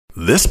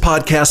This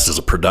podcast is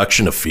a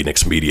production of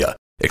Phoenix Media.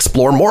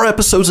 Explore more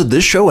episodes of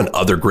this show and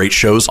other great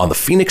shows on the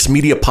Phoenix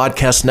Media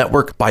Podcast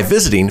Network by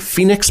visiting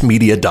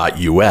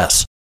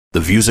phoenixmedia.us. The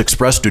views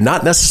expressed do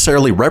not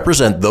necessarily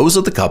represent those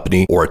of the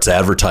company or its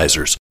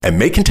advertisers and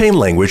may contain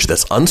language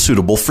that's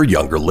unsuitable for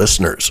younger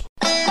listeners.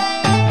 Laugh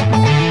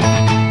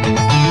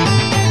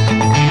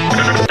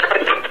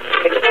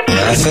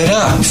it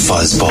up,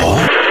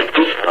 fuzzball.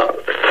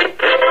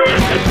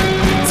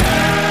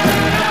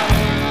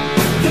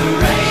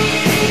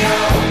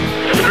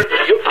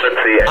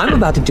 I'm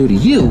about to do to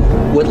you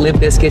what Limp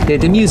Bizkit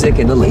did to music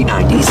in the late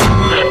 90s.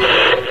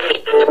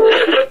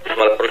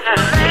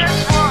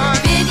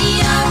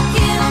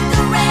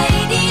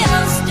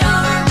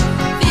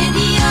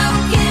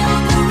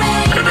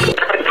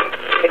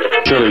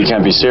 Surely you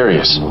can't be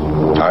serious.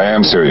 I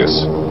am serious.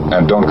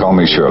 And don't call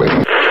me Shirley.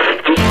 Here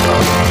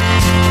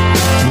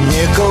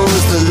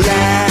goes the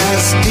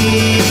last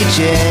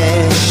DJ.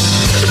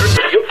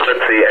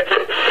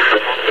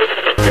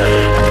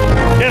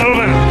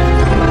 Gentlemen,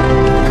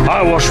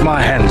 I wash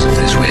my hands of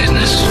this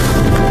weirdness.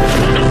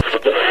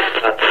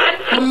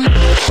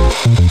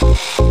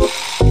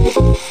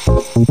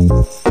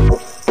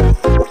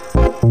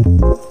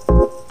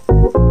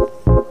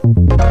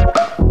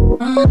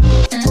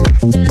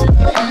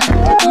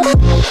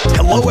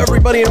 Hello,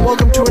 everybody, and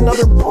welcome to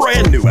another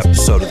brand new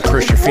episode of the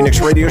Christian Phoenix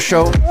Radio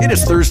Show. It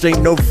is Thursday,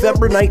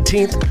 November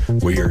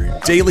 19th, where your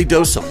daily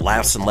dose of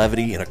laughs and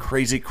levity in a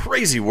crazy,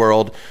 crazy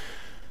world.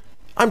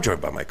 I'm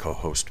joined by my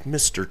co-host,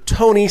 Mr.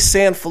 Tony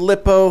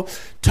Sanfilippo.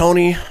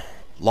 Tony,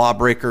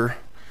 lawbreaker,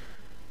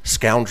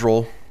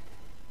 scoundrel,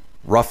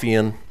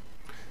 ruffian,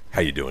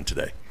 how you doing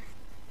today?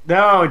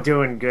 No,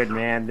 doing good,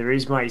 man. The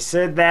reason why I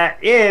said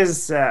that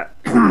is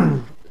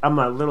I'm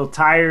a little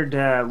tired,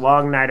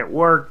 long night at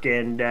work,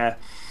 and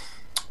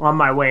on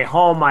my way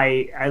home,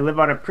 I live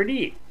on a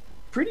pretty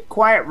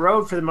quiet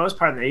road for the most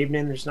part in the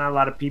evening. There's not a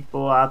lot of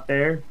people out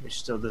there, which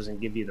still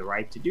doesn't give you the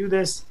right to do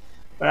this.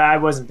 But I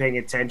wasn't paying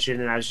attention,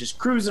 and I was just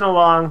cruising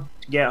along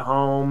to get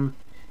home.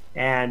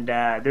 And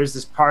there's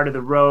this part of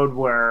the road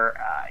where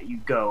you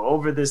go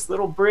over this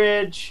little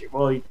bridge.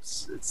 Well,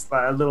 it's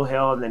a little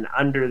hill, and then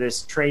under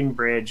this train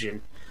bridge.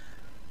 And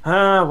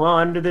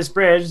under this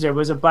bridge, there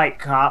was a bike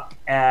cop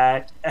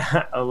at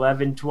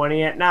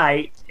 11:20 at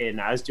night, and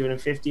I was doing a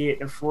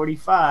 58 and a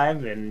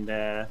 45,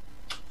 and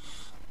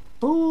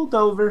pulled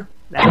over.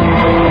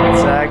 That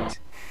sucked.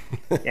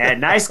 Yeah,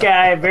 nice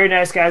guy, very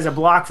nice guy. He's a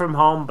block from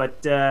home,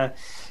 but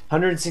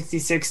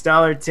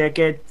 $166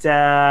 ticket,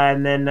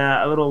 and then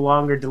a little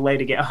longer delay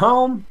to get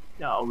home.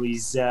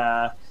 Always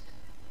not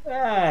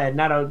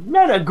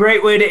a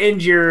great way to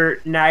end your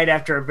night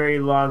after a very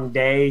long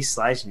day,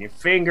 slicing your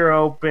finger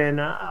open,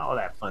 all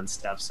that fun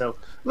stuff. So a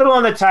little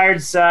on the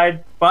tired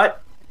side,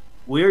 but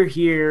we're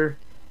here.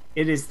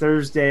 It is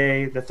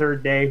Thursday, the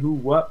third day.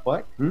 What?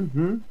 Thursday.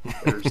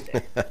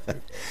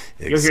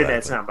 You'll hear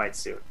that soundbite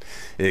soon.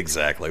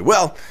 Exactly.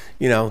 Well,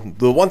 you know,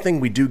 the one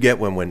thing we do get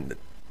when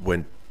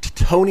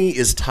Tony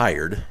is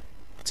tired,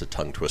 that's a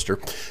tongue twister.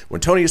 When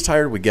Tony is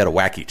tired, we get a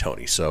wacky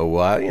Tony. So,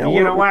 you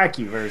get a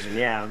wacky version,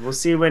 yeah. We'll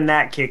see when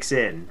that kicks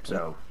in.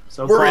 So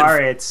far,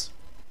 it's...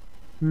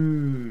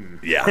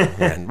 Yeah,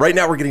 and right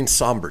now we're getting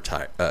somber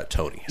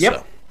Tony. Yep.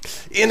 So.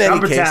 In any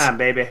case, time,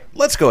 baby.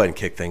 Let's go ahead and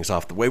kick things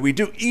off the way we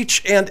do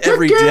each and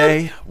every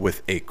day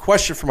with a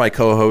question for my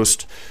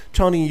co-host.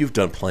 Tony, you've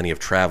done plenty of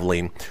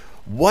traveling.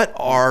 What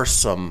are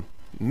some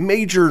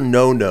major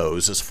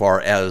no-nos as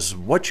far as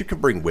what you can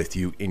bring with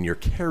you in your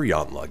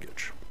carry-on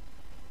luggage?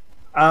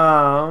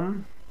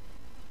 Well,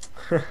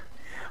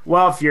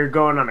 if you're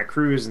going on a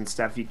cruise and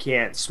stuff, you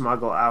can't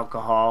smuggle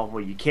alcohol.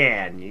 Well, you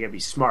can. You gotta be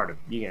smart.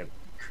 You gotta be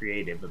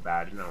creative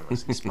about it. I don't want to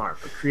say smart,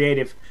 but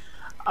creative.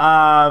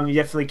 You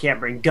definitely can't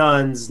bring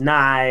guns,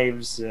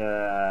 knives,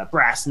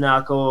 brass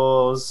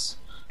knuckles,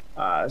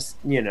 other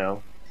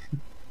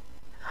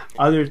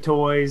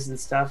toys and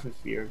stuff. If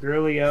you're a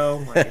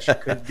girly-o, I guess you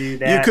could do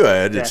that. You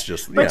could. It's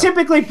just, but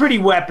typically pretty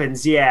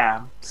weapons,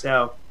 yeah.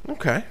 So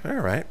okay, all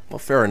right. Well,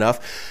 fair enough.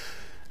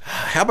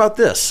 How about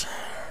this?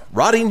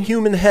 Rotting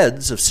human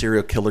heads of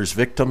serial killers'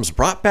 victims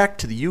brought back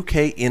to the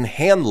UK in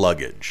hand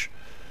luggage.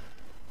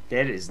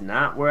 That is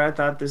not where I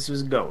thought this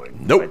was going.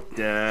 Nope.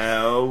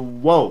 But,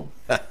 whoa.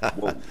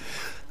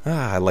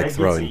 I like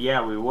throwing.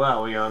 Yowie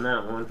wowie on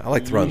that one. I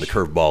like throwing the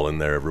curveball in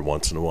there every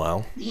once in a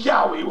while.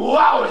 Yowie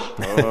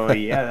wowie. Oh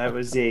yeah, that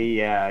was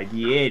a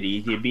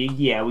the big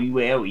yowie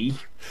wowie.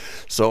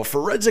 So, a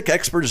forensic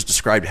expert has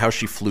described how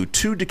she flew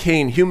 2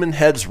 decaying human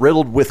heads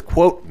riddled with,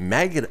 quote,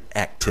 maggot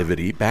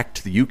activity back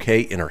to the UK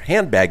in her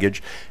hand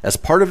baggage as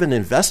part of an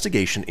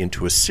investigation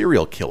into a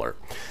serial killer.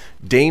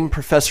 Dame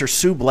Professor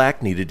Sue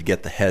Black needed to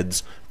get the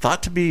heads,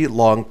 thought to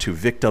belong to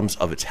victims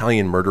of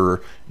Italian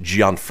murderer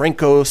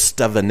Gianfranco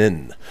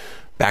Stevenin,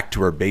 back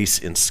to her base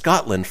in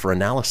Scotland for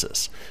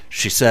analysis.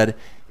 She said,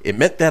 It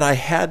meant that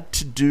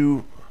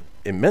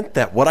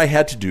what I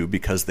had to do,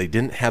 because they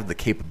didn't have the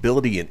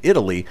capability in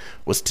Italy,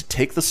 was to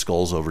take the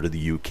skulls over to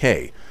the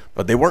UK.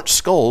 But they weren't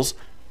skulls.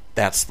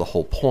 That's the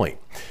whole point.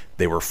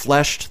 They were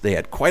fleshed. They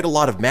had quite a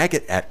lot of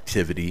maggot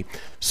activity,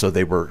 so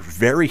they were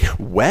very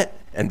wet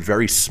and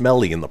very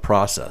smelly in the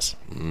process.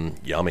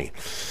 Yummy.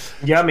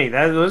 Yummy.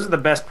 Those are the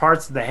best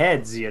parts of the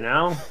heads, you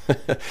know?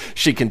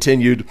 She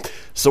continued,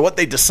 so what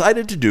they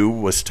decided to do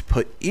was to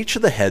put each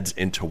of the heads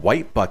into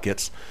white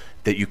buckets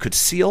that you could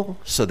seal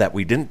so that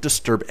we didn't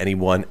disturb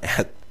anyone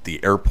at the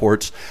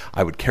airports.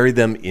 I would carry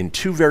them in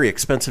 2 very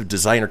expensive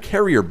designer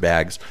carrier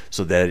bags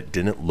so that it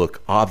didn't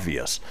look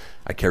obvious.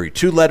 I carried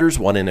 2 letters,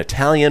 one in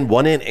Italian,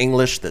 one in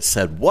English, that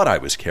said what I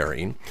was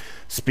carrying.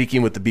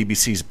 Speaking with the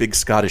BBC's Big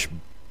Scottish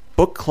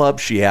Book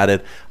Club, she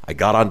added, I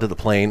got onto the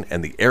plane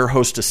and the air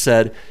hostess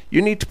said,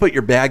 you need to put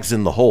your bags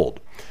in the hold.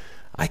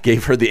 I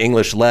gave her the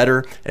English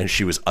letter and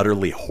she was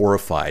utterly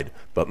horrified,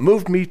 but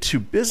moved me to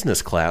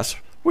business class,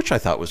 which I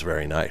thought was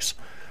very nice.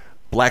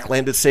 Black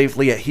landed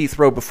safely at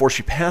Heathrow before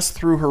she passed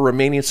through her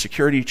Romanian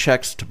security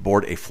checks to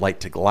board a flight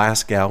to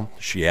Glasgow.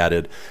 She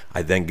added,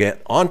 I then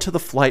get onto the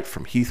flight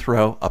from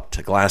Heathrow up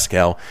to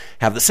Glasgow,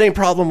 have the same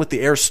problem with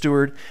the air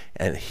steward,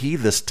 and he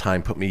this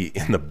time put me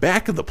in the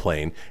back of the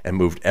plane and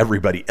moved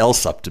everybody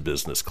else up to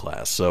business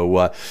class. So,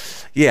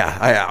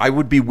 I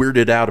would be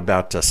weirded out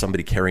about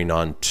somebody carrying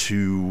on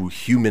 2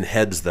 human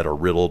heads that are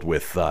riddled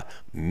with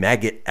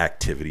maggot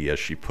activity, as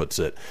she puts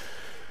it.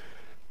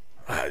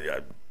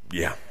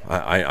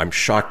 I'm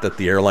shocked that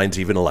the airlines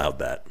even allowed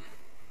that.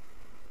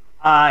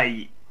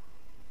 I'm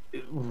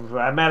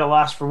at a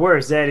loss for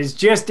words. That is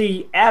just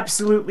a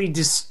absolutely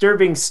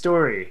disturbing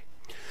story.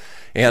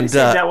 And you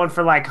saved that one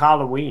for like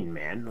Halloween,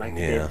 man, like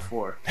the day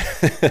before.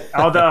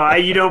 Although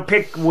you don't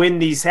pick when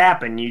these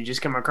happen, you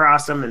just come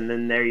across them, and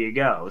then there you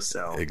go.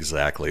 So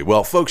exactly.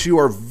 Well, folks, you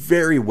are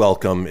very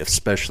welcome,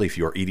 especially if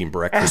you are eating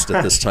breakfast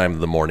at this time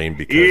of the morning.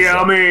 Because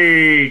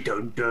yummy,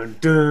 dun dun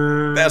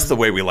dun. That's the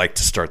way we like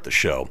to start the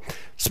show.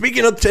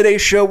 Speaking of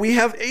today's show, we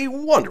have a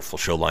wonderful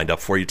show lined up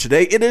for you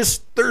today. It is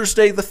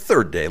Thursday, the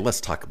 3rd day.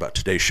 Let's talk about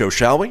today's show,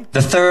 shall we? The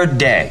 3rd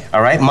day.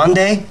 All right,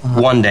 Monday,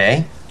 1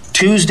 day.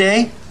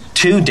 Tuesday,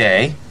 2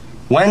 day.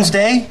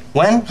 Wednesday,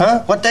 when?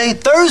 Huh? What day?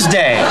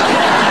 Thursday.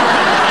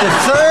 The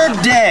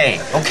 3rd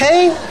day,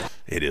 okay?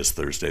 It is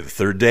Thursday, the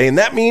 3rd day, and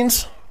that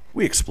means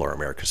we explore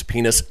America's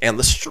penis and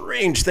the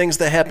strange things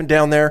that happen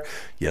down there.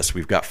 Yes,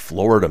 we've got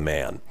Florida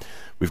Man.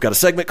 We've got a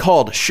segment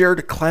called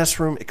Shared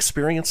Classroom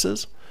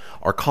Experiences.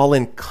 Our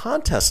call-in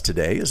contest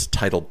today is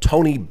titled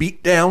Tony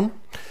Beatdown.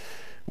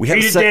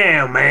 Beat it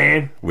down,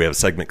 man. We have a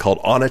segment called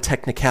On a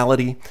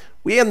Technicality.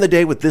 We end the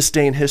day with This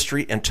Day in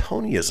History, and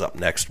Tony is up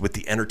next with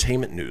the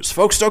entertainment news.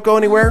 Folks, don't go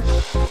anywhere.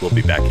 We'll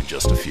be back in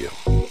just a few.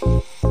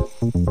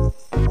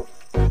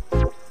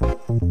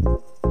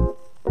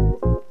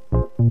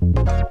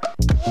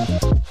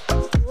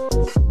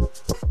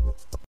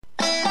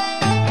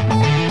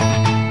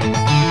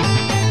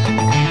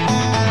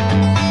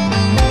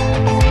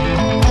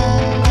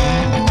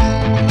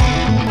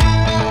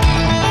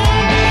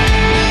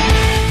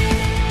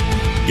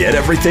 Get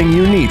everything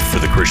you need for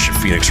the Christian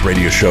Phoenix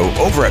Radio Show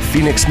over at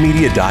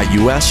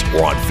phoenixmedia.us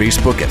or on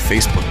Facebook at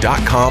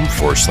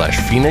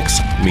facebook.com/Phoenix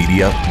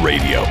Media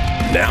Radio.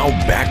 Now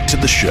back to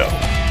the show.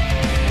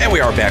 And we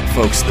are back,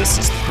 folks. This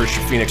is the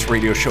Christian Phoenix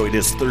Radio Show. It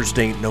is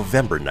Thursday,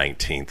 November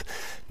 19th.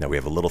 Now we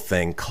have a little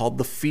thing called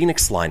the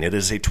Phoenix Line. It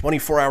is a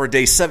 24-hour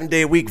day,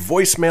 7-day-a-week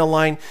voicemail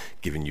line,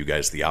 giving you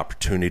guys the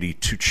opportunity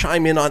to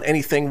chime in on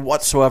anything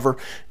whatsoever.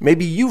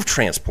 Maybe you've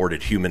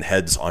transported human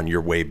heads on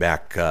your way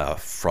back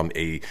from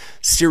a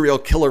serial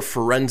killer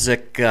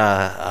forensic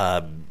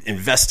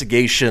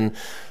investigation.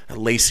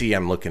 Lacey,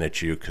 I'm looking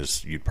at you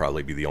because you'd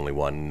probably be the only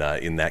one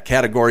in that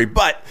category,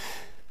 but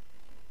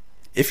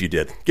if you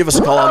did, give us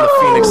a call on the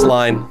Phoenix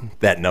line.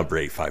 That number,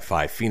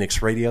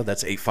 855-PHOENIX Radio.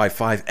 That's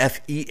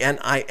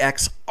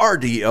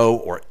 855-FENIX-RDO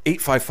or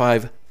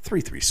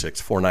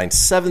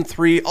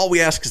 855-336-4973. All we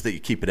ask is that you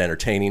keep it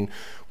entertaining.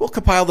 We'll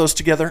compile those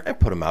together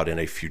and put them out in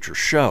a future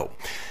show.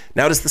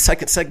 Now it is the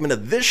second segment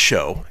of this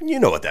show, and you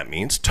know what that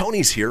means.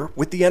 Tony's here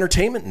with the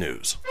entertainment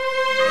news.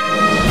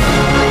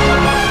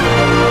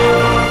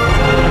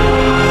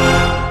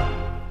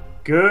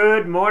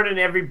 Good morning,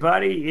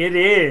 everybody. It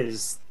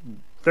is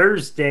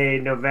Thursday,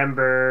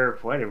 November,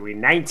 what are we,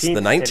 19th? It's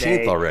the 19th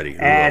today. already.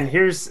 And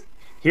here's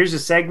a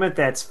segment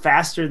that's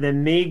faster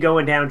than me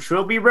going down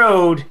Trilby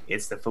Road.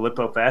 It's the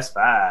Filippo Fast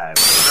 5.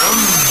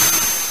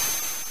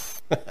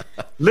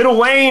 Lil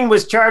Wayne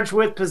was charged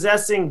with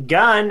possessing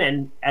gun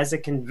and as a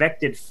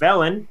convicted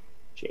felon.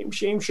 Shame,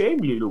 shame, shame,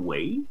 Lil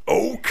Wayne.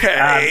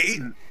 Okay.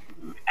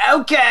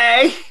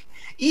 Okay.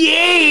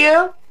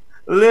 Yeah.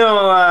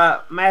 Little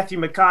Matthew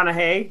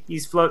McConaughey,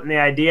 he's floating the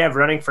idea of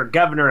running for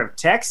governor of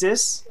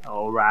Texas.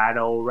 All right.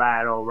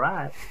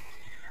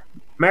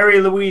 Mary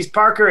Louise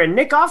Parker and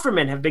Nick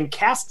Offerman have been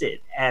casted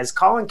as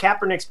Colin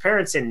Kaepernick's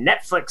parents in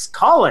Netflix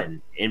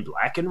Colin in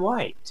black and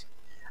white.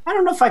 I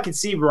don't know if I could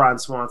see Ron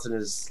Swanson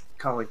as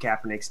Colin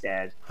Kaepernick's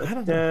dad. But, I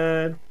don't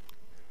know.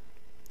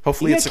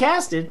 Hopefully it's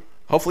casted.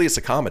 Hopefully it's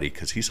a comedy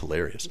because he's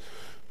hilarious.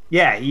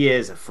 Yeah, he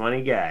is a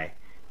funny guy.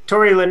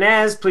 Tory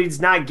Lanez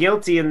pleads not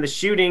guilty in the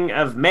shooting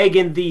of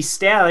Megan Thee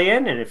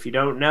Stallion. And if you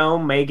don't know,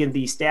 Megan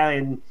Thee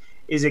Stallion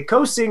is a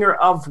co-singer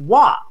of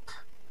WAP.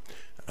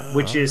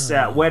 which is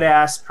wet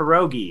ass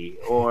pierogi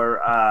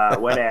or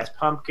wet ass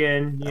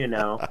pumpkin.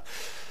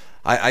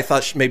 I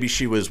thought maybe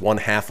she was one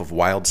half of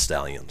Wild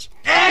Stallions.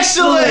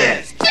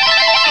 Excellent!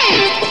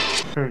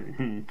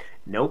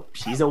 Nope,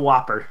 she's a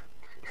whopper.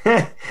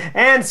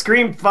 And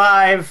Scream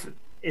 5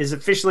 is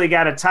officially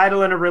got a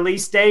title and a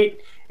release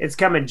date. It's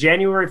coming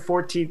January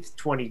 14th,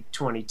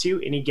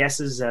 2022. Any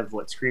guesses of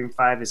what Scream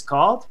 5 is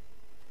called?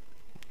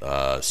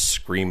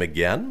 Scream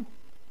Again?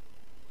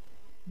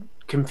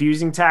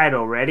 Confusing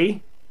title.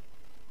 Ready?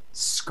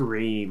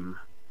 Scream.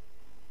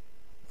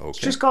 Okay. It's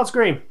just called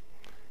Scream.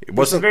 It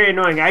wasn't very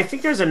annoying. I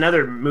think there's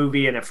another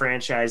movie in a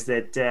franchise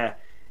that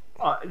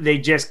they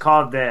just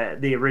called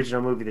the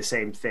original movie the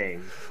same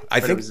thing. I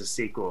think it was a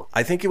sequel.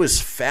 I think it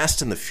was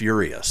Fast and the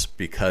Furious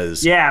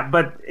because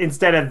but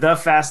instead of the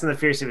Fast and the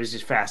Furious, it was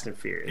just Fast and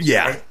Furious.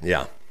 Yeah,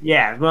 right?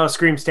 yeah. Well,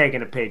 Scream's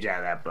taking a page out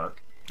of that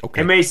book.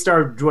 Okay. It may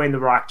star Dwayne The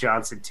Rock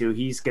Johnson too.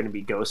 He's going to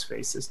be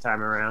Ghostface this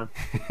time around.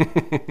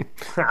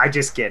 I'm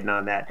just kidding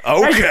on that.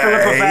 Okay.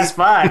 Philippa Fast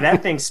 5.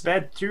 That thing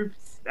sped through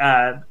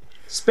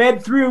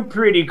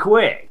pretty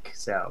quick.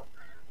 So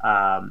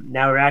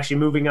now we're actually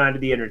moving on to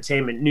the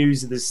entertainment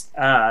news of this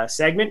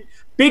segment.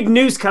 Big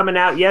news coming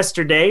out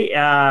yesterday.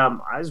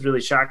 I was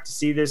really shocked to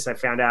see this. I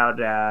found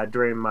out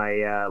during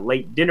my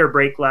late dinner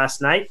break last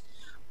night.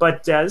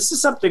 But this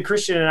is something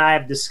Christian and I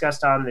have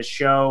discussed on the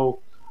show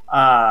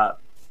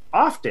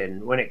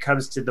often when it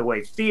comes to the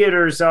way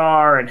theaters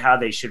are and how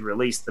they should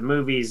release the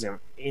movies and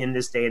in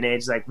this day and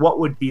age, like what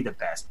would be the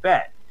best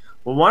bet?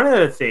 Well, one of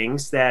the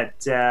things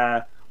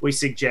that we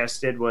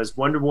suggested was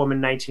Wonder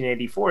Woman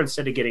 1984,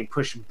 instead of getting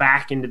pushed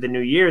back into the new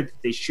year, that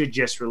they should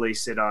just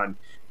release it on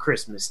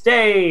Christmas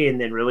Day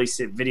and then release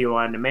it video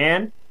on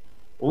demand.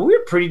 Well, we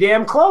were pretty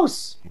damn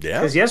close. Yeah.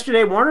 Because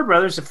yesterday, Warner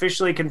Brothers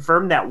officially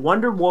confirmed that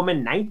Wonder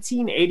Woman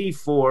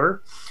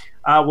 1984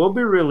 will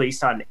be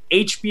released on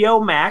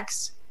HBO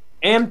Max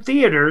and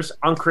theaters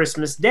on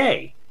Christmas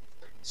Day.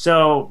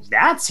 So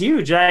that's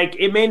huge. Like,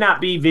 it may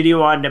not be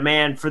video on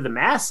demand for the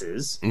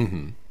masses,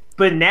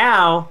 but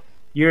now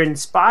you're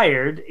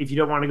inspired, if you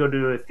don't want to go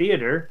to a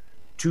theater,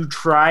 to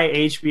try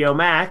HBO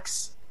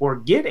Max or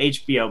get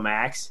HBO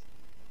Max.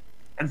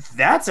 And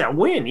that's a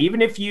win.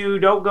 Even if you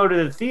don't go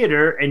to the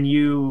theater and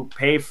you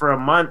pay for a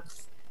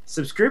month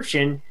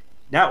subscription,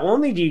 not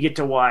only do you get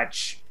to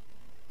watch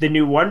the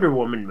new Wonder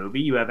Woman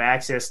movie, you have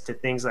access to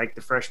things like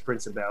the Fresh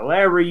Prince of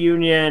Bel-Air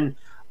reunion,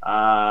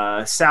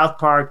 South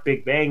Park,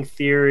 Big Bang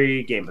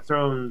Theory, Game of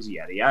Thrones,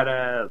 yada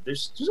yada.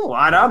 There's a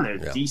lot on there,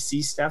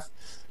 DC stuff.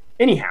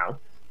 Anyhow,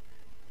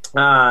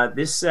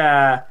 this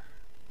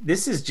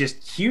is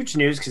just huge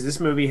news because this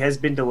movie has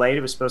been delayed.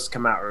 It was supposed to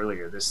come out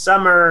earlier this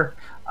summer.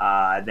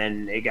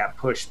 Then it got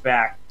pushed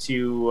back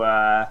to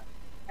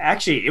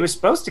actually, it was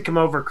supposed to come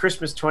over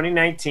Christmas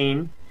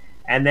 2019,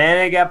 and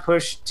then it got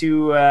pushed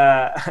to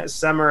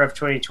summer of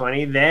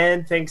 2020,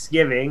 then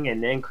Thanksgiving,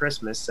 and then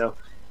Christmas. So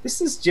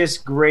this is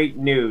just great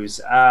news.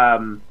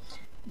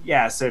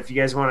 So if you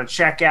guys want to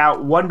check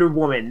out Wonder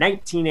Woman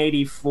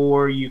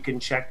 1984, you can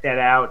check that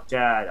out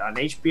on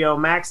HBO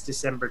Max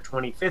December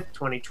 25th,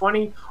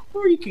 2020,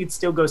 or you can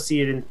still go see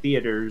it in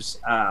theaters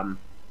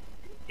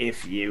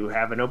if you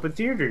have an open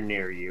theater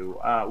near you.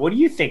 What do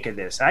you think of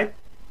this? I'm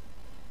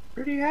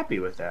pretty happy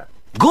with that.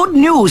 Good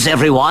news,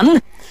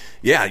 everyone!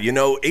 Yeah,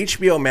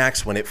 HBO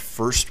Max, when it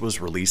first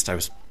was released, I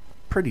was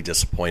pretty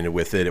disappointed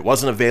with it. It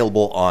wasn't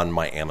available on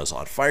my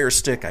Amazon Fire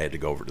Stick. I had to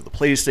go over to the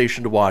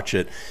PlayStation to watch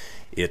it.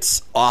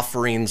 Its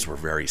offerings were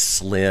very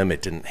slim.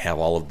 It didn't have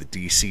all of the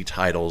DC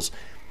titles,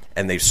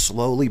 and they've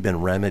slowly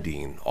been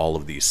remedying all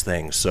of these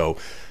things. So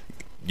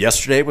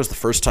yesterday was the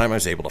first time I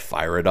was able to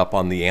fire it up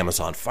on the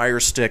Amazon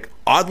Fire Stick.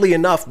 Oddly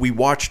enough, we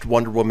watched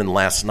Wonder Woman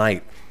last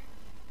night.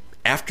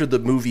 After the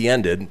movie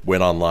ended,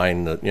 went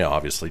online,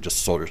 obviously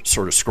just sort of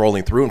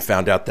scrolling through and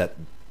found out that,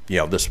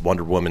 this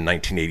Wonder Woman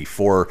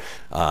 1984,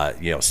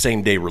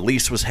 same day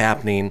release was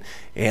happening.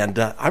 And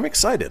I'm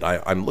excited.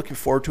 I'm looking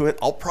forward to it.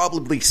 I'll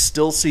probably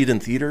still see it in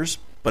theaters,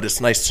 but it's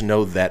nice to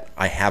know that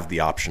I have the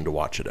option to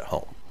watch it at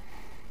home.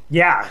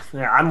 Yeah,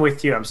 I'm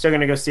with you. I'm still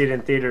going to go see it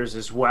in theaters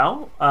as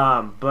well.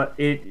 But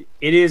it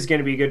is going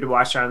to be good to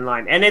watch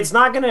online. And it's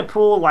not going to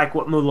pull like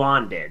what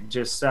Mulan did.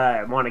 Just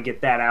want to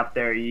get that out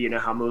there. You know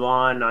how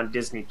Mulan on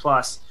Disney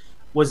Plus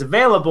was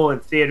available in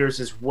theaters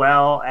as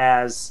well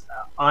as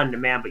on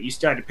demand, but you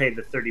still had to pay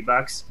the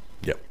 $30.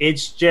 Yep.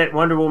 It's just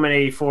Wonder Woman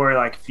 84.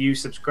 Like if you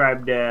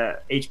subscribe to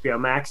HBO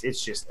Max,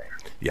 it's just there.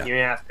 Yeah. You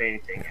don't have to pay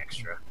anything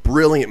extra.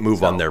 Brilliant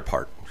move on their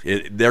part.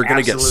 They're going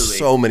to get Absolutely.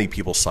 so many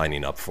people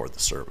signing up for the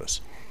service.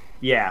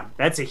 Yeah,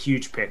 that's a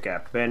huge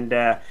pickup. And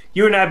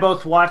you and I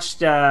both watched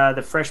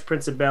the Fresh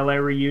Prince of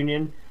Bel-Air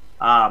reunion.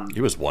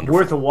 It was wonderful.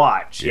 Worth a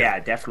watch. Yeah,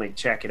 definitely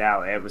check it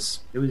out. It was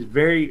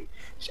very...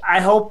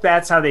 I hope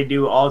that's how they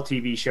do all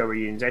TV show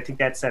reunions. I think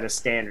that set a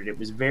standard. It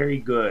was very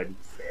good.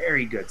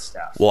 Very good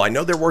stuff. Well, I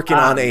know they're working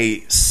on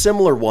a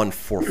similar one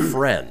for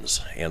Friends,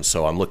 and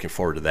so I'm looking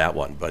forward to that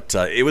one. But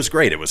it was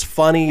great. It was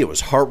funny. It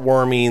was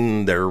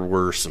heartwarming. There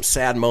were some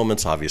sad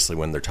moments, obviously,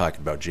 when they're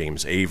talking about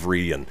James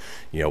Avery and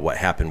what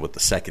happened with the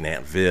second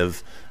Aunt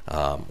Viv,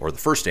 or the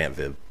first Aunt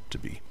Viv. to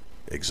be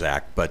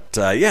exact. But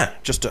yeah,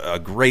 just a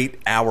great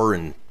hour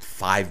and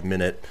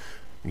 5-minute,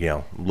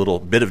 little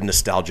bit of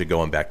nostalgia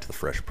going back to the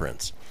Fresh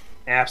Prince.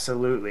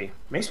 Absolutely.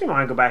 Makes me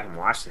want to go back and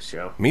watch the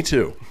show. Me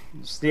too.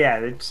 Yeah,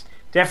 it's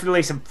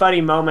definitely some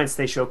funny moments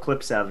they show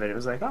clips of, and it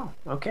was like, oh,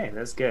 okay,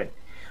 that's good.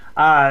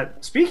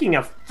 Speaking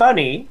of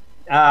funny,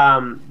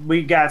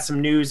 we got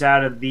some news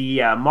out of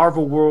the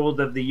Marvel world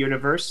of the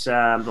universe.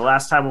 The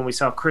last time when we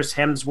saw Chris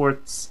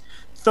Hemsworth's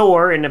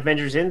Thor in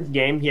Avengers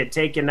Endgame, he had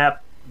taken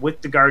up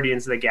with the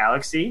Guardians of the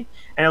Galaxy,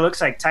 and it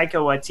looks like Taika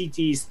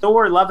Waititi's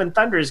Thor Love and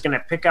Thunder is going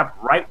to pick up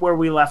right where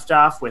we left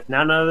off with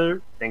none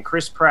other than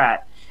Chris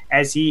Pratt,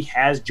 as he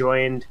has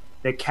joined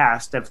the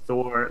cast of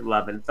Thor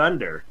Love and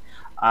Thunder.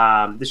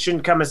 This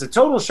shouldn't come as a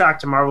total shock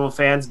to Marvel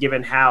fans,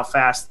 given how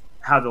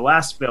the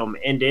last film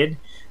ended.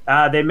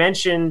 They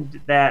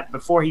mentioned that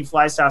before he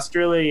flies to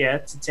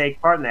Australia to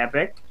take part in the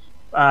epic,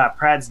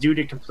 Pratt's due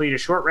to complete a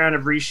short round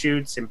of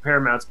reshoots in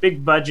Paramount's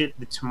big budget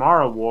The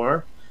Tomorrow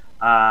War,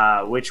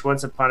 which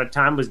once upon a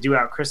time was due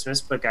out Christmas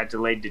but got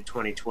delayed to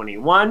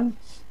 2021.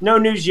 No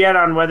news yet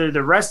on whether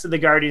the rest of the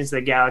Guardians of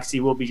the Galaxy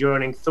will be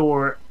joining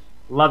Thor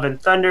Love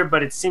and Thunder,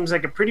 but it seems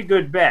like a pretty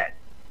good bet,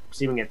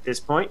 seeming at this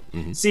point.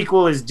 Mm-hmm.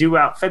 Sequel is due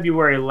out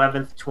February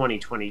 11th,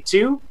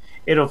 2022.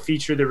 It'll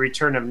feature the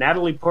return of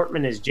Natalie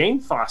Portman as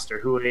Jane Foster,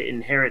 who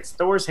inherits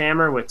Thor's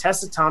hammer, with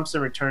Tessa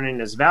Thompson returning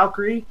as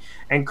Valkyrie,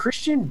 and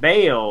Christian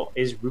Bale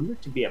is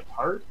rumored to be a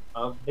part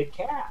of the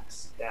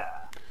cast.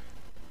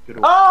 Good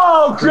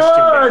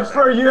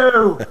for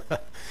you!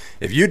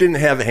 If you didn't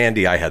have it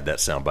handy, I had that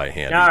soundbite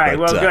handy. All right,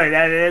 good.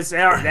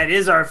 That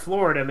is our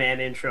Florida Man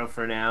intro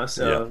for now.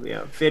 So,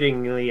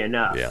 fittingly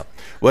enough. Yeah.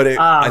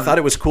 I thought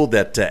it was cool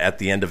that at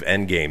the end of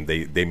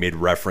Endgame, they made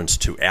reference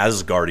to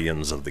as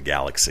Guardians of the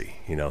Galaxy.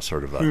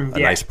 Sort of a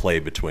nice play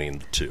between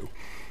the two.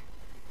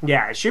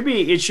 Yeah, it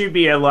should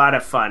be a lot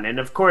of fun. And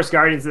of course,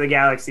 Guardians of the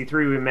Galaxy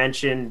 3 we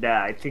mentioned,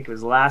 I think it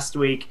was last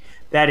week.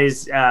 That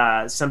is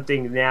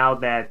something now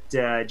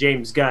that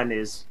James Gunn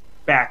is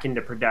back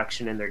into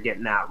production, and they're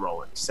getting that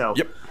rolling. So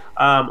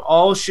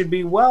all should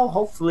be well,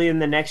 hopefully, in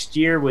the next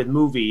year with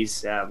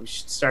movies. We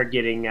should start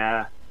getting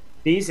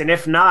these. And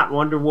if not,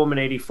 Wonder Woman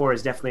 84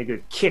 is definitely a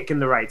good kick in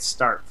the right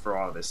start for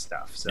all this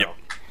stuff. So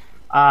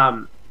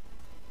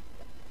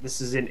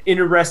this is an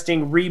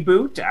interesting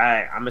reboot.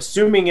 I'm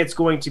assuming it's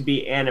going to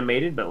be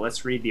animated, but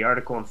let's read the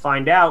article and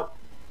find out.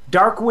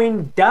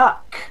 Darkwing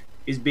Duck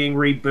is being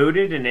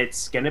rebooted, and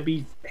it's going to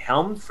be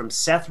helmed from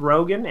Seth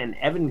Rogen and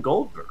Evan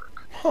Goldberg.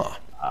 Huh.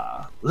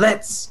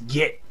 Let's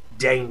get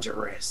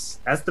dangerous.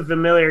 That's the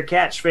familiar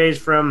catchphrase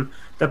from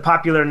the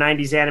popular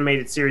 90s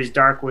animated series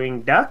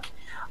Darkwing Duck.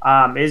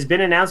 It has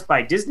been announced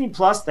by Disney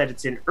Plus that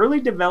it's in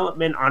early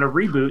development on a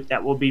reboot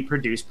that will be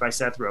produced by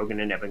Seth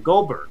Rogen and Evan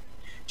Goldberg.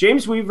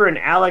 James Weaver and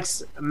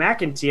Alex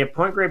McEntee of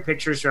Point Grey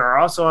Pictures are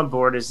also on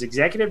board as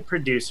executive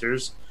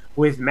producers,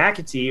 with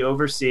McEntee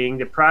overseeing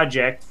the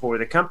project for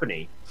the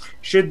company.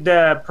 Should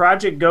the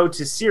project go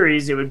to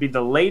series, it would be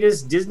the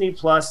latest Disney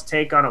Plus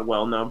take on a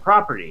well-known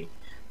property.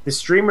 The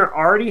streamer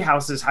already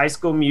houses High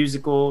School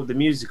Musical, the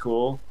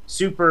musical,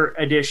 Super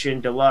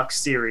Edition Deluxe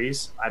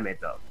series. I made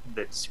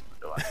the Super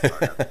Deluxe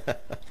part of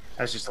it.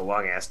 That's just a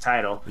long-ass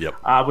title.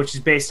 Yep. Which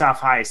is based off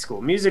High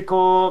School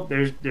Musical.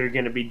 They're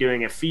going to be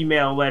doing a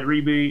female-led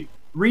reboot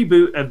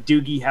of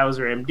Doogie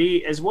Howser,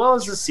 MD, as well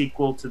as a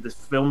sequel to the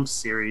film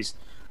series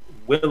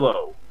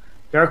Willow.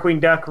 Darkwing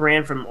Duck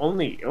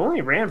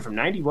only ran from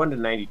 91 to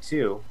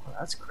 92. Well,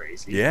 that's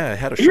crazy. Yeah, it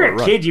had a short run.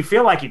 You're a kid, you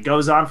feel like it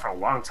goes on for a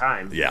long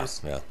time. Yeah.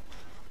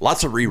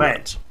 Lots of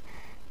reruns.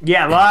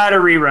 A lot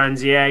of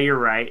reruns. Yeah, you're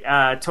right.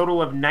 Total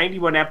of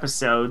 91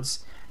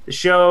 episodes. The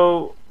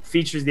show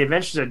features the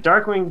adventures of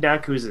Darkwing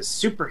Duck, who's a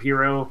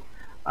superhero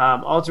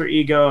alter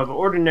ego of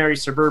ordinary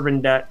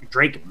suburban duck,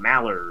 Drake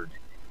Mallard.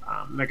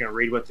 I'm not going to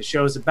read what the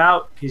show's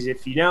about, because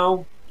if you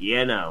know,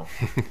 you know.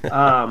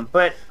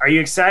 But are you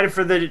excited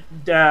for the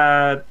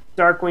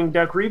Darkwing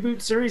Duck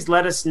reboot series?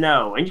 Let us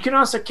know. And you can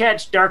also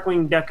catch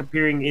Darkwing Duck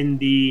appearing in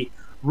the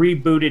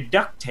rebooted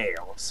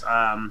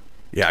DuckTales.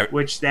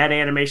 Which that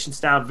animation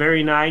style,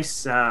 very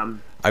nice. I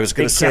was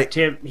going to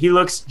say he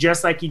looks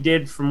just like he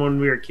did from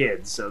when we were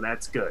kids, so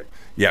that's good.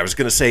 Yeah, I was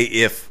going to say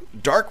if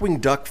Darkwing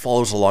Duck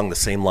follows along the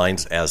same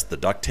lines as the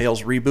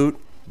DuckTales reboot,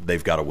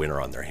 they've got a winner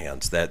on their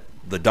hands. That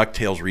the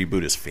DuckTales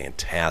reboot is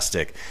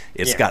fantastic.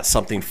 It's got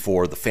something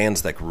for the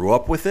fans that grew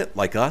up with it,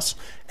 like us,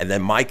 and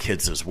then my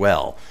kids as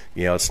well.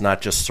 It's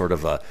not just sort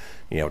of a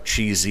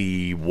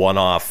cheesy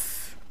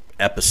one-off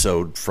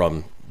episode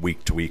from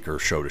week to week or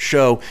show to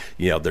show.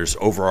 There's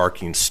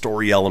overarching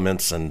story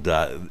elements, and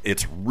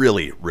it's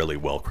really, really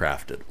well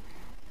crafted.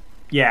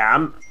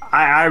 Yeah,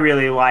 I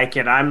really like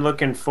it. I'm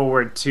looking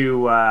forward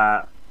to.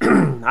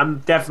 I'm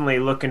definitely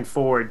looking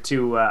forward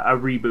to a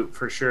reboot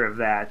for sure of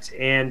that.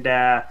 And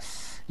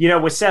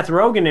with Seth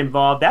Rogen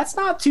involved, that's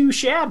not too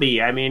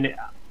shabby. I mean,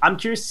 I'm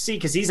curious to see,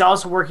 because he's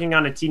also working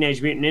on a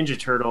Teenage Mutant Ninja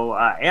Turtle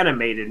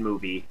animated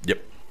movie.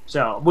 Yep.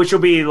 So, which will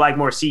be like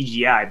more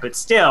CGI, but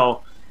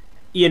still.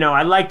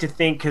 I like to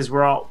think, because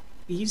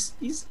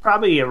he's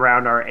probably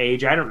around our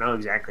age. I don't know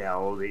exactly how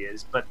old he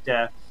is, but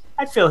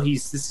I feel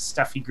this is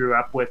stuff he grew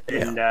up with,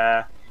 and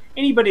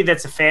anybody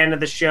that's a fan of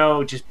the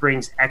show just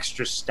brings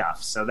extra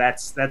stuff. So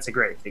that's a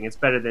great thing. It's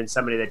better than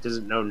somebody that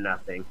doesn't know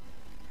nothing.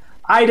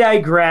 I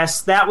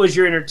digress. That was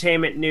your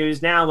entertainment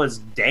news. Now let's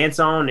dance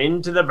on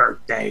into the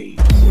birthday.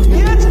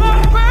 It's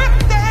my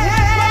birthday!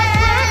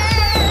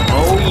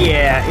 Oh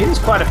yeah, it is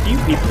quite a few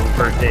people's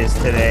birthdays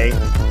today.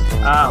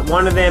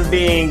 One of them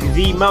being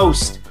the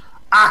most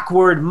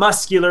awkward,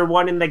 muscular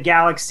one in the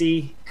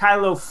galaxy,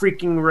 Kylo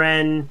freaking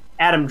Ren.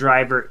 Adam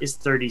Driver is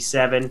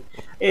 37.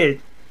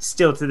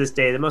 Still to this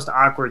day, the most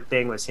awkward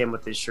thing was him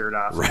with his shirt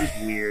off. Right. It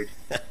was weird.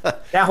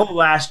 That whole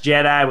Last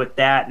Jedi with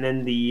that, and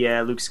then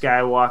the Luke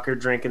Skywalker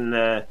drinking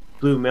the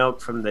blue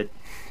milk from the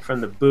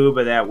boob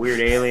of that weird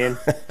alien.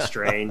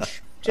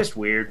 Strange. Just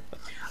weird.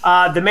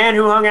 The man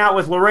who hung out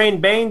with Lorraine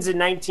Baines in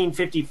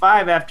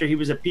 1955 after he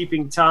was a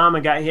peeping Tom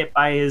and got hit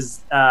by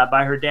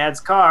her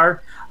dad's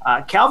car.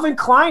 Calvin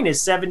Klein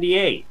is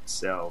 78.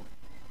 So,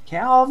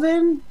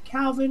 Calvin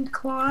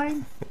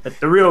Klein, but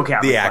the real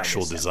Calvin the Klein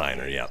actual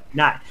designer, yeah.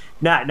 Not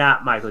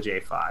Michael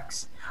J.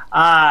 Fox.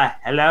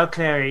 Hello,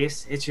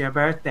 Clarice. It's your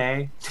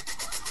birthday.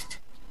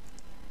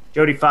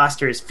 Jodie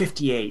Foster is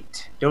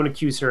 58. Don't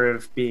accuse her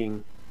of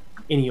being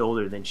any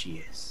older than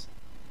she is.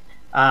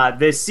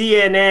 The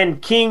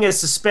CNN King of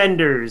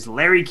Suspenders,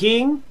 Larry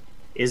King,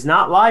 is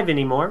not live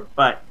anymore,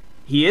 but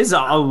he is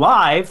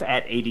alive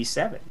at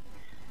 87.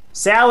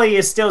 Sally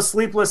is still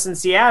sleepless in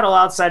Seattle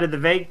outside of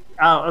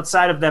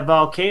the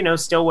volcano,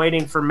 still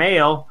waiting for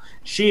mail.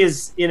 She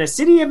is in a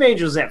city of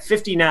angels at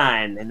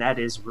 59, and that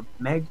is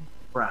Meg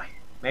Ryan.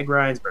 Meg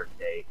Ryan's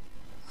birthday.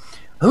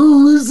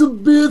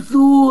 Elizabeth,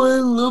 oh, I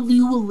love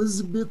you,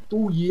 Elizabeth.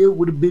 Oh, yeah, it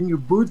would have been your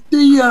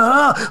birthday,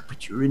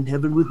 but you're in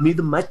heaven with me,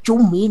 the Macho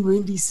Man,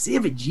 Randy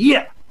Savage.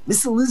 Yeah,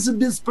 Miss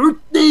Elizabeth's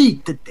birthday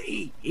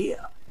today,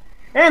 yeah.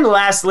 And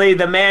lastly,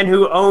 the man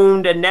who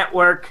owned a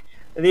network,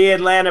 the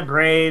Atlanta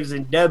Braves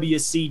and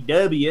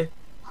WCW.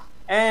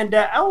 And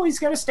he's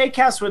got a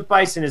steakhouse with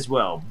Bison as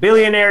well.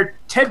 Billionaire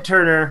Ted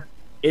Turner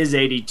is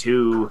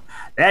 82.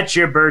 That's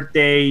your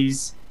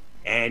birthdays.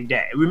 And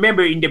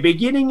remember, in the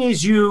beginning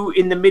is you,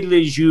 in the middle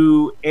is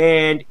you,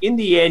 and in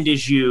the end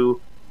is you.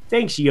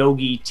 Thanks,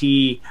 Yogi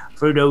T,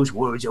 for those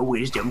words of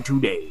wisdom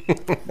today.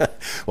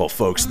 Well,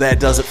 folks,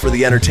 that does it for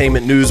the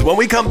entertainment news. When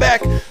we come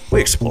back,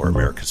 we explore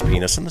America's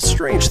penis and the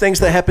strange things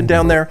that happen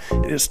down there.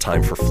 It is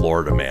time for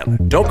Florida Man.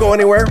 Don't go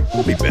anywhere.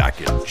 We'll be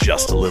back in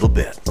just a little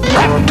bit.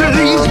 After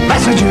these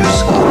messages,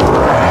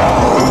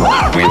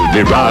 we'll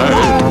be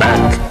right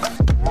back.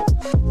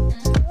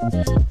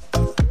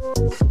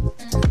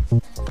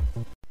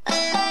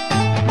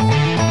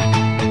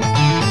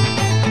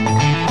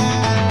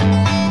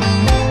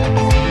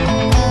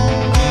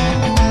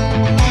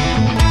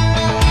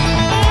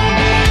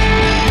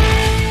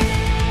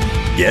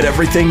 Get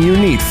everything you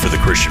need for the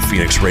Christian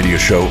Phoenix Radio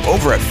Show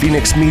over at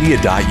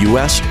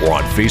phoenixmedia.us or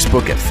on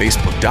Facebook at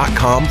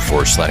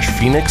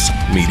facebook.com/Phoenix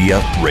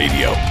Media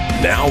Radio.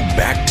 Now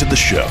back to the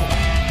show.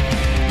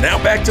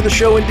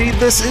 Indeed.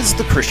 This is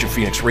the Christian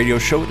Phoenix Radio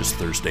Show. It is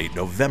Thursday,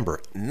 November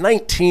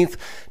 19th.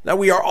 Now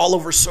we are all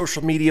over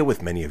social media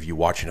with many of you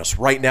watching us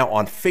right now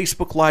on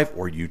Facebook Live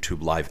or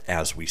YouTube Live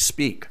as we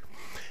speak.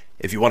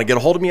 If you want to get a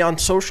hold of me on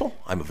social,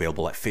 I'm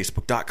available at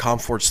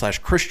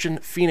facebook.com/Christian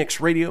Phoenix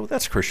Radio.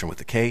 That's Christian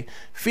with a K,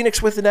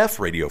 Phoenix with an F,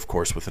 Radio, of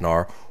course, with an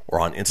R, or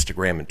on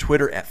Instagram and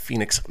Twitter at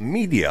Phoenix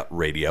Media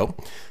Radio.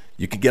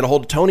 You can get a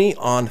hold of Tony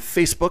on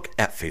Facebook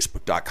at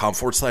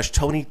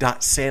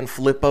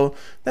facebook.com/Tony.Sanfilippo.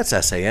 That's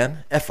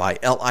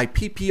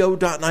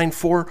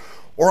SANFILIPPO.94,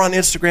 or on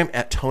Instagram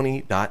at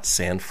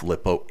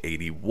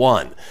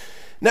Tony.Sanfilippo81.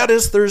 Now it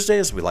is Thursday,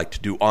 as we like to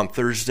do on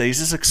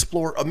Thursdays, is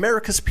explore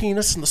America's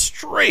penis and the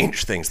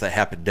strange things that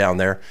happen down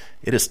there.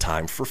 It is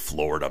time for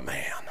Florida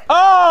Man.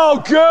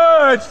 Oh,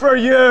 good for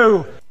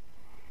you!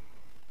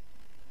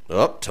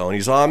 Oh,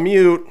 Tony's on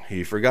mute.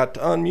 He forgot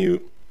to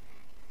unmute.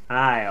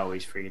 I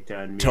always forget to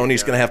unmute.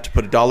 Tony's going to have to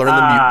put $1 in the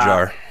mute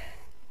jar.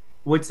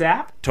 What's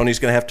that? Tony's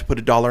going to have to put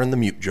 $1 in the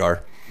mute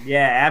jar.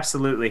 Yeah,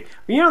 absolutely.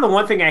 You know, the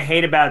one thing I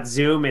hate about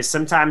Zoom is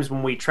sometimes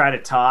when we try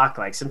to talk,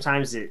 like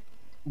sometimes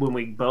when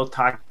we both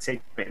talk,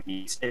 it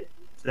mutes it.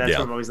 So that's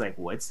what I'm always like,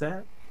 what's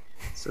that?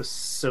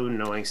 So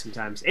annoying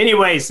sometimes.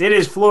 Anyways, it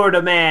is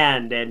Florida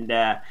Man,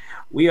 and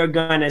we are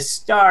going to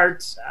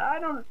start,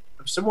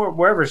 somewhere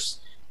wherever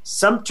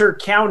Sumter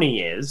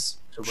County is.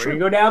 So we're going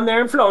to go down there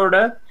in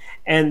Florida,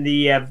 and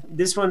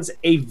this one's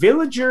a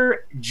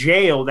villager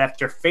jailed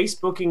after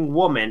Facebooking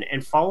woman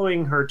and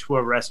following her to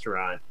a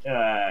restaurant.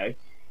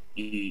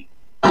 It's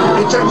a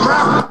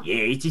trap! Yeah,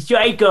 it's a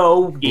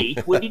psycho.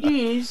 That's what it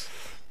is.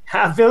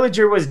 A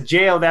villager was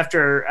jailed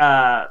after,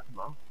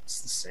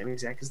 it's the same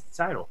exact as the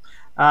title.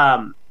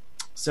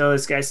 So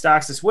this guy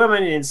stalks this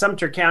woman in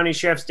Sumter County.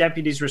 Sheriff's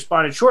deputies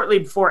responded shortly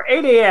before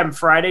 8 a.m.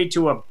 Friday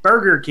to a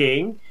Burger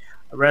King,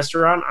 a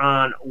restaurant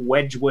on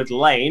Wedgwood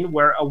Lane,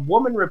 where a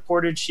woman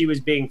reported she was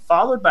being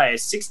followed by a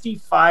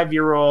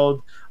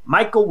 65-year-old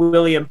Michael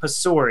William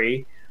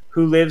Pasori,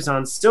 who lives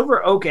on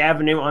Silver Oak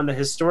Avenue on the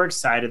historic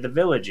side of the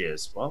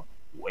Villages. Well,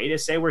 way to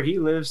say where he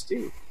lives,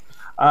 too.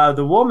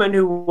 The woman,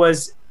 who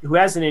was who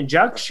has an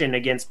injunction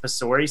against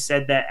Pastore,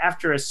 said that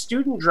after a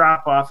student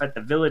drop-off at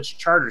the village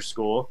charter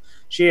school,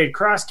 she had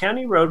crossed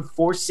County Road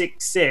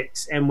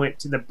 466 and went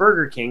to the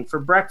Burger King for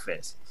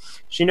breakfast.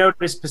 She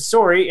noticed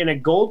Pastore in a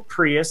gold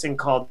Prius and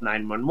called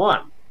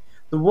 911.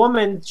 The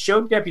woman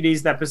showed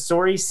deputies that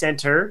Pastore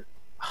sent her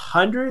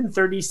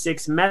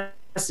 136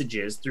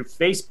 messages through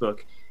Facebook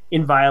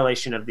in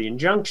violation of the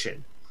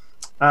injunction.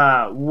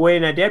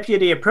 When a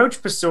deputy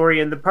approached Pastore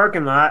in the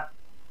parking lot,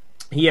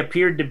 he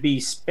appeared to be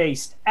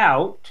spaced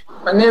out,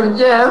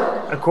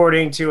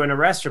 according to an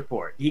arrest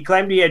report. He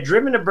claimed he had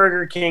driven to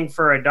Burger King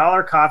for a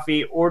 $1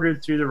 coffee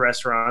ordered through the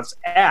restaurant's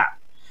app.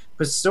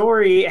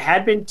 Pastore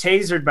had been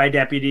tasered by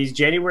deputies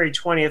January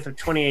 20th of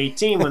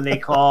 2018 when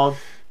they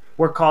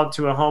were called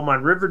to a home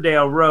on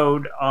Riverdale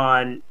Road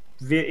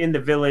in the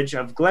village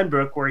of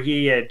Glenbrook, where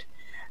he had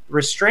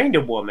restrained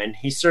a woman.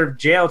 He served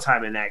jail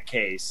time in that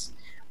case.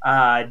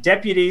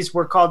 Deputies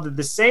were called to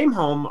the same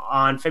home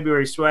on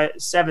February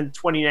 7th,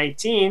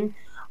 2019,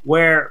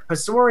 where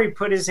Pastore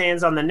put his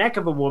hands on the neck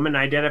of a woman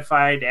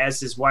identified as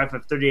his wife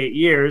of 38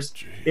 years.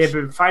 Jeez. They had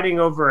been fighting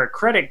over a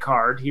credit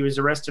card. He was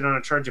arrested on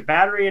a charge of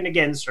battery and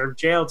again served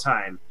jail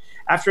time.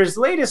 After his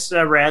latest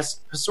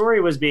arrest,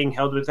 Pastore was being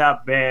held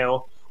without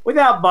bail,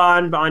 without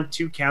bond, on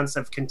 2 counts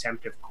of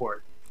contempt of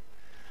court.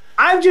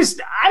 I'm just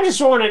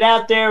throwing it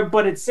out there,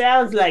 but it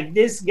sounds like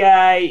this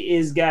guy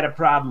is got a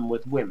problem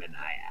with women.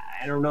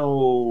 I don't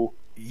know.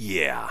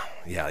 Yeah.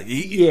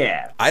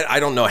 I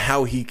don't know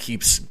how he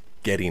keeps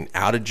getting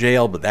out of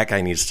jail, but that guy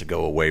needs to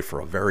go away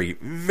for a very,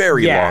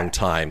 very long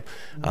time.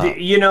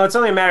 It's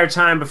only a matter of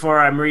time before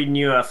I'm reading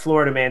you a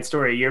Florida man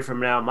story a year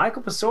from now.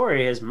 Michael Pastore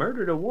has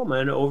murdered a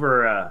woman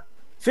over a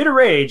fit of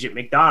rage at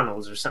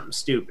McDonald's or something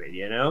stupid,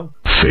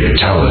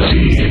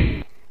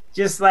 Fatality.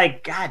 Just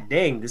like, God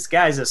dang, this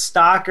guy's a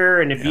stalker,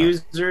 an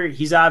abuser.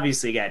 He's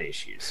obviously got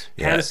issues.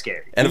 Kind of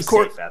scary. And He's of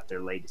course, safe out there,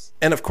 ladies.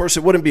 And of course,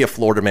 it wouldn't be a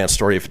Florida man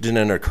story if it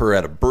didn't occur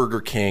at a Burger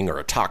King or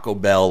a Taco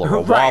Bell or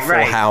a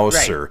Waffle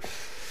House or.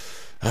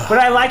 But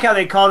I like how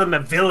they called him a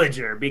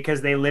villager because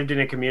they lived in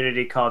a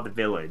community called the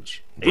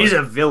Village. He's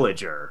a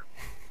villager.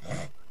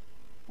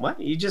 What?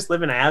 You just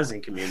live in a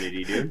housing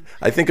community, dude.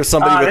 I think of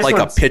somebody with like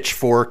a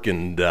pitchfork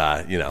and,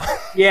 Yeah,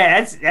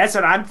 that's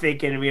what I'm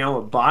thinking,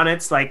 with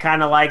bonnets, like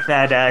kind of like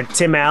that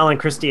Tim Allen,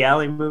 Christy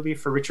Alley movie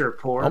For Richer or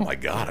Poor. Oh, my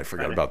God, I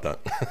forgot about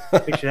that.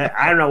 Picture that.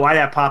 I don't know why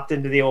that popped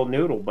into the old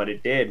noodle, but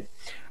it did.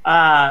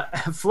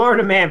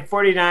 Florida man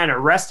 49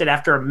 arrested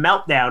after a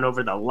meltdown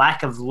over the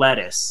lack of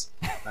lettuce.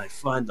 I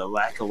find the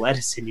lack of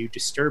lettuce in you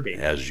disturbing.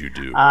 As you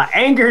do.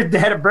 Angered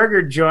that a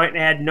burger joint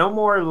had no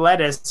more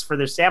lettuce for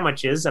their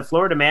sandwiches, a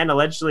Florida man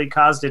allegedly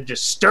caused a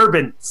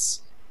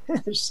disturbance.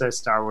 There's a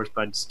Star Wars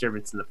button,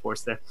 disturbance in the force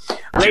there.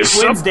 Late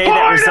Wednesday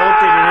that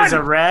resulted in his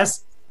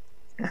arrest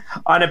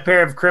on a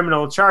pair of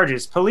criminal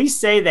charges. Police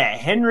say that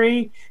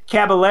Henry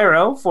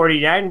Caballero,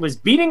 49, was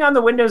beating on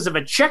the windows of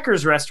a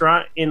Checkers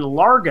restaurant in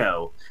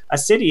Largo, a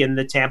city in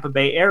the Tampa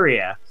Bay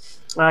area.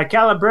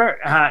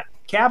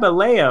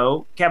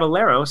 Caballero,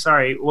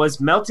 was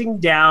melting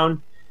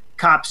down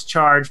cops'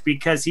 charge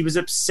because he was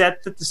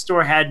upset that the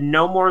store had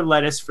no more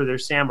lettuce for their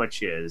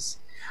sandwiches.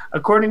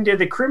 According to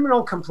the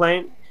criminal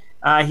complaint,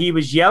 he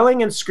was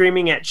yelling and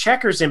screaming at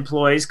Checkers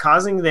employees,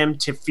 causing them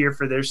to fear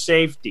for their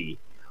safety.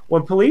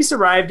 When police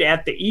arrived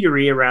at the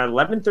eatery around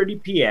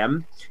 11:30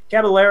 p.m.,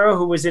 Caballero,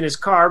 who was in his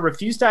car,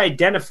 refused to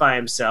identify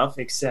himself,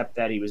 except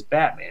that he was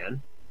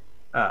Batman.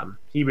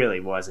 He really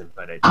wasn't,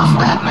 but I'm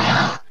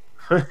Batman.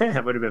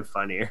 That would have been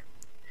funnier.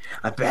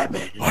 I'm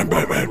Batman. I'm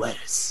Batman.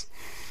 Lettuce.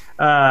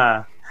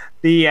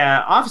 The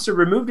officer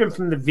removed him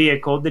from the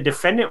vehicle. The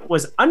defendant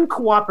was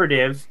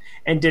uncooperative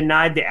and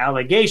denied the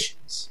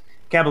allegations.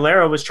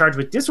 Caballero was charged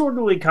with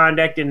disorderly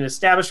conduct in an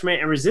establishment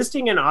and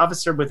resisting an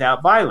officer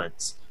without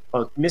violence,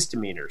 both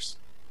misdemeanors.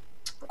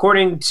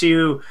 According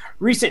to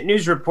recent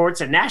news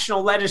reports, a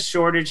national lettuce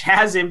shortage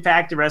has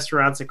impacted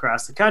restaurants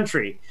across the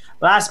country.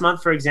 Last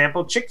month, for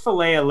example,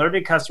 Chick-fil-A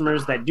alerted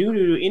customers that due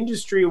to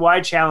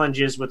industry-wide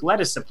challenges with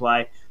lettuce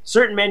supply,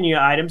 certain menu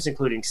items,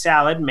 including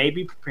salad, may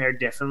be prepared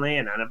differently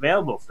and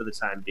unavailable for the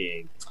time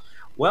being.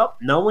 Well,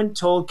 no one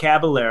told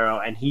Caballero,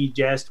 and he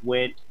just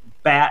went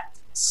bat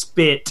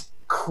spit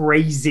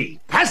crazy.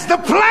 Has the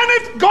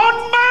planet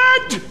gone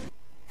mad?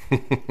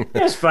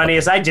 It's funny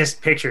is I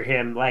just picture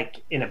him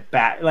like in a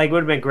bat. Like, it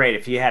would have been great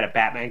if he had a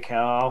Batman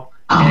cowl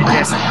and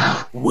just,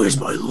 where's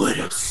my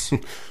lettuce?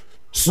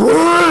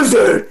 Where is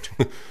it?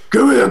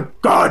 Give me the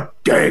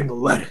goddamn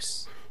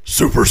lettuce.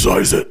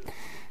 Supersize it.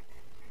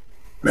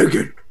 Make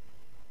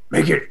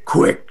it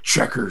quick,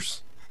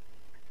 Checkers.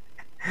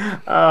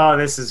 Oh,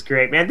 this is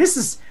great, man. This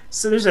is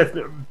so.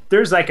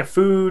 There's like a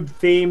food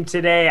theme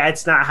today.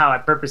 It's not how I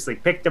purposely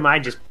picked them. I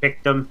just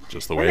picked them.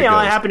 Just the way they all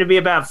happen to be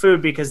about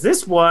food because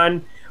this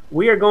one.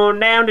 We are going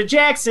down to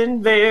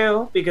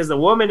Jacksonville because the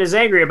woman is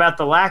angry about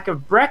the lack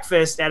of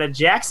breakfast at a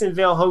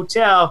Jacksonville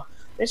hotel.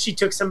 Then she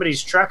took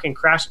somebody's truck and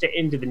crashed it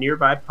into the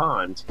nearby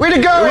pond. Way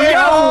to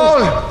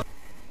go,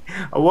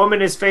 A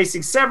woman is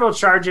facing several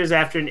charges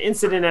after an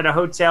incident at a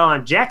hotel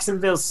on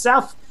Jacksonville's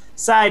south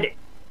side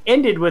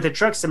ended with a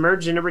truck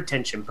submerged in a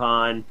retention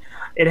pond.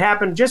 It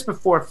happened just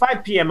before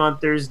 5 p.m. on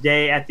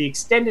Thursday at the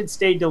Extended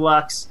Stay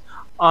Deluxe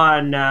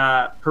on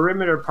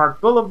Perimeter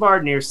Park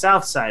Boulevard near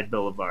Southside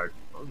Boulevard.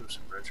 Those are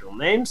some original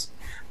names.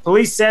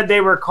 Police said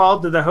they were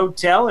called to the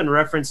hotel in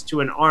reference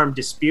to an armed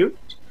dispute.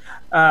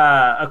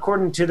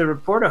 According to the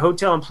report, a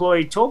hotel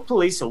employee told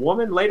police a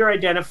woman later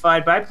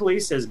identified by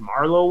police as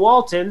Marlo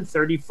Walton,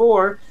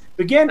 34,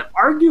 began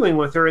arguing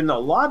with her in the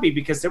lobby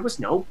because there was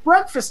no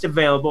breakfast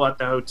available at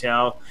the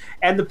hotel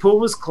and the pool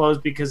was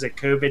closed because of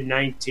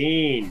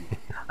COVID-19.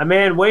 A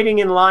man waiting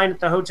in line at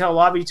the hotel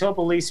lobby told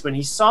police when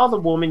he saw the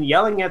woman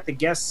yelling at the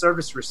guest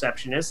service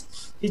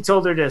receptionist, he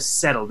told her to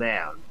settle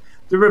down.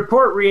 The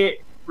report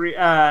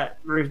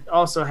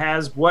also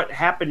has what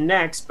happened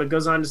next, but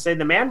goes on to say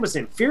the man was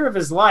in fear of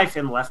his life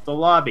and left the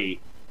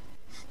lobby.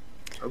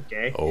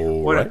 Okay.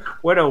 What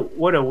a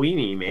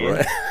weenie, man.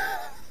 Right.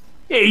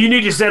 Hey, you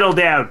need to settle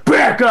down.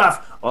 Back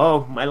off.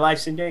 Oh, my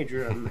life's in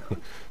danger.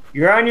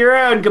 You're on your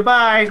own.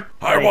 Goodbye.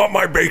 I want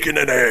my bacon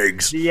and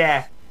eggs.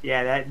 Yeah.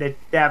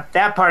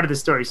 That part of the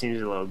story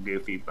seems a little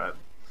goofy, but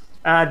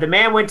the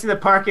man went to the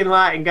parking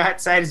lot and got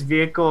inside his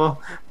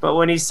vehicle, but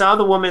when he saw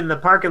the woman in the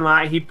parking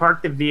lot, he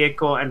parked the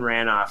vehicle and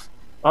ran off.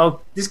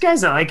 Oh, this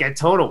guy's like a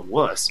total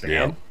wuss, man.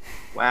 Yep.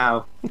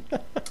 Wow.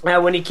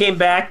 When he came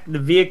back, the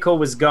vehicle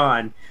was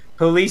gone.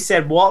 Police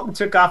said Walton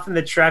took off in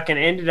the truck and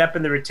ended up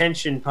in the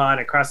retention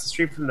pond across the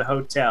street from the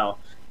hotel.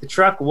 The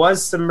truck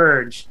was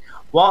submerged.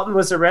 Walton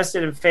was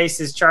arrested and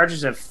faces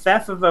charges of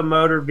theft of a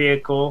motor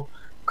vehicle,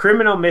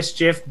 criminal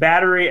mischief,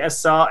 battery,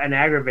 assault, and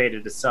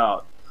aggravated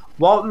assault.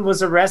 Walton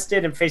was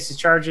arrested and faces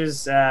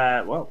charges,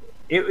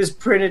 it was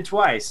printed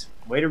twice.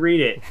 Way to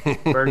read it,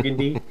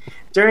 Burgundy.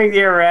 During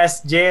the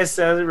arrest,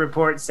 JSO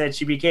report said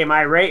she became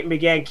irate and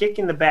began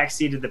kicking the back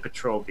seat of the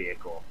patrol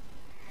vehicle.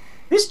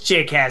 This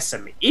chick has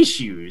some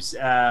issues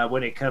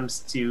when it comes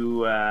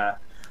to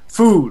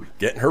food.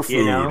 Getting her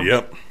food,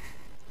 Yep.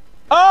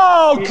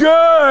 Oh,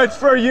 good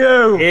for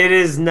you. It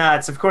is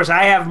nuts. Of course,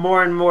 I have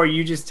more and more.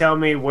 You just tell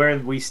me where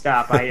we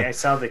stop. I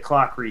saw the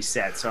clock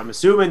reset, so I'm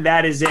assuming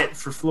that is it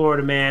for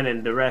Florida Man,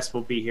 and the rest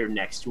will be here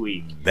next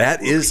week. We'll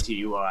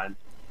continue on.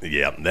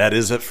 Yeah, that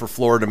is it for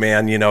Florida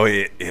Man. You know,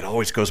 it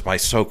always goes by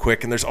so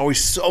quick, and there's always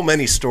so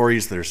many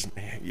stories.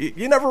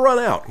 You never run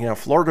out. You know,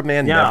 Florida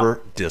Man never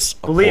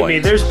disappoints. Believe me,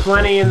 there's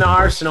plenty in the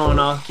arsenal,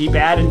 and I'll keep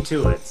adding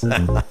to it.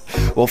 So.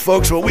 Well,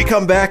 folks, when we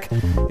come back,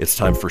 it's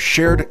time for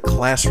shared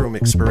classroom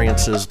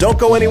experiences. Don't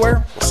go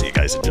anywhere. We'll see you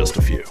guys in just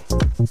a few.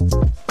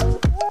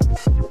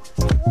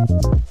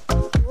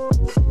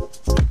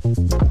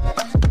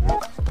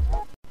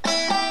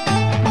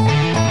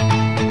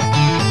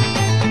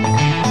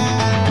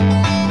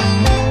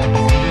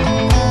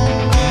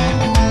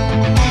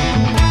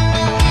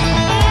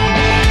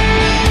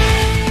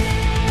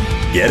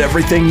 Get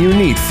everything you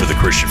need for the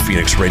Christian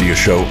Phoenix Radio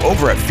Show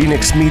over at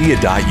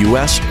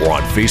phoenixmedia.us or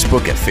on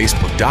Facebook at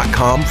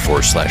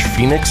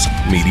facebook.com/Phoenix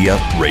Media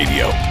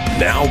Radio.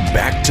 Now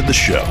back to the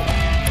show.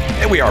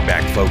 And we are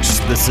back, folks.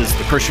 This is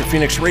the Christian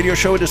Phoenix Radio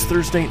Show. It is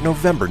Thursday,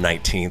 November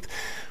 19th.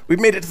 We've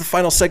made it to the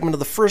final segment of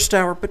the first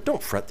hour, but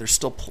don't fret, there's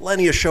still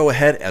plenty of show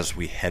ahead as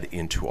we head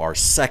into our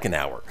second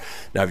hour.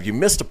 Now, if you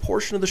missed a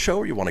portion of the show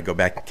or you want to go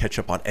back and catch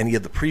up on any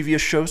of the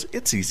previous shows,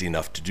 it's easy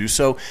enough to do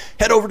so.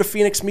 Head over to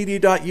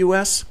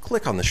phoenixmedia.us,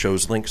 click on the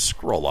show's link,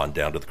 scroll on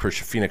down to the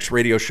Christian Phoenix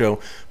Radio Show.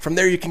 From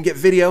there, you can get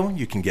video,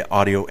 you can get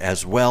audio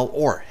as well,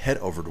 or head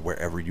over to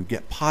wherever you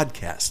get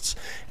podcasts.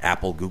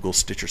 Apple, Google,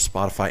 Stitcher,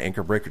 Spotify,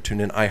 Anchor Breaker,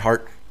 TuneIn,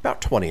 iHeart,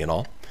 about 20 in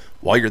all.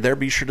 While you're there,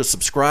 be sure to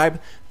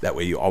subscribe. That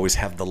way you always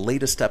have the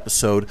latest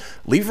episode.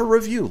 Leave a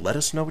review. Let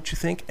us know what you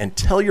think. And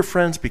tell your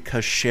friends,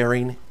 because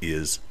sharing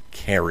is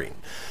caring.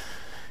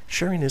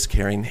 Sharing is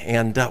caring.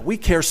 And we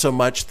care so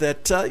much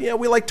that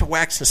we like to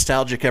wax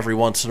nostalgic every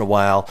once in a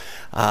while.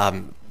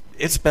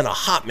 It's been a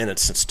hot minute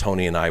since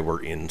Tony and I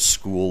were in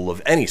school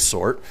of any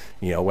sort,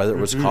 whether it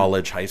was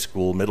college, high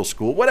school, middle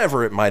school,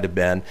 whatever it might have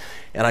been.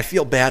 And I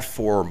feel bad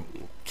for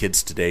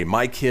kids today.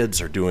 My kids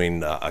are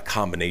doing a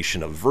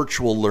combination of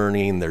virtual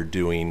learning. They're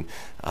doing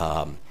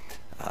a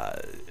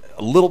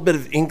little bit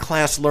of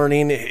in-class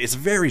learning. It's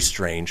very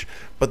strange.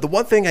 But the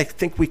one thing I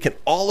think we can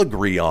all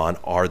agree on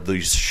are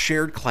these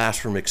shared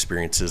classroom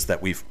experiences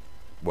that we've,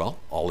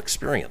 all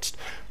experienced.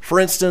 For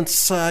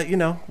instance,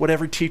 what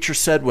every teacher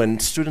said when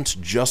students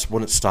just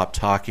wouldn't stop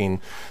talking,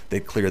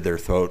 they'd clear their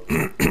throat.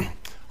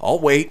 I'll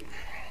wait.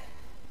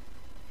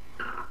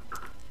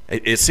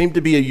 It seemed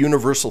to be a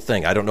universal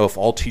thing. I don't know if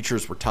all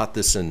teachers were taught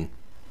this in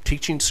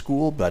teaching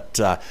school, but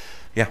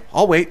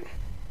I'll wait.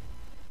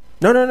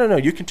 No.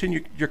 You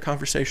continue your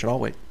conversation. I'll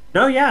wait.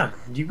 No, yeah.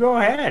 You go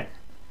ahead.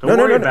 Don't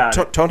worry about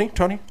it.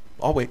 Tony,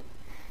 I'll wait.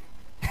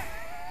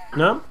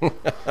 No?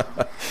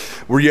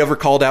 Were you ever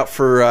called out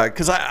for,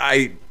 because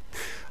I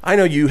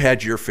know you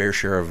had your fair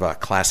share of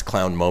class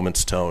clown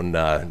moments, Tone.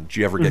 Did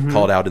you ever get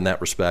called out in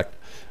that respect?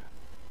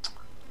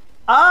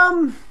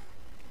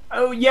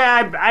 Oh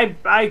yeah,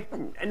 I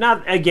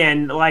not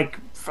again like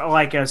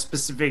a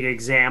specific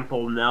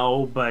example,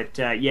 no, but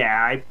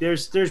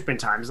there's been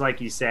times like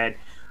you said.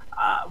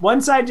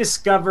 Once I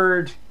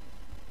discovered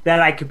that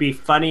I could be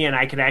funny and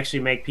I could actually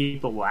make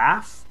people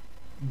laugh,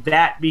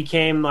 that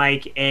became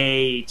like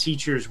a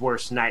teacher's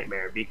worst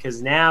nightmare,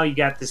 because now you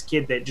got this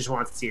kid that just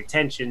wants the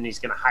attention. He's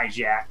going to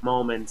hijack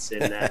moments.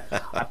 And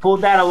I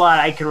pulled that a lot.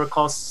 I can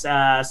recall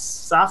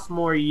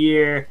sophomore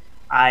year,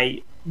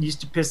 I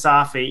used to piss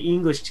off a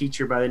English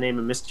teacher by the name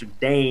of Mr.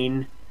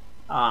 Dane.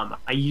 I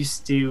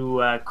used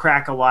to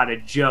crack a lot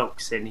of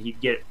jokes, and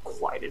he'd get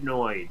quite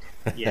annoyed,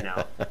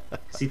 because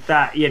he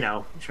thought,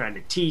 trying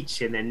to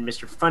teach, and then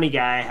Mr. Funny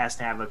Guy has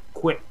to have a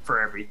quip for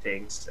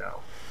everything.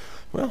 So,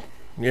 well,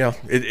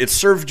 it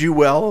served you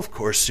well, of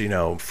course.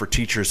 For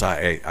teachers,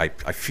 I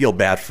feel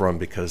bad for them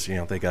because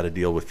they got to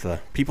deal with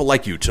people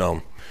like you,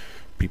 Tone.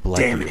 People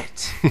like Damn you.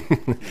 it,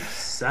 you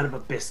son of a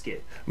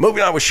biscuit.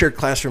 Moving on with shared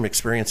classroom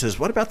experiences,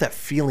 what about that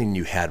feeling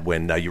you had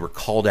when you were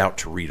called out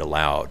to read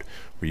aloud,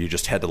 where you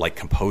just had to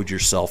compose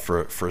yourself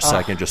for a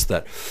second, just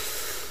that,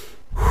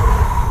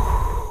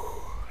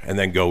 and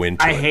then go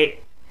into it?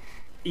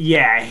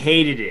 I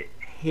hated it.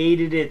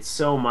 Hated it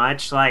so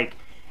much.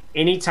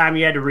 Anytime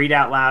you had to read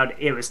out loud,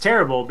 it was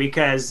terrible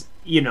because,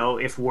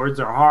 if words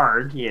are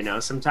hard,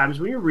 sometimes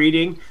when you're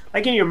reading,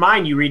 in your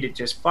mind, you read it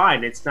just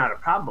fine. It's not a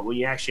problem. But when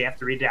you actually have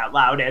to read it out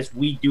loud, as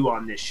we do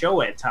on this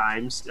show at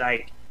times,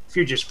 if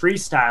you're just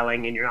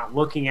freestyling and you're not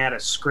looking at a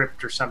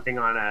script or something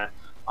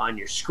on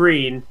your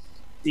screen,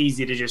 it's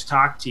easy to just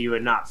talk to you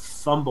and not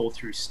fumble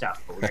through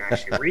stuff. But when you're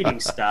actually reading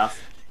stuff,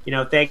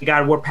 thank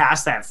God we're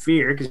past that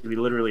fear because we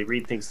literally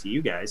read things to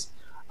you guys.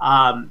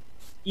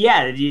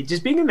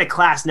 Just being in the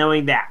class,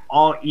 knowing that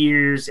all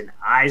ears and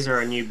eyes are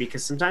on you,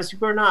 because sometimes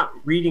people are not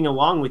reading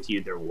along with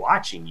you, they're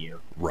watching you.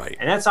 Right.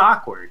 And that's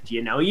awkward,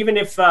 even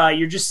if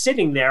you're just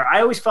sitting there.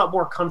 I always felt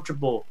more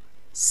comfortable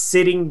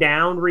sitting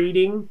down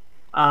reading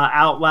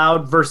out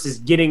loud versus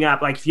getting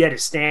up. If you had to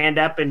stand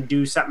up and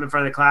do something in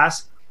front of the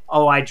class,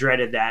 I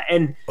dreaded that.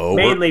 And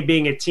mainly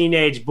being a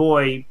teenage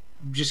boy,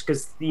 just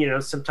because,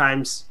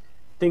 sometimes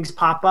things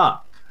pop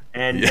up.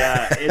 And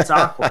it's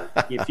awkward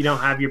if you don't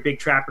have your big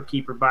Trapper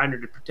Keeper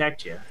binder to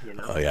protect you.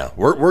 Oh yeah,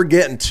 we're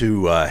getting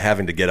to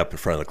having to get up in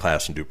front of the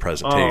class and do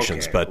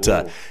presentations. But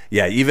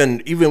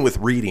even with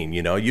reading,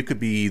 you could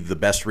be the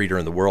best reader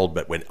in the world,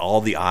 but when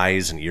all the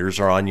eyes and ears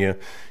are on you,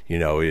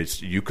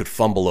 you could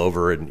fumble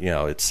over, and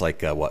it's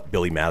like what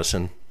Billy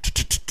Madison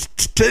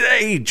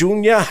today,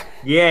 Junior.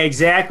 Yeah,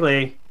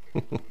 exactly.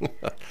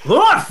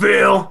 I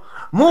feel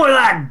more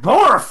like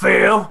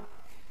Borophyll.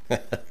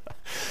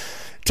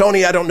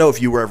 Tony, I don't know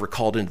if you were ever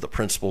called into the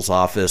principal's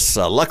office.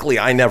 Luckily,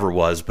 I never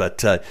was.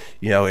 But,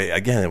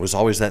 again, it was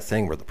always that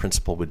thing where the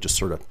principal would just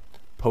sort of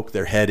poke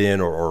their head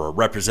in, or a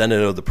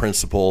representative of the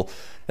principal,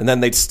 and then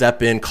they'd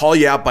step in, call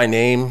you out by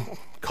name,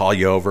 call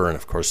you over, and,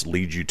 of course,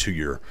 lead you to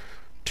your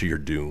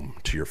doom,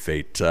 to your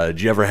fate. Did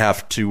you ever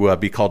have to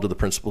be called to the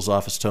principal's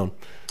office, Tone?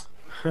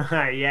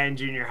 Yeah, in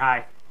junior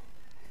high.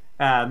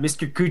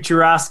 Mr.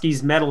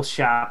 Kucherowski's metal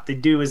shop, the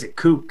dude was a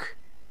kook.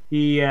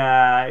 He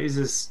is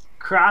this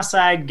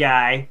cross-eyed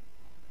guy,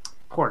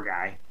 poor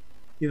guy.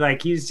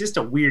 He's just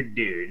a weird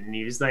dude, and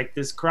he was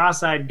this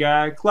cross-eyed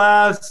guy.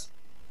 Class,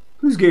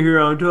 please get here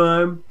on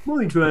time. I'm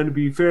only trying to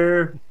be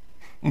fair.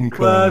 Okay.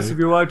 Class, if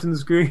you're watching the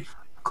screen,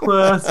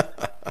 class.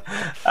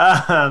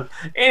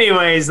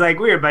 Anyways, we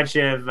were a bunch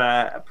of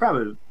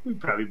probably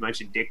a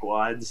bunch of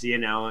dickwads,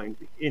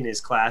 in his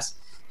class.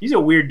 He's a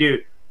weird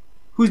dude.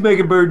 Who's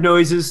making bird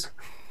noises?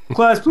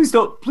 Class, please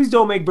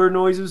don't make bird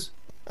noises.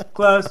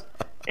 Class.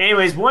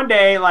 Anyways, one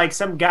day,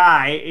 some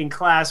guy in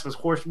class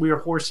we were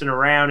horsing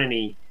around, and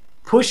he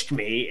pushed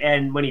me.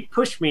 And when he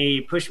pushed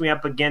me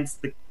up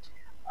against the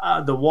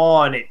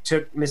wall, and it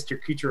took Mr.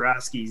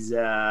 Kucherowski's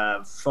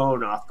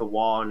phone off the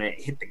wall, and it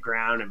hit the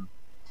ground.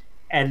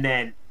 And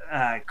then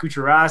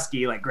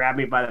Kucherowski grabbed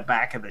me by the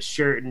back of the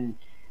shirt, and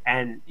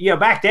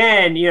back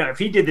then, if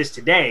he did this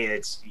today,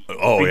 it's big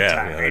time,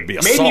 right? It'd be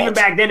assault. Maybe even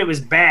back then it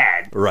was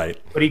bad, right?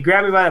 But he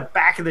grabbed me by the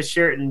back of the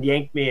shirt and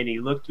yanked me, and he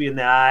looked me in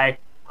the eye.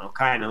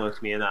 Kind of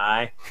looked me in the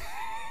eye.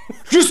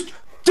 Just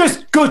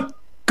go to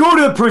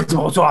the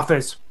principal's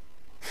office.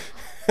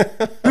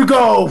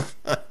 Go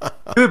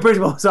to the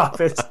principal's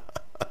office.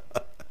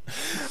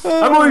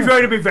 I'm only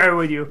trying to be fair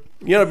with you.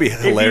 It'd be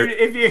hilarious.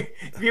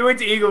 If you went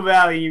to Eagle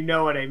Valley, you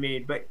know what I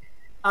mean. But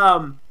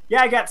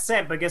I got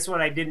sent. But guess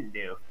what? I didn't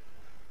do.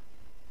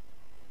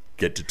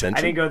 Get detention.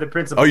 I didn't go to the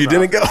principal's. Oh, you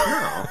didn't go?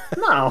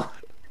 No.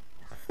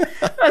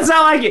 It's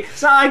not like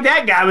It's not like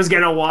that guy was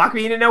gonna walk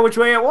me. He didn't know which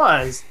way it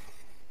was.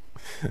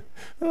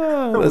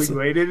 Which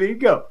way did he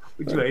go?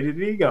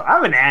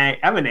 I'm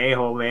an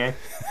a-hole, man.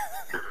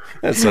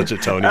 That's such a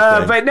Tony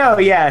thing. But no,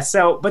 yeah.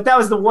 But that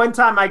was the one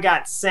time I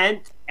got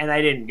sent, and I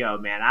didn't go,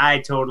 man. I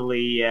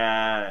totally,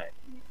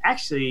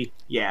 actually,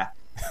 yeah.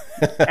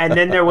 And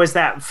then there was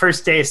that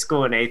first day of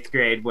school in 8th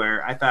grade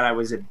where I thought I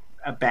was a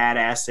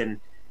badass, and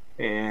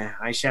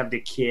I shoved a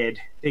kid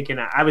thinking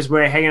I was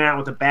hanging out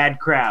with a bad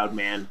crowd,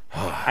 man.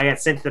 I got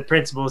sent to the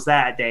principal's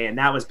that day, and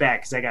that was bad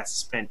because I got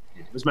suspended.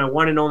 It was my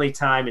one and only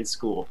time in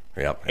school.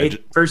 Yep.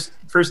 First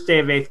day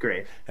of 8th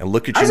grade. And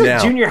look at you now. I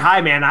was in junior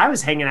high, man. I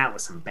was hanging out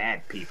with some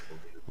bad people,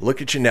 dude.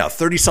 Look at you now,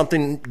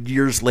 30-something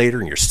years later,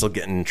 and you're still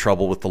getting in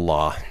trouble with the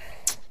law.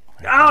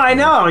 Oh, I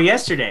know,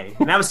 yesterday.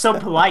 And I was so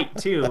polite,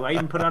 too. I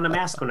even put on a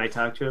mask when I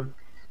talked to him.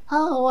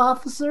 Hello,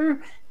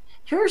 officer.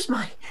 Here's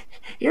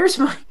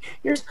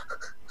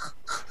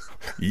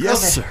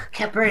Yes, sir.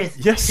 Can't breathe.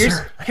 Yes,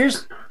 sir.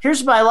 Here's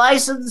my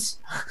license.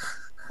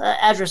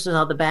 Address is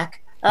on the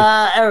back.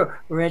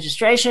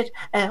 Registration.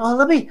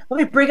 Let me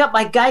bring up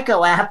my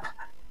Geico app.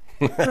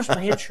 Here's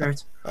my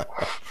insurance.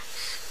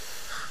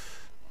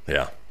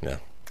 Yeah.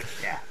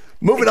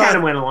 Moving on. Kind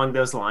of went along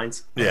those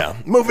lines. Yeah.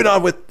 Moving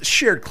on with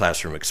shared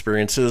classroom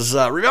experiences.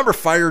 Remember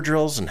fire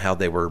drills and how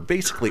they were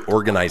basically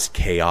organized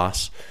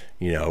chaos?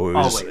 You know, it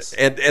was, always.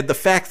 And the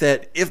fact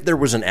that if there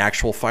was an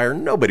actual fire,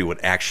 nobody would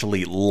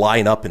actually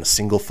line up in a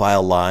single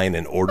file line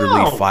and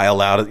orderly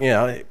file out. You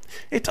know,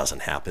 it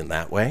doesn't happen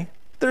that way.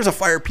 There's a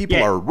fire,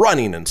 people are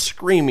running and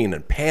screaming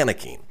and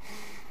panicking.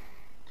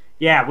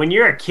 Yeah, when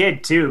you're a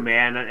kid too,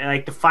 man,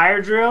 like the fire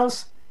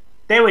drills,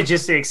 they was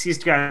just an excuse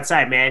to go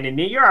outside, man. And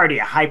you're already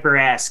a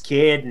hyper-ass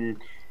kid,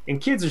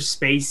 and kids are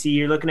spacey.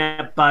 You're looking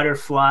at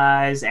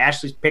butterflies.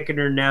 Ashley's picking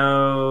her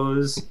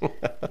nose.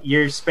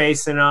 You're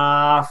spacing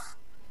off.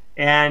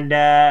 And,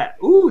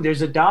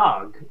 there's a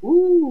dog.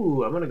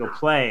 Ooh, I'm going to go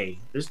play.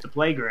 There's the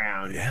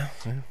playground.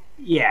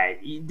 Yeah,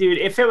 dude,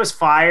 if it was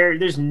fire,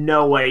 there's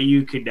no way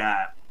you could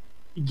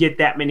get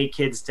that many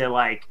kids to,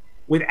 like,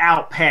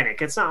 without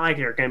panic. It's not like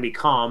they're going to be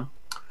calm.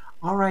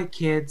 All right,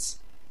 kids.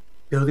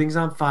 Building's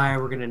on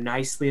fire. We're going to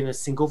nicely in a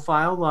single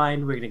file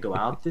line. We're going to go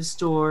out this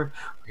door.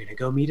 We're going to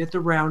go meet at the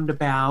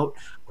roundabout.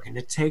 We're going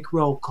to take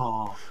roll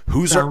call.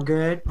 Sound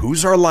good?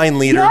 Who's our line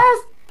leader?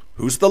 Yes.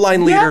 Who's the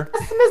line leader?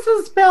 Yes,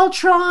 Mrs.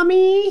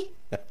 Beltrami.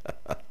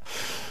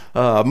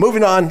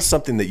 Moving on,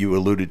 something that you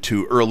alluded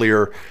to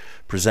earlier,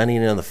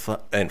 presenting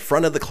in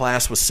front of the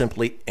class was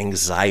simply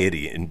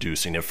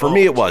anxiety-inducing. And for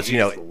me, it was,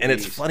 and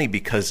it's funny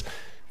because,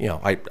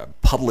 I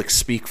public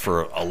speak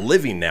for a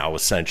living now,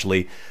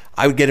 essentially.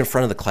 I would get in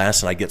front of the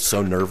class and I'd get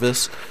so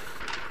nervous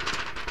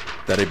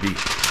that I'd be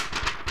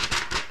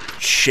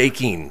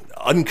shaking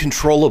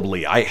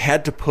uncontrollably. I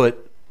had to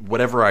put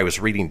whatever I was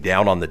reading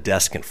down on the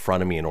desk in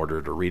front of me in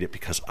order to read it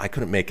because I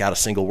couldn't make out a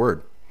single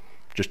word.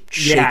 Just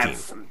shaking. Yeah,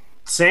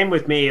 same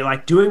with me.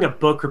 Like doing a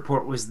book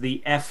report was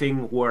the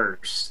effing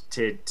worst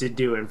to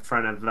do in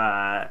front of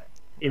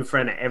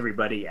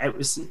everybody. It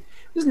was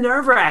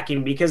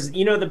nerve-wracking because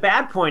the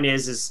bad point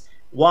is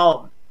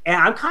while and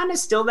I'm kind of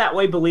still that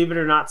way, believe it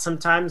or not,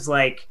 sometimes.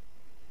 Like,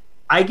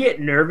 I get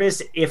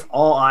nervous if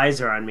all eyes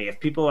are on me. If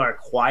people are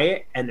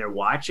quiet and they're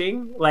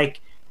watching.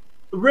 Like,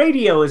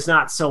 radio is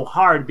not so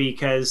hard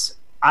because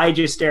I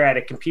just stare at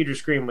a computer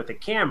screen with a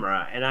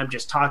camera and I'm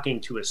just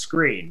talking to a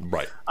screen.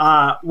 Right.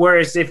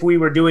 Whereas if we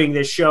were doing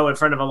this show in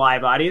front of a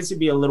live audience, it'd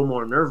be a little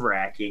more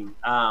nerve-wracking.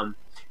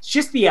 It's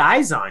just the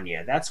eyes on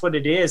you. That's what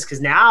it is. Because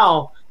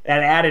now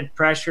that added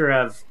pressure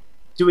of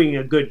doing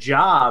a good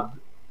job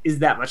is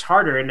that much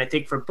harder. And I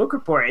think for book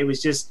report, it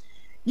was just,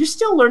 you're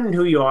still learning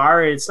who you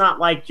are. It's not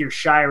like you're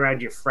shy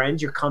around your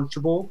friends. You're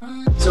comfortable.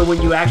 So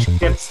when you actually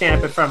have to stand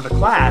up in front of a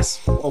class,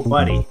 oh,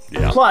 buddy.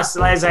 Yeah. Plus,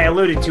 as I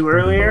alluded to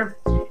earlier,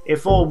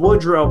 if old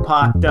Woodrow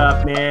popped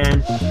up,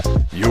 man,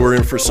 you were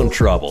in for some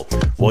trouble.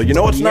 Well, you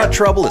know what's not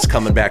trouble? It's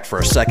coming back for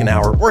our second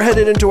hour. We're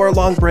headed into our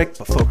long break,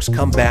 but folks,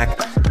 come back,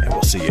 and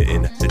we'll see you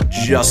in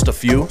just a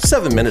few,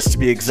 7 minutes to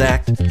be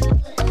exact.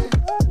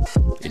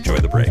 Enjoy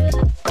the break.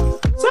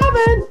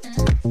 7!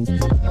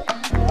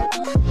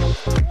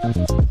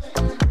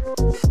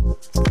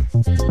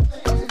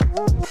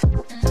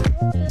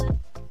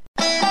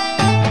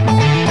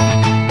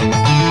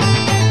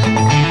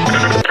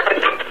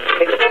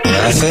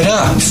 Laugh it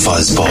up,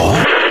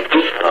 fuzzball.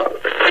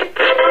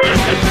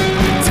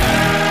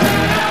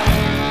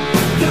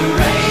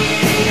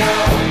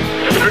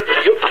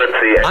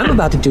 I'm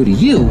about to do to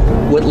you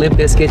what Limp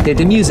Bizkit did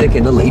to music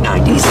in the late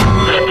 90s.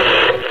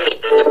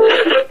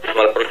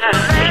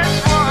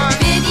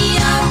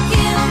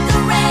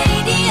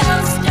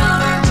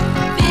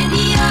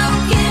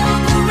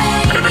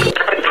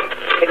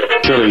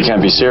 Surely you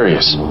can't be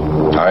serious.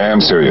 I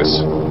am serious.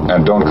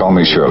 And don't call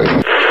me Shirley.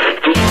 Here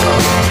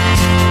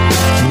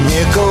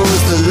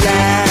goes the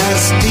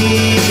last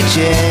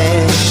DJ.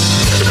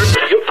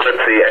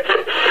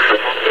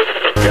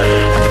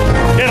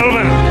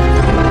 Gentlemen,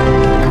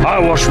 I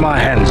wash my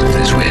hands of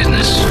this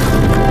weirdness.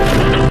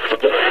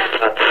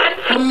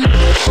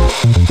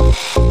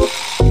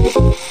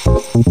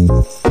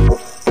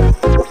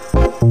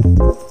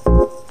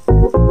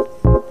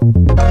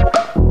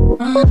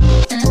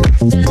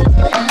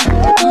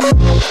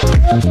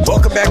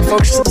 Welcome back,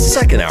 folks, to the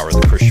second hour of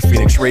the Christian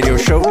Phoenix Radio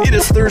Show. It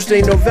is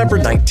Thursday, November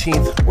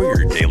 19th.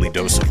 We're your daily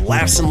dose of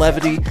laughs and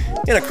levity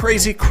in a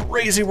crazy,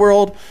 crazy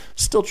world.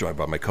 Still joined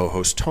by my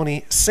co-host,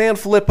 Tony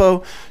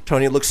Sanfilippo.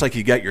 Tony, it looks like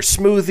you got your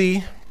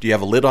smoothie. Do you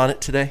have a lid on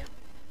it today?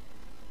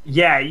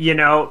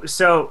 Yeah,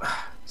 so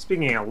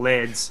speaking of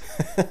lids,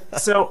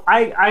 so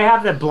I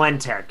have the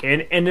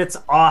Blendtec, and it's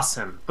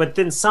awesome. But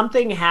then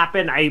something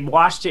happened. I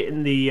washed it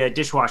in the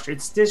dishwasher.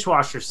 It's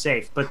dishwasher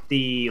safe, but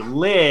the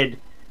lid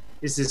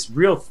is this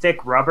real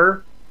thick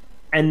rubber,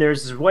 and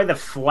there's where the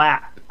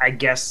flap, I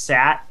guess,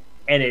 sat,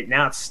 and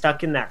it's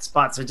stuck in that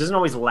spot, so it doesn't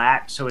always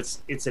latch. So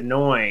it's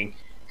annoying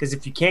because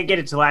if you can't get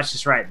it to latch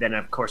just right, then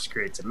of course it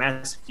creates a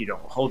mess if you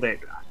don't hold it.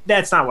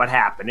 That's not what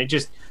happened. It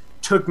just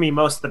took me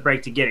most of the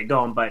break to get it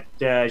going, but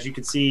as you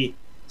can see,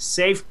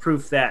 safe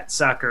proof that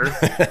sucker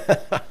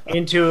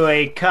into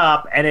a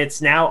cup, and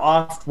it's now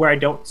off where I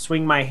don't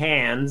swing my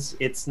hands.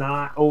 It's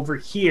not over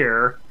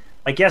here.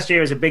 Like yesterday,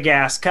 it was a big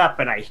ass cup,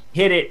 and I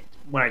hit it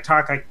when I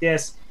talk like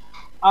this.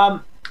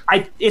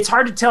 It's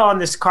hard to tell on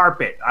this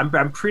carpet.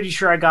 I'm pretty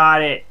sure I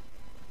got it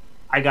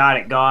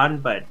gone,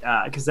 but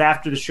because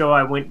after the show,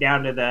 I went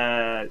down to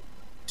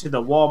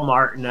the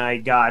Walmart and I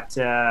got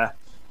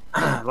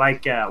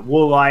like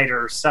Woolite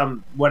or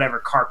some whatever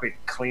carpet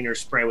cleaner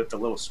spray with the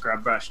little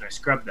scrub brush, and I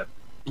scrubbed the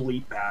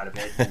bleep out of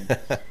it.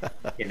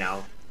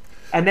 And,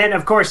 and then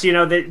of course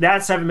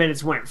that 7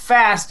 minutes went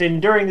fast,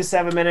 and during the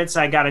 7 minutes,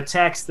 I got a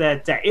text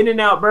that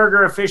In-N-Out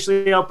Burger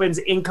officially opens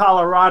in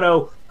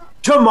Colorado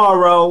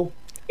tomorrow.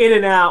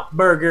 In-N-Out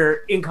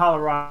Burger in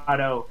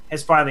Colorado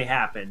has finally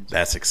happened.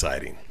 That's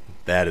exciting.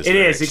 That is. It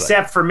is, exciting.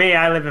 Except for me.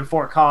 I live in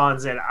Fort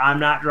Collins, and I'm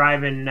not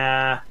driving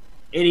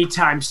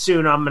anytime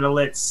soon. I'm going to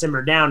let it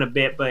simmer down a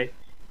bit, but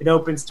it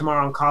opens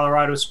tomorrow in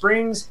Colorado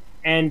Springs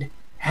and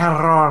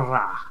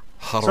Aurora.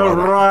 So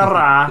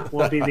Aurora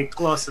will be the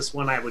closest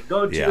one I would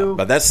go to. Yeah,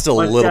 but that's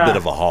still a little bit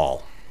of a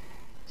haul.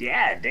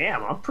 Yeah,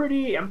 damn. I'm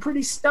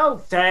pretty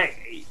stoked.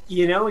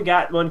 We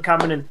got one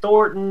coming in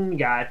Thornton,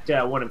 got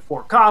one in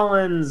Fort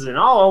Collins, and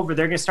all over.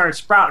 They're going to start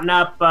sprouting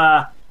up,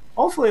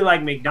 hopefully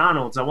like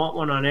McDonald's. I want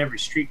one on every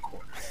street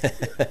corner.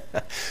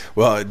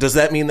 Well, does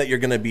that mean that you're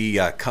going to be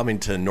coming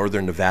to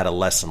Northern Nevada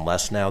less and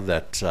less now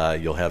that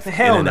you'll have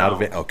Hell In-N-Out no.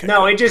 of it? Okay.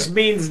 No, it just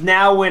means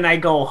now when I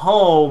go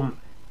home,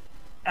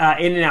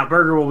 In-N-Out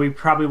Burger will be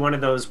probably one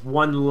of those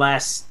one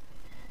less.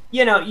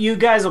 You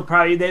guys will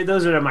probably,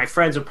 those are my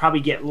friends, will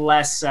probably get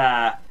less,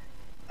 selfies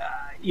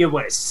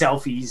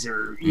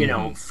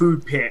or,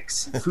 food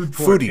pics, food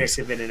porn pics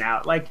of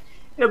In-N-Out. Like,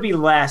 it'll be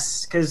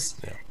less because,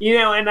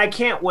 and I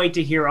can't wait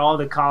to hear all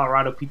the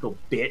Colorado people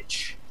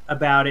bitch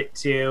about it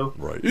too.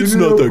 Right. It's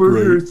not that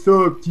great.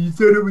 Sucked. He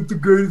said it was the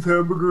greatest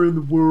hamburger in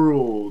the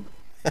world.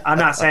 I'm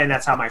not saying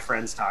that's how my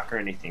friends talk or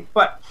anything,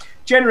 but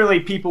generally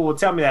people will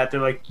tell me that.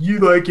 They're like, you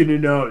like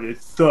In-N-Out, it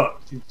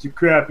sucks. It's a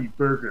crappy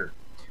burger.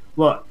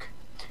 Look.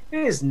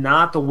 It is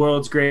not the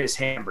world's greatest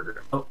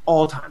hamburger of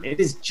all time.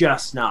 It is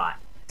just not.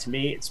 To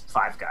me, it's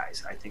Five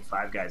Guys. I think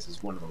Five Guys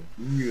is one of the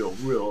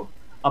real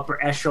upper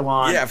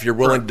echelon. Yeah, if you're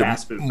willing to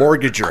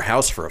mortgage your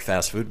house for a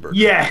fast food burger.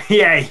 Yeah.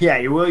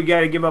 You really got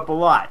to give up a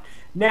lot.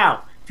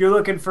 Now, if you're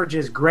looking for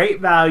just great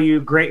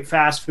value, great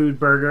fast food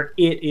burger,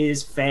 it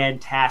is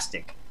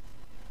fantastic.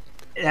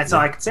 That's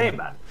all I can say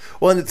about it.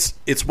 Well, and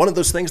it's one of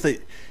those things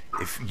that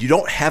if you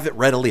don't have it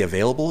readily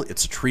available,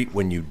 it's a treat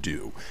when you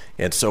do.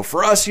 And so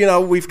for us,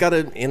 we've got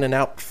an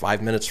In-N-Out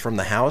 5 minutes from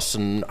the house,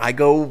 and I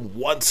go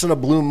once in a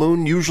blue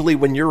moon, usually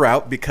when you're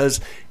out, because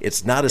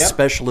it's not as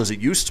special as it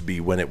used to be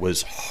when it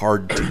was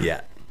hard to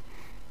get.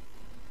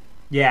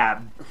 Yeah.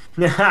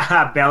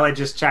 Bella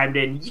just chimed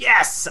in.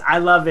 Yes, I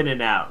love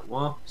In-N-Out.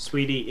 Well,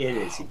 sweetie, it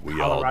is in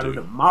Colorado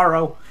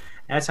tomorrow.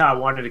 That's how I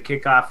wanted to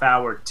kick off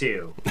hour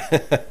 2.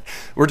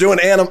 We're doing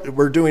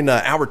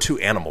hour 2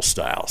 animal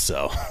style.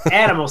 So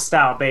animal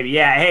style, baby.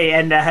 Yeah. Hey,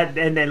 and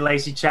then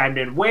Lacey chimed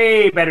in.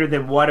 Way better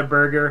than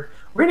Whataburger.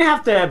 We're gonna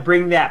have to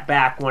bring that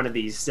back one of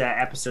these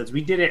episodes.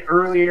 We did it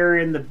earlier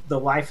in the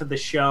life of the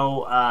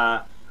show.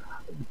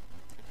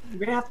 We're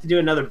gonna have to do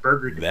another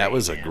burger debate. That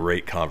was a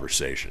great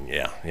conversation.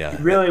 Yeah. It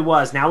really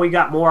was. Now we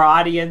got more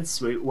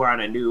audience. We're on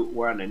a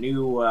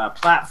new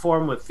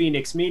platform with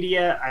Phoenix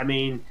Media. I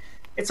mean.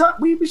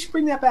 We should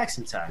bring that back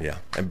sometime. Yeah,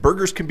 and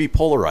burgers can be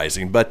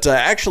polarizing, but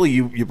actually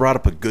you brought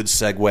up a good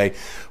segue.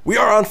 We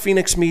are on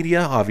Phoenix Media.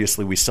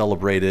 Obviously, we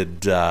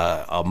celebrated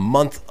a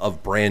month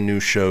of brand new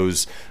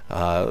shows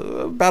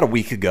about a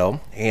week ago,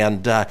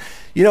 and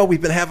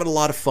we've been having a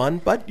lot of fun,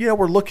 but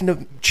we're looking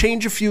to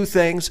change a few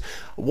things.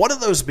 One of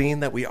those being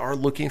that we are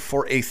looking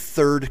for a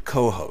third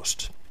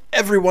co-host.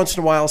 Every once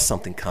in a while,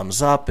 something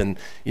comes up, and,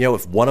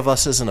 if one of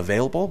us isn't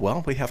available,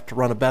 well, we have to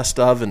run a best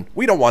of, and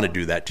we don't want to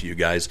do that to you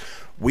guys.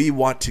 We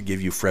want to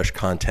give you fresh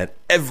content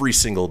every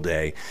single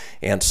day,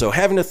 and so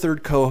having a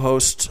third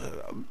co-host,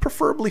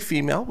 preferably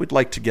female, we'd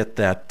like to get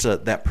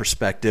that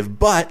perspective,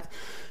 but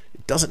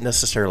it doesn't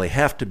necessarily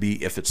have to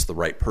be if it's the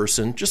right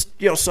person. Just,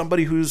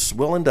 somebody who's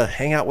willing to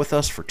hang out with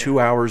us for 2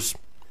 hours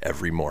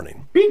every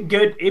morning.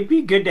 It'd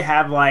be good to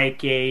have,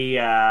 like,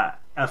 a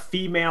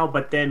female,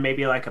 but then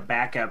maybe like a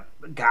backup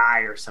guy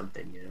or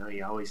something.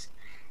 You always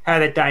have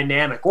that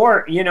dynamic,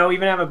 or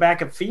even have a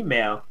backup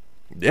female.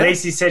 Yeah.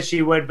 Lacey said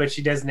she would, but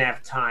she doesn't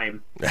have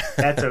time.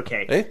 That's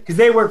okay because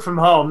they work from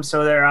home,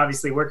 so they're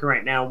obviously working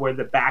right now. Where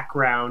the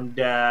background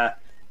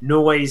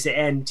noise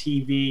and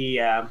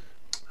TV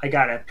I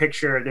got a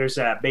picture. There's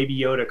a Baby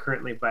Yoda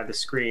currently by the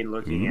screen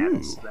looking at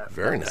us.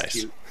 Very nice.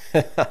 Cute.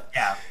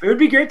 Yeah, it would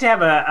be great to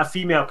have a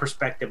female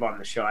perspective on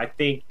the show. I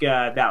think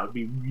that would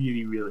be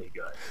really, really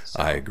good.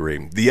 So. I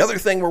agree. The other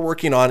thing we're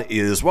working on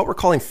is what we're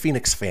calling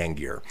Phoenix Fan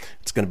Gear.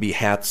 It's going to be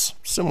hats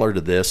similar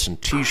to this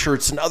and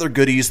T-shirts and other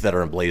goodies that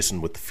are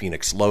emblazoned with the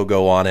Phoenix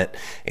logo on it.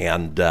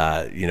 And,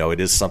 it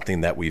is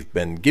something that we've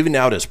been giving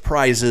out as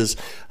prizes.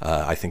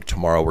 I think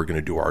tomorrow we're going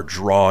to do our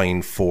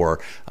drawing for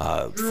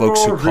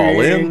folks who call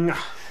in.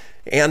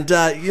 And,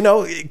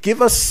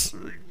 give us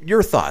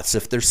your thoughts.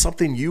 If there's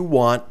something you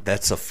want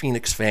that's a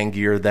Phoenix Fan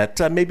Gear that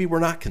maybe we're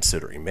not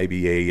considering,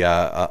 maybe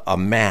a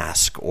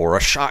mask or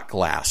a shot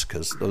glass,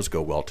 because those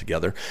go well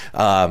together.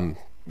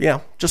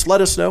 Just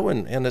let us know,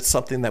 and it's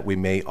something that we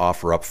may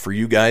offer up for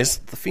you guys,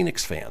 the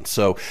Phoenix fans.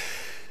 So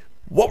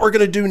what we're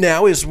going to do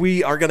now is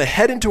we are going to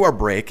head into our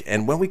break,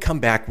 and when we come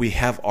back, we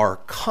have our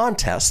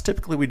contest.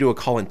 Typically, we do a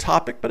call-in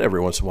topic, but every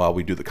once in a while,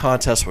 we do the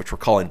contest, which we're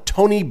calling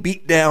Tony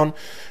Beatdown,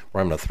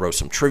 where I'm going to throw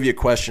some trivia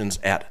questions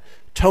at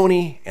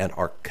Tony and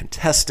our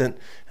contestant,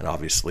 and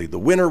obviously the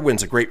winner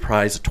wins a great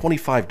prize, a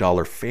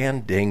 $25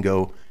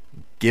 Fandango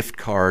gift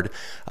card.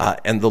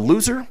 And the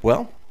loser,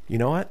 well, you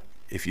know what?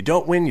 If you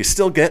don't win, you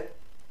still get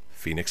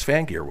Phoenix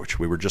Fan Gear, which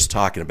we were just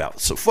talking about.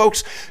 So,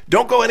 folks,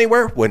 don't go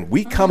anywhere. When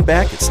we come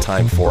back, it's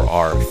time for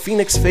our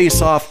Phoenix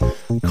Face-Off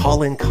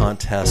call-in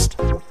contest,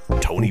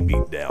 Tony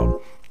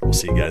Beatdown. We'll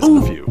see you guys in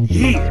a few.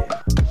 Yeah.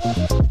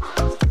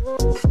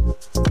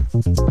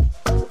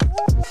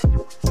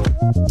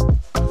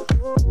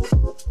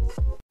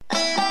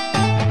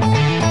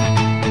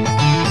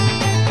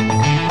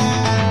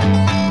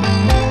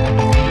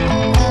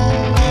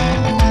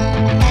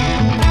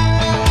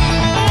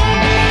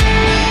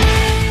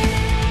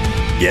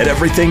 Get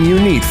everything you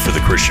need for the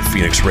Christian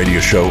Phoenix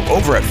Radio Show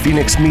over at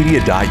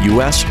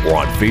phoenixmedia.us or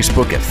on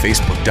Facebook at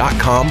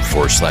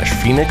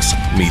facebook.com/Phoenix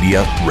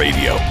Media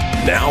Radio.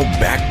 Now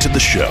back to the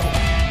show.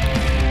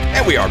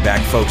 And we are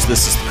back, folks.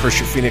 This is the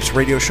Christian Phoenix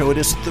Radio Show. It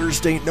is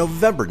Thursday,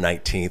 November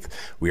 19th.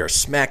 We are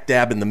smack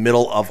dab in the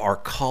middle of our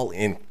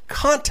call-in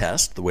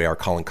contest. The way our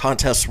call-in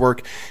contests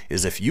work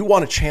is if you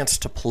want a chance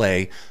to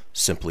play,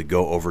 simply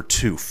go over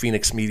to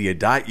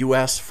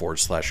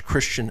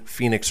phoenixmedia.us/Christian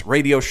Phoenix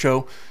Radio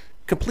Show.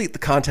 Complete the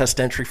contest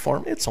entry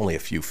form. It's only a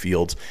few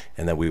fields,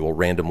 and then we will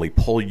randomly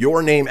pull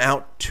your name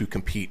out to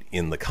compete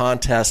in the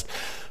contest.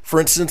 For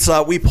instance,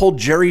 we pulled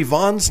Jerry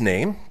Vaughn's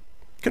name.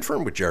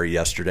 Confirmed with Jerry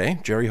yesterday.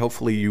 Jerry,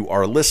 hopefully you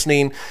are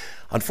listening.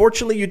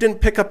 Unfortunately, you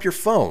didn't pick up your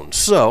phone,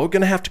 so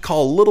going to have to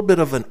call a little bit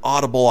of an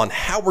audible on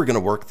how we're going to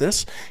work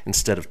this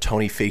instead of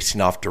Tony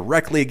facing off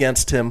directly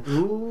against him.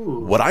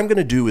 Ooh. What I'm going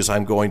to do is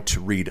I'm going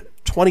to read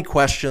 20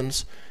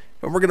 questions,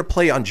 and we're going to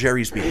play on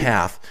Jerry's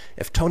behalf.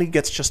 If Tony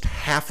gets just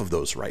half of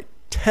those right,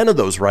 10 of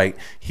those right,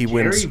 he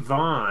wins. Jerry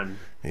Vaughn.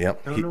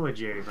 Yep. I don't know a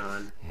Jerry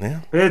Vaughn.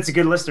 Yeah. But it's a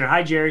good listener.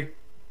 Hi, Jerry.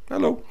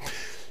 Hello.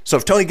 So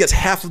if Tony gets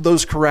half of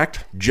those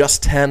correct,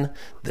 just 10,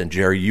 then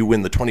Jerry, you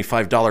win the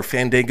 $25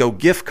 Fandango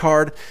gift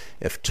card.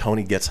 If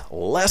Tony gets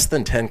less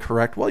than 10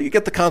 correct, well, you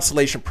get the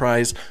consolation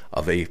prize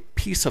of a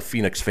piece of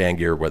Phoenix Fan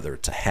Gear, whether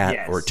it's a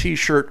hat or a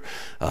T-shirt,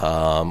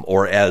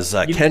 or as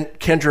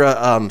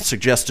Kendra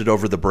suggested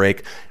over the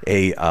break,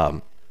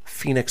 a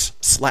Phoenix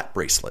slap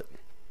bracelet.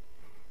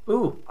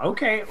 Ooh,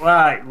 okay.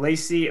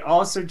 Lacey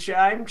also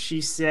chimed.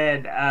 She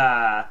said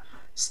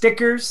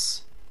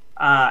stickers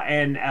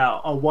and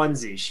a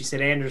onesie. She said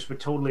Anders would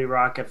totally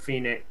rock a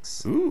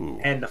Phoenix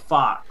and the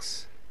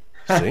Fox.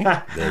 See,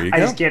 there you go. I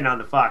just kidding on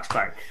the Fox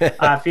part.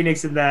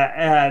 Phoenix and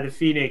the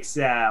Phoenix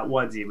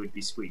onesie would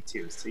be sweet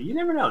too. So you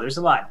never know. There's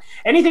a lot.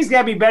 Anything's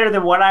got to be better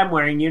than what I'm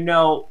wearing.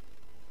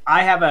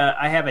 I have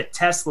a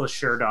Tesla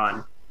shirt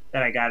on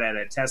that I got at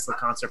a Tesla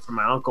concert from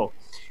my uncle.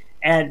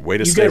 And way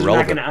to you stay guys are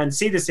relevant. not going to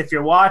unsee this if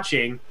you're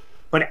watching,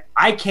 but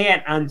I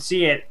can't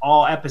unsee it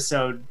all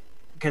episode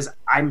because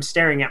I'm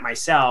staring at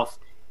myself.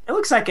 It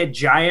looks like a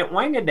giant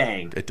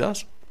wangadang. It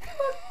does.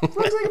 It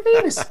looks like a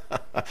penis.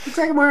 Looks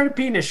like I'm wearing a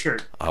penis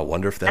shirt. I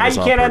wonder if that now is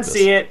you on can't purpose.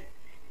 unsee it.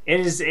 It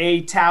is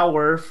a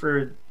tower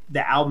for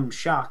the album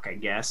Shock, I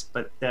guess.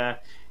 But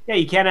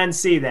you can't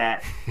unsee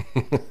that.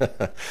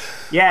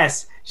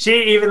 Yes.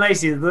 Even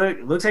Lacey,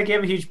 looks like you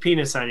have a huge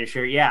penis on your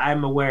shirt. Yeah,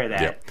 I'm aware of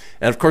that. Yeah.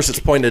 And of course, it's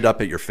pointed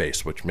up at your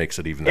face, which makes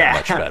it even that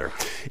much better.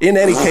 In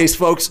any case,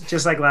 folks,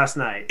 just like last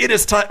night, it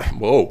is time.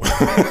 Whoa!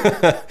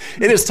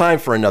 It is time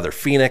for another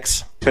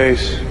Phoenix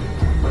Face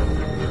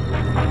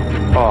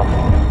off.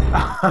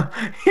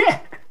 Yeah.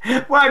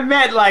 Well, I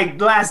meant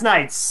like last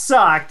night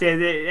sucked,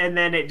 and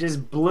then it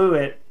just blew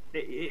it.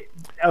 Okay.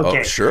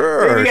 Oh,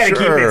 sure. We got to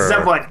keep it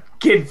somewhat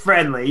kid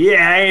friendly.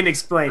 Yeah, I ain't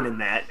explaining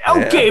that.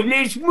 Okay,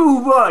 let's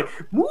move on.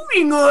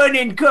 Moving on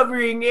and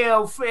covering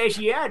El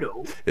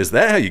Fasciato. Is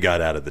that how you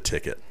got out of the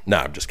ticket? No,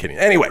 I'm just kidding.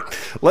 Anyway,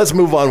 let's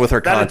move on with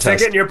our contest. Got a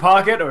ticket in your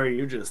pocket, or are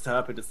you just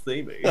happy to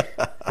see me?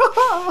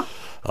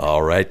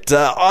 All right.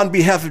 On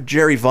behalf of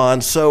Jerry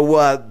Vaughn,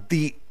 so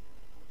the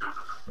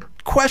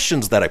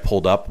questions that I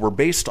pulled up were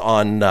based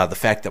on the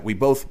fact that we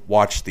both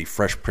watched the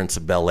Fresh Prince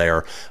of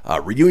Bel-Air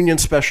reunion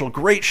special.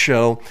 Great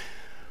show.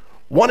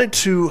 Wanted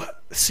to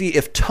see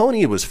if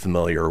Tony was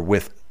familiar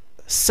with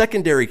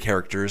secondary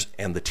characters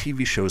and the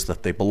TV shows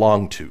that they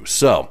belong to.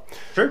 So,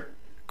 Sure.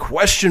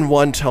 question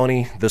 1,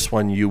 Tony. This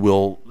one you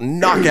will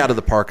knock out of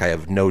the park, I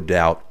have no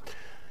doubt.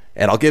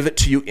 And I'll give it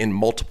to you in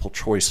multiple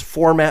choice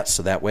format,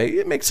 so that way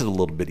it makes it a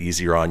little bit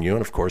easier on you.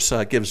 And, of course,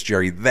 gives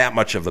Jerry that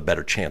much of a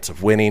better chance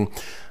of winning.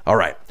 All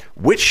right.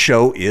 Which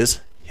show is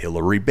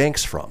Hillary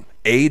Banks from?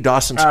 A,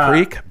 Dawson's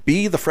Creek,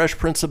 B, The Fresh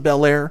Prince of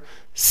Bel-Air,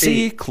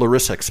 C,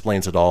 Clarissa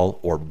Explains It All,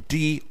 or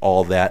D,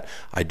 All That.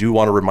 I do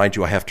want to remind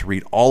you I have to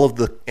read all of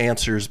the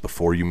answers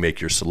before you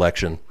make your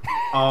selection.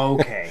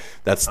 Okay.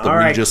 That's the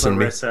Regis and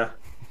me.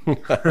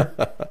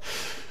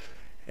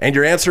 And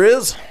your answer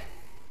is?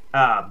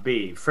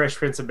 B, Fresh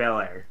Prince of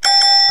Bel-Air.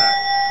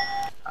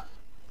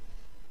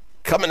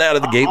 Coming out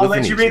of the gate with an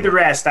I'll let you read the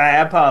rest. I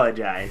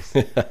apologize.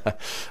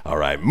 All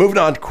right, moving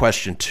on to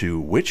question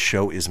 2. Which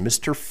show is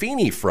Mr.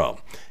 Feeney from?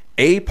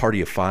 A,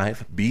 Party of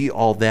Five, B,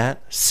 All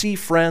That, C,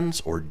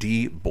 Friends, or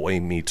D, Boy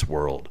Meets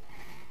World?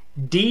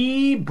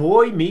 D,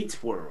 Boy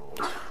Meets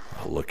World.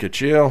 Look at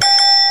you.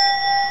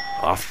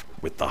 Off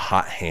with the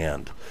hot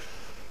hand.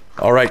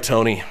 All right,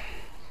 Tony,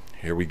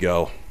 here we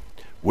go.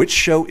 Which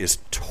show is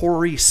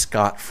Tori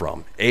Scott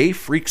from? A,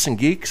 Freaks and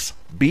Geeks,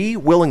 B,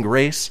 Will and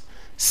Grace,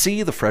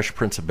 C, The Fresh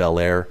Prince of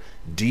Bel-Air,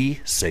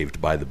 D,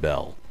 Saved by the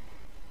Bell?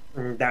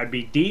 That would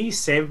be D,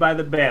 Saved by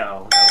the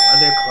Bell. The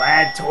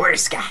leather-clad Tori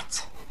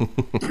Scott.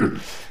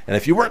 And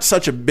if you weren't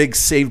such a big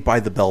Saved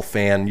by the Bell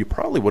fan, you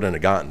probably wouldn't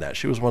have gotten that.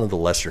 She was one of the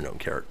lesser-known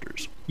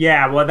characters.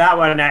 Yeah, well, that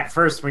one at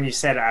first when you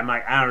said it, I'm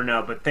like, I don't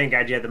know, but thank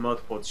God you had the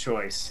multiple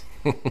choice.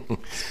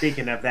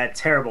 Speaking of, that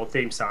terrible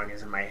theme song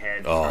is in my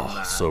head. Oh,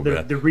 from, so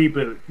bad. The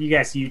reboot. You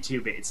guys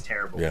YouTube it. It's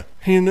terrible. Yeah.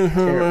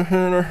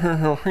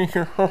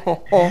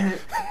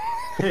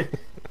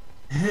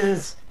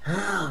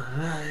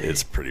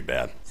 It's pretty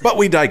bad. But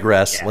we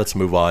digress. Yeah. Let's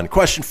move on.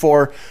 Question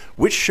 4.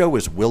 Which show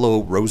is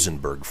Willow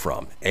Rosenberg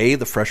from? A,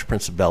 The Fresh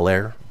Prince of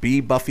Bel-Air, B,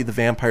 Buffy the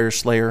Vampire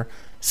Slayer,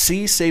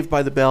 C, Saved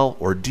by the Bell,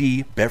 or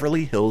D,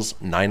 Beverly Hills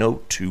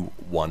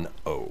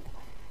 90210?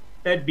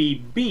 That'd be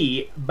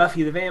B,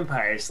 Buffy the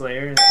Vampire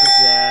Slayer. That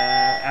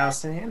was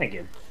Allison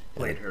Hannigan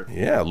played her.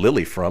 Yeah,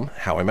 Lily from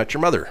How I Met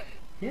Your Mother.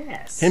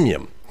 Yes.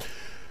 Him.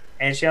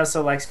 And she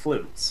also likes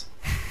flutes.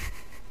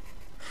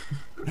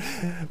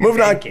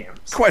 Moving on.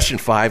 Question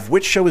 5.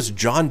 Which show is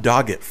John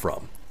Doggett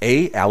from?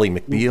 A, Ally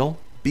McBeal,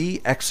 B,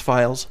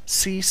 X-Files,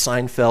 C,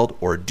 Seinfeld,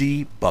 or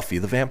D, Buffy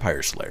the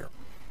Vampire Slayer?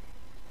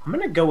 I'm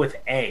going to go with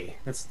A.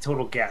 That's a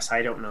total guess.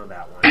 I don't know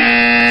that one.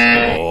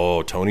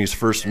 Oh, Tony's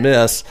first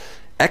miss.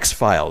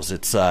 X-Files.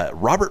 It's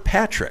Robert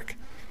Patrick,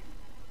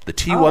 the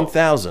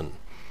T-1000.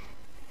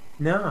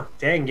 No,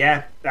 dang,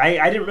 yeah.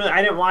 I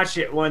didn't watch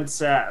it once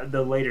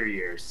the later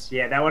years.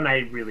 Yeah, that one I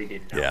really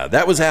didn't know. Yeah,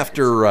 that was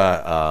after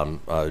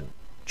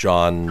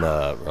John.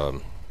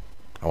 I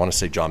want to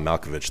say John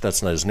Malkovich.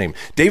 That's not his name.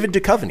 David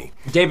Duchovny.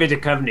 David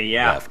Duchovny,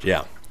 yeah. Left,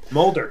 yeah.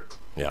 Mulder.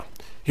 Yeah.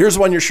 Here's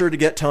one you're sure to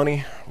get,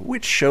 Tony.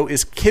 Which show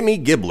is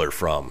Kimmy Gibbler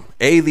from?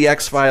 A, The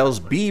X-Files,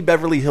 B,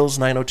 Beverly Hills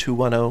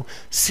 90210,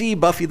 C,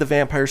 Buffy the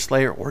Vampire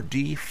Slayer, or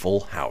D, Full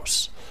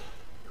House?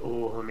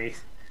 Oh,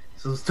 this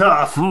is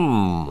tough.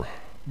 I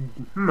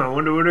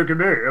wonder what it could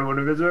be. I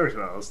wonder if it's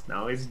X-Files.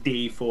 No, it's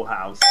D, Full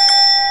House.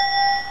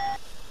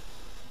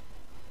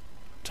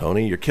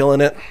 Tony, you're killing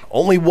it.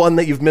 Only one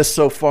that you've missed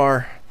so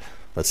far.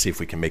 Let's see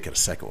if we can make it a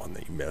second one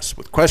that you missed.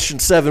 With question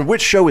 7,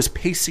 which show is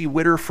Pacey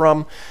Witter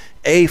from?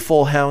 A,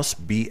 Full House,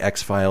 B,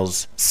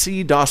 X-Files,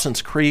 C,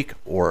 Dawson's Creek,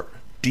 or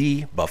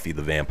D, Buffy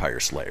the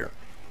Vampire Slayer?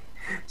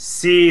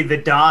 C, the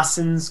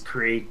Dawson's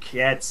Creek.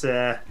 Yeah, it's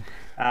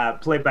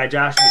played by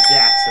Joshua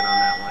Jackson on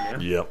that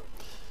one. Yeah? Yep.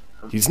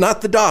 He's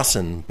not the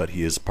Dawson, but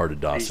he is part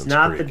of Dawson's Creek. He's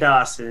not the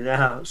Dawson.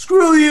 No.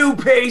 Screw you,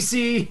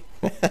 Pacey!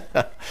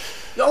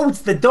 Oh,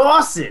 it's the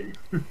Dawson!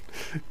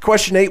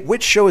 Question 8,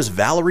 which show is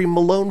Valerie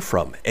Malone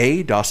from?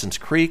 A, Dawson's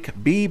Creek,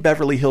 B,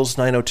 Beverly Hills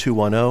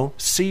 90210,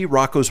 C,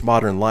 Rocco's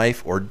Modern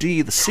Life, or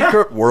D, The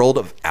Secret World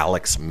of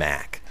Alex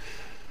Mack?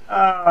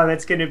 Oh,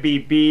 that's going to be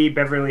B,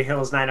 Beverly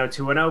Hills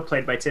 90210,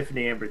 played by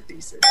Tiffany Amber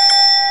Thiessen.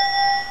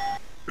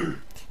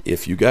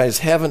 If you guys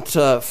haven't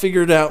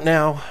figured it out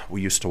now,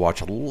 we used to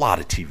watch a lot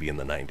of TV in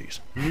the 90s.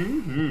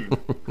 Mm-hmm.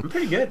 I'm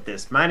pretty good at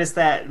this, minus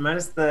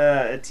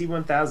the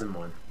T-1000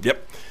 one.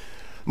 Yep.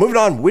 Moving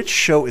on, which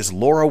show is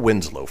Laura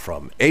Winslow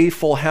from? A,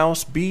 Full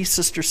House, B,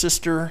 Sister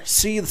Sister,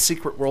 C, The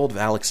Secret World of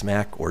Alex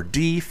Mack, or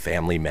D,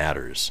 Family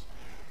Matters?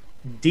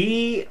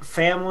 D,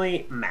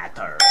 Family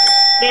Matters.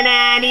 Can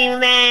I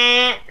do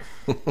that?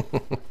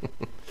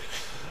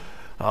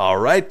 All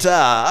right.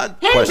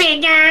 Hey,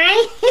 big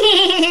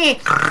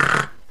guy.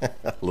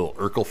 A little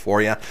Urkel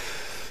for you.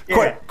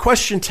 Yeah.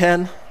 Question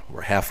 10.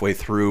 We're halfway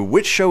through.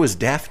 Which show is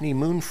Daphne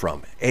Moon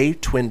from? A,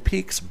 Twin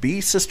Peaks, B,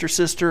 Sister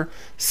Sister,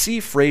 C,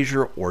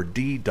 Frasier, or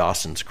D,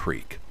 Dawson's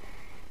Creek?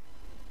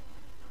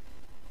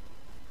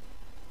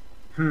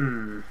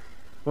 What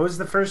was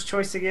the first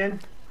choice again?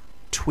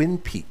 Twin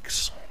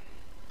Peaks.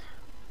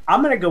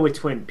 I'm going to go with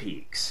Twin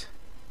Peaks.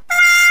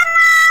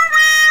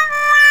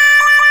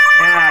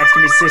 It's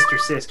going to be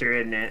Sister,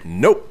 isn't it?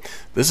 Nope.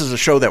 This is a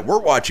show that we're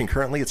watching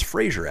currently. It's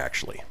Frasier,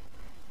 actually.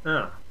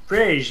 Oh,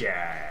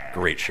 Frasier.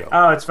 Great show.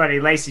 Oh, it's funny.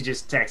 Lacey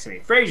just texted me.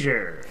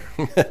 Frasier.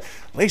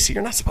 Lacey,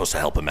 you're not supposed to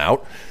help him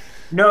out.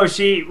 No,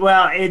 she's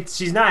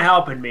not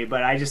helping me,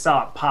 but I just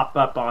saw it pop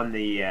up on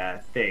the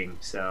thing.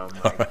 So,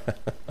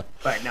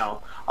 but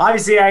no,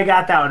 obviously I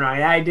got that one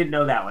right. I didn't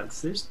know that one.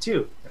 So there's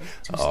two.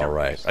 All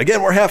right.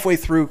 Again, we're halfway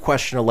through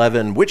question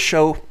 11. Which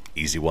show,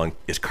 easy one,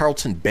 is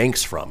Carlton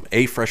Banks from?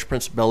 A, Fresh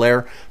Prince of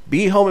Bel-Air,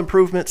 B, Home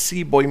Improvement,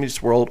 C, Boy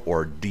Meets World,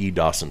 or D,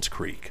 Dawson's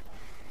Creek?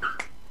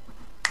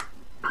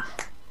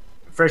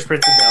 Fresh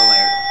Prince of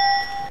Bel-Air.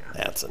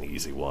 That's an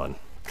easy one.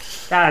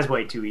 That was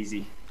way too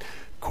easy.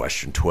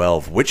 Question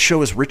 12. Which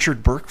show is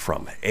Richard Burke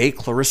from? A,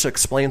 Clarissa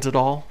Explains It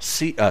All,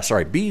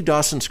 B,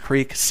 Dawson's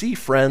Creek, C,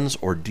 Friends,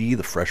 or D,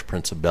 The Fresh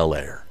Prince of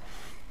Bel-Air?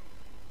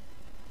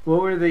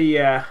 What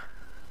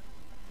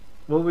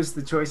was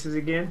the choices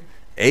again?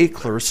 A,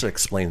 Clarissa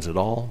Explains It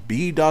All,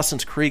 B,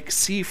 Dawson's Creek,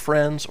 C,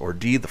 Friends, or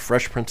D, The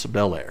Fresh Prince of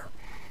Bel-Air?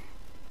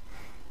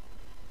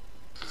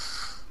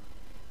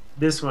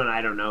 This one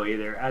I don't know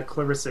either.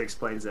 Clarissa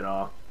Explains It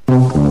All.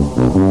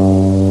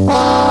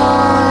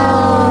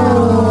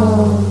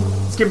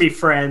 It's going to be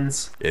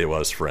Friends. It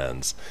was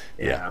Friends.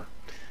 Yeah.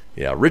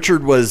 Yeah,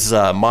 Richard was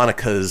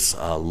Monica's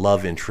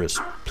love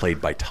interest,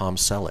 played by Tom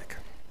Selleck.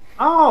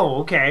 Oh,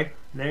 okay.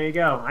 There you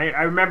go.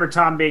 I remember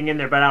Tom being in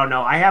there, but I don't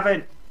know. I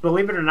haven't,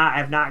 believe it or not, I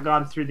have not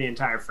gone through the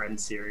entire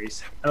Friends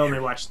series. I only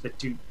watched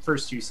the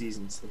first two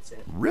seasons. That's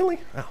it. Really?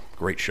 Oh,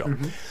 great show.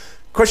 Mm-hmm.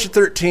 Question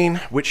 13.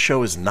 Which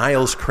show is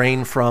Niles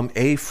Crane from?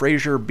 A,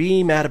 Frasier,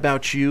 B, Mad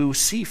About You,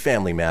 C,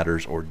 Family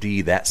Matters, or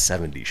D, That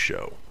 70s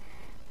Show?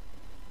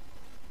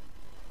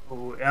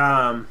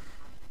 I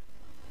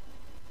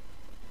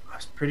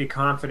was pretty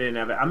confident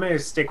of it. I'm going to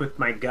stick with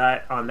my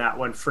gut on that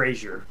one,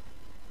 Frasier.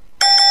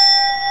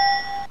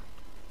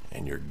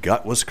 And your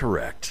gut was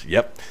correct.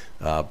 Yep.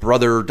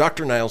 Brother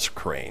Dr. Niles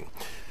Crane.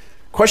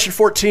 Question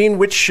 14.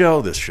 Which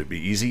show, this should be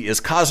easy, is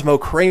Cosmo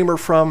Kramer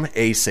from?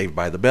 A, Saved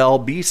by the Bell,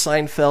 B,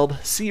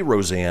 Seinfeld, C,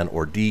 Roseanne,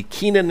 or D,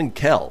 Keenan and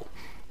Kel?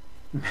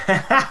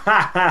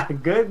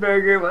 Good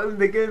Burger. What was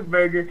the Good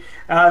Burger?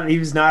 He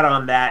was not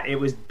on that. It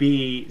was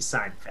B,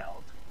 Seinfeld.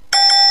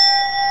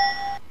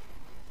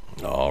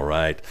 All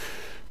right.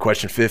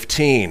 Question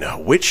 15.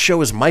 Which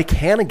show is Mike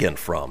Hannigan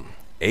from?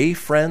 A,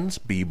 Friends,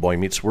 B, Boy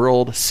Meets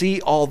World, C,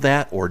 All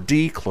That, or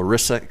D,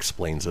 Clarissa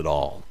Explains It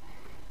All?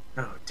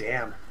 Oh,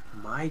 damn.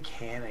 Mike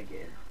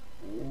Hannigan.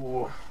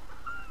 Ooh.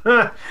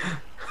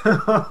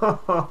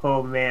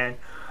 Oh, man.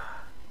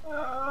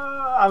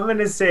 I'm going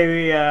to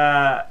say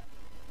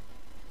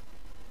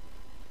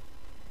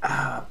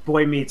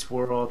Boy Meets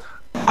World.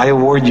 I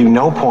award you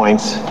no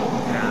points,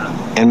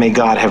 and may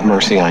God have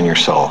mercy on your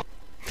soul.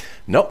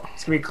 Nope.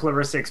 It's going to be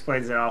Clarissa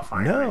Explains It All,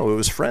 finally. No, it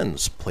was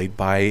Friends, played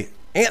by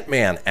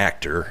Ant-Man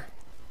actor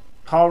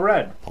Paul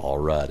Rudd. Paul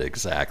Rudd,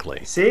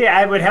 exactly. See,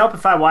 I would help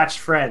if I watched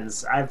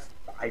Friends. I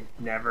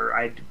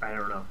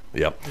don't know.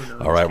 Yep.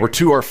 All right, we're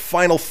to our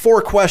final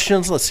 4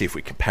 questions. Let's see if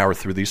we can power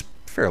through these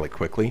fairly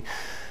quickly.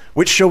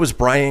 Which show is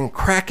Brian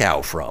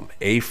Krakow from?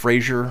 A,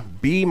 Frasier,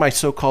 B, My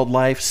So-Called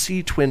Life,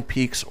 C, Twin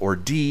Peaks, or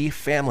D,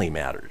 Family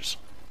Matters?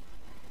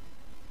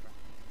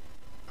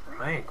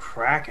 Brian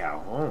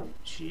Krakow. Oh,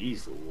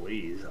 jeez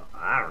Louise.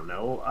 I don't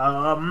know.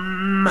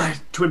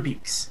 Twin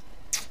Peaks.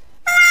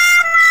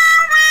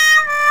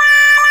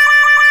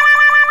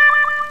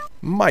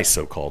 My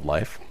So-Called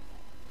Life.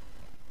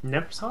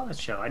 Never saw that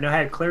show. I know it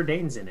had Claire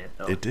Danes in it,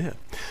 though. It did.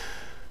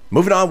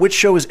 Moving on, which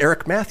show is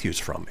Eric Matthews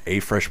from? A,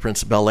 Fresh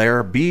Prince of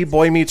Bel-Air, B,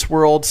 Boy Meets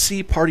World,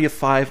 C, Party of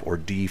 5, or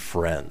D,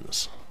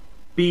 Friends?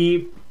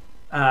 B,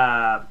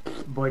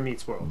 Boy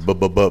Meets World.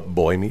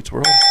 Boy Meets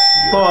World?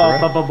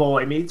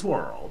 Boy Meets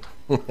World.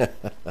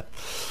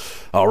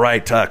 All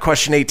right,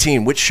 question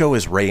 18. Which show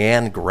is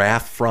Rayanne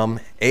Graff from?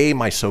 A,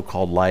 My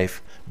So-Called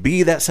Life,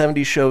 B, That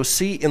 70s Show,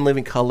 C, In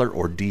Living Color,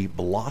 or D,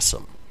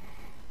 Blossom?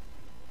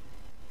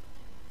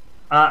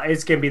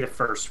 It's going to be the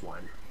first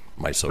one.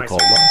 My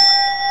So-Called Life?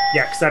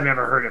 Yeah, because I've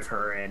never heard of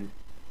her, and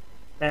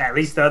at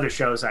least the other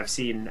shows I've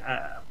seen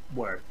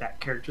where that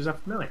character's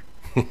unfamiliar.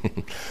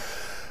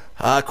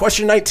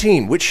 Question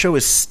 19. Which show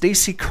is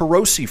Stacey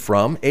Carosi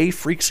from? A,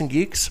 Freaks and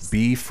Geeks,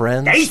 B,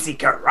 Friends, Stacey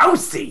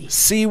Carosi!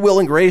 C, Will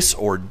and Grace,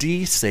 or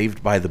D,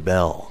 Saved by the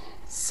Bell?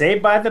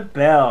 Saved by the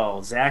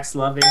Bell. Zach's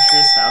love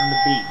interest on the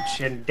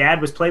beach. And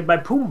Dad was played by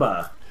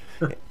Pumbaa.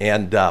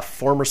 And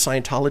former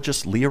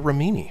Scientologist Leah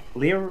Remini.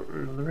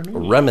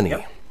 Remini.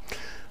 Yep.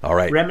 All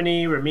right.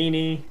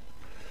 Remini.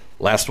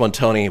 Last one,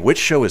 Tony. Which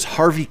show is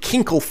Harvey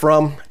Kinkle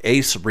from?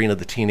 A, Sabrina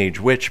the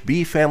Teenage Witch,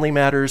 B, Family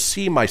Matters,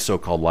 C, My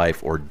So-Called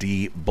Life, or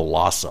D,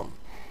 Blossom?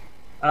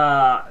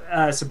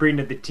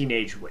 Sabrina the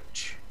Teenage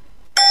Witch.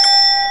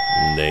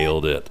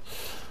 Nailed it.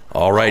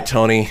 All right,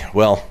 Tony.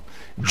 Well,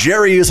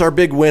 Jerry is our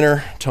big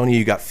winner. Tony,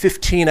 you got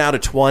 15 out of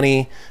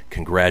 20.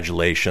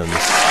 Congratulations.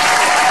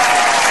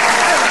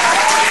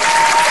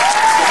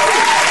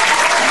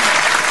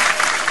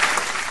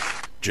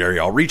 Jerry,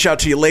 I'll reach out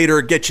to you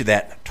later, get you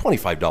that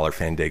 $25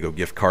 Fandango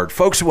gift card.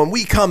 Folks, when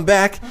we come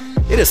back,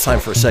 it is time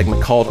for a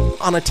segment called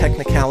On a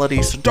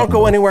Technicality, so don't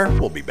go anywhere.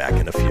 We'll be back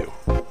in a few.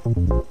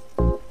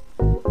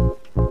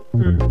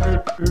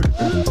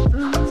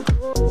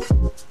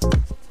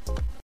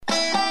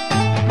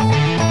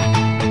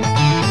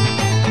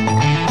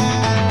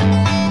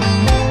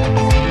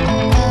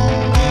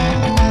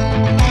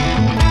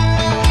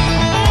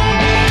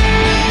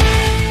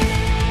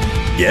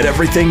 Get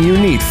everything you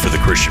need for the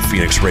Christian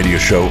Phoenix Radio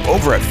Show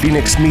over at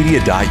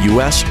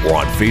phoenixmedia.us or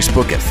on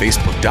Facebook at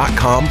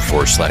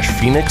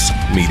facebook.com/Phoenix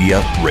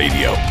Media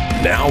Radio.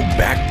 Now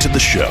back to the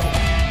show.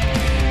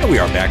 And we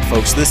are back,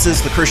 folks. This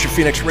is the Christian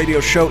Phoenix Radio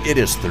Show. It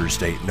is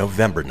Thursday,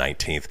 November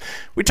 19th.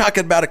 We talk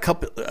about a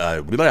couple,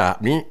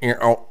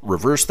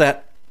 reverse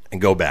that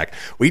and go back.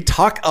 We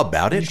talk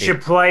about it. You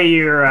should play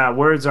your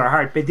Words Are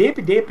Hard.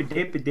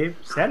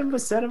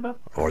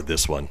 Or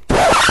this one.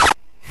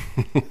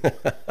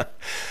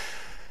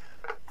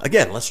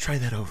 Again, let's try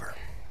that over.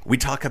 We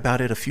talk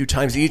about it a few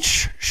times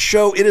each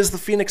show. It is the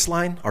Phoenix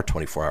line, our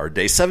 24-hour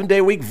day,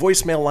 7-day-a-week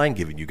voicemail line,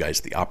 giving you guys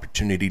the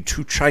opportunity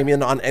to chime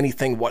in on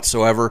anything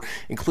whatsoever,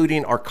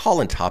 including our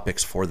call-in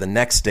topics for the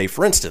next day.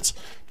 For instance,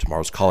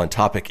 tomorrow's call-in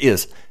topic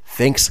is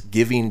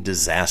Thanksgiving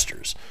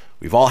disasters.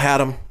 We've all had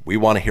them. We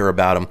want to hear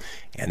about them.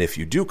 And if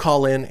you do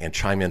call in and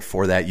chime in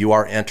for that, you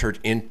are entered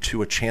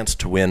into a chance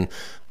to win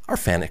our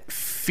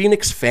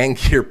Phoenix Fan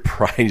Gear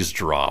prize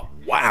draw.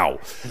 Wow.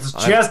 It's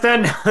just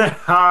another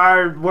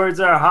hard Words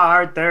Are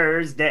Hard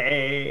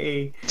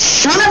Thursday. The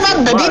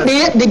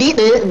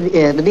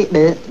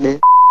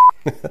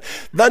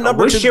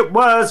number it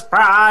was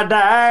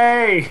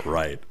Friday.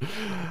 Right.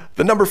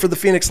 The number for the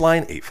Phoenix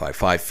line,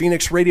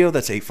 855-PHOENIX Radio.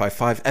 That's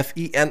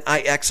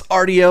 855-FENIX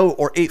RDO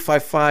or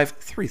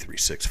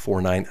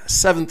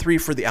 855-336-4973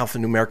 for the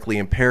alphanumerically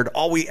impaired.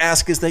 All we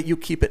ask is that you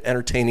keep it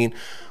entertaining.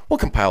 We'll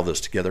compile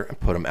those together and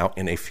put them out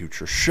in a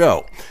future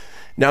show.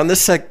 Now, in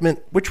this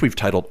segment, which we've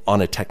titled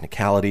On a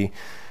Technicality,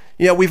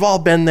 we've all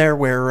been there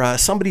where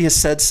somebody has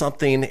said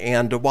something,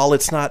 and while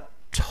it's not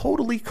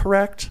totally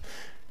correct,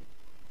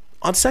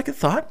 on second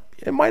thought,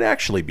 it might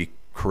actually be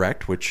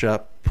correct, which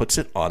puts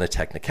it on a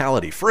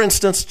technicality. For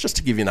instance, just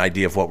to give you an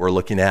idea of what we're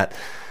looking at,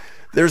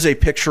 there's a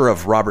picture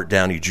of Robert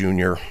Downey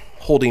Jr.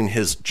 holding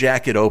his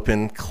jacket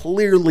open,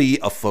 clearly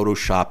a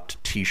photoshopped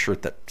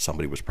t-shirt that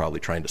somebody was probably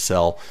trying to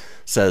sell,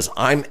 says,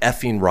 "I'm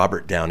effing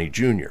Robert Downey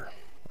Jr."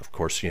 Of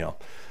course,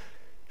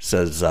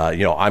 says,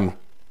 "I'm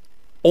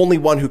only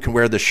one who can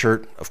wear this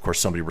shirt." Of course,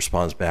 somebody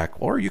responds back,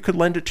 or you could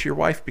lend it to your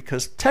wife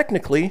because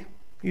technically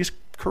he's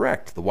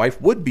correct. The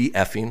wife would be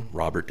effing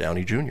Robert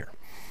Downey Jr.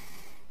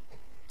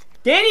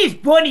 That is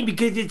funny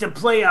because it's a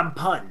play on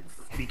puns.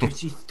 Because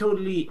she's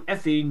totally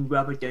effing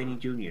Robert Downey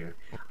Jr.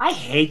 I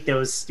hate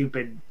those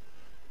stupid,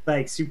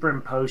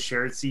 superimposed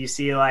shirts. So you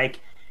see,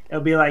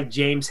 it'll be like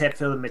James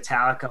Hetfield and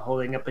Metallica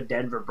holding up a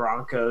Denver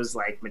Broncos,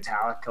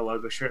 Metallica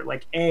logo shirt.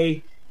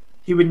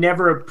 He would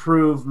never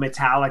approve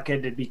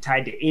Metallica to be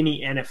tied to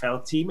any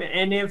NFL team.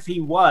 And if he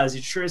was,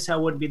 it sure as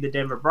hell wouldn't be the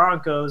Denver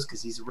Broncos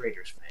because he's a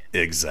Raiders fan.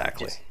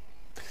 Exactly.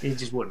 It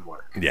just wouldn't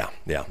work. Yeah.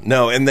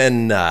 No, and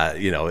then,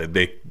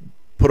 they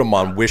put them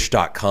on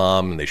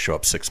wish.com and they show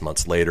up 6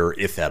 months later,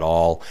 if at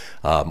all.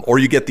 Or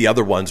you get the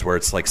other ones where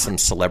it's like some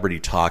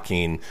celebrity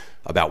talking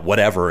about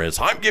whatever is,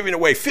 "I'm giving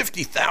away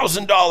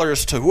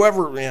 $50,000 to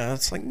whoever."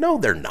 It's like, no,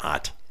 they're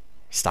not.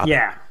 Stop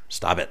it.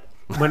 Stop it.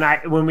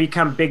 When we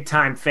come big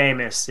time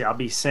famous, I'll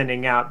be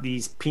sending out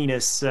these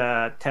penis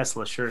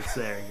Tesla shirts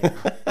there.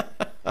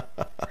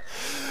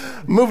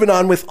 Moving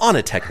on with On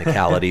a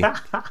Technicality.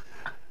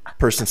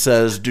 Person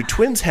says, "Do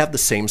twins have the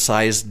same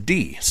size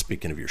D?"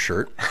 Speaking of your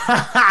shirt.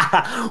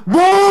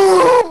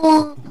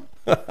 Well,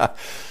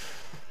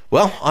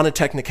 on a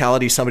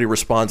technicality, somebody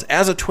responds,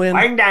 "As a twin,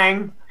 dang,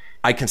 dang.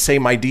 I can say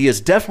my D is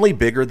definitely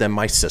bigger than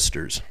my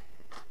sister's."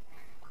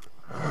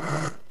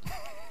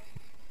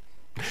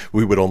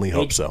 We would only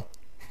hope so.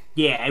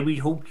 Yeah, I would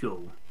hope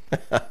so.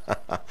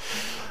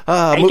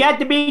 I got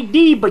the big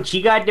D, but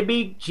she got the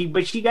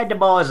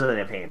balls of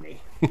the family.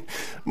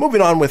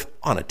 Moving on with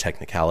On a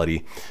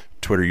Technicality.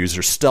 Twitter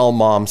user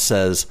Stellmom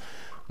says,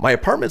 "My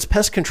apartment's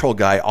pest control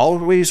guy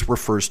always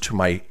refers to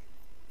my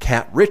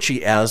cat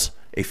Richie as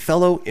a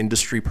fellow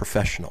industry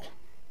professional."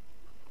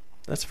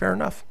 That's fair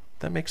enough.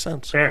 That makes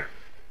sense. Fair.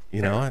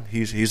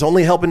 He's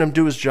only helping him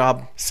do his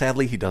job.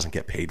 Sadly, he doesn't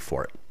get paid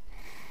for it.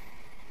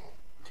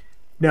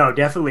 No,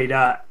 definitely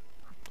not.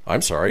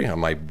 I'm sorry.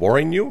 Am I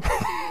boring you?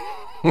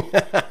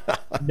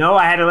 No,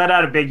 I had to let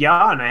out a big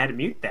yawn. I had to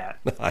mute that.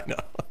 I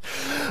know.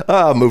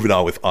 Moving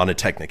on with On a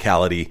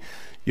Technicality.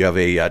 You have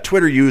a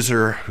Twitter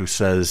user who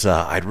says,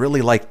 "I'd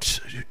really like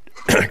to,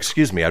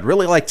 I'd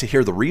really like to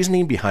hear the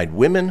reasoning behind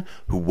women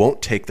who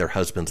won't take their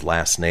husband's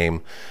last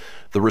name."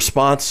 The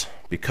response,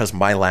 "Because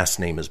my last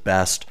name is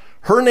Best."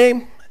 Her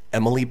name,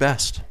 Emily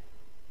Best.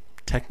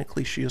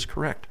 Technically, she is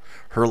correct.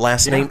 Her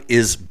last name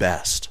is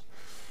Best.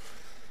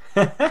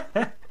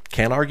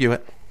 Can't argue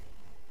it.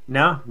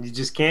 No, you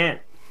just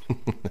can't.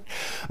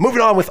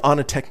 Moving on with On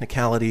a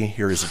Technicality.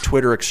 Here is a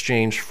Twitter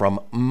exchange from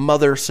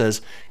Mother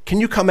says, "Can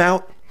you come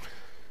out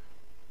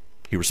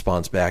He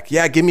responds back,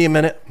 yeah, give me a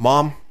minute.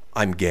 Mom,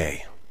 I'm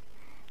gay.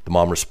 The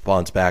mom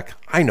responds back,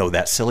 I know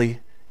that,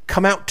 silly.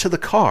 Come out to the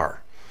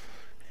car.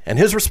 And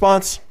his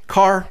response,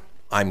 car,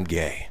 I'm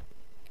gay.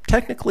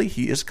 Technically,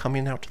 he is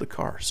coming out to the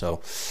car.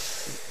 So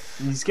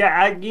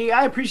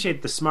I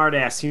appreciate the smart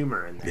ass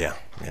humor in there.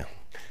 Yeah.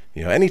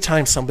 You know,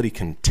 anytime somebody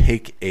can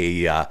take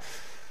a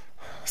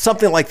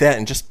something like that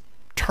and just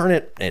turn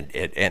it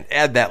and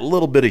add that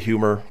little bit of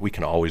humor, we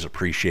can always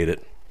appreciate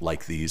it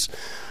like these.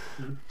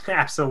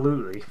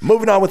 Absolutely.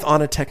 Moving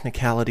on a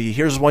technicality.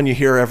 Here's one you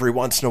hear every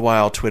once in a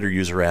while. Twitter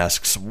user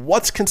asks,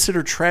 what's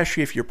considered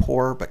trashy if you're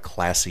poor but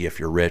classy if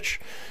you're rich?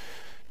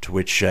 To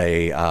which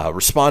a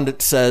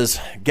respondent says,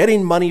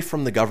 getting money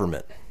from the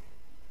government.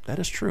 That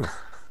is true.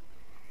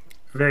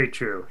 Very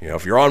true. You know,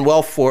 if you're on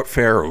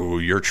welfare, ooh,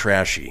 you're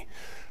trashy.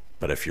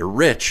 But if you're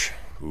rich,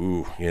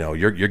 ooh, you know,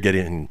 you're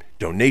getting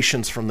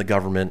donations from the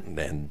government,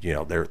 and you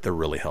know they're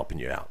really helping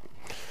you out.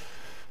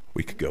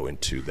 We could go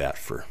into that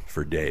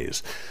for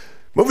days.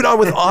 Moving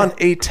on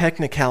a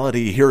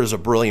technicality. Here is a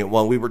brilliant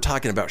one. We were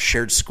talking about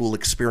shared school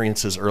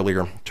experiences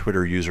earlier.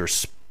 Twitter user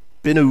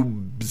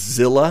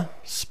Spinubzilla,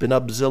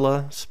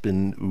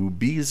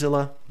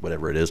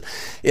 whatever it is.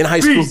 In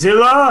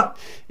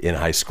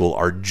high school,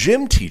 our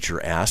gym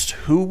teacher asked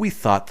who we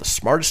thought the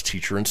smartest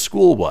teacher in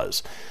school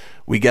was.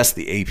 We guessed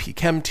the AP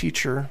Chem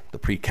teacher, the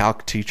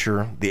pre-calc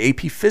teacher, the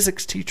AP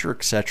Physics teacher,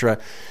 etc.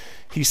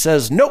 He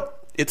says,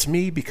 nope, it's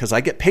me because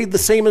I get paid the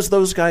same as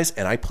those guys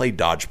and I play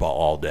dodgeball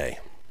all day.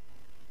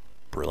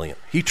 Brilliant.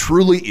 He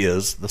truly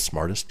is the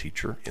smartest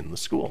teacher in the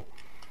school.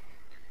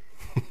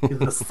 He's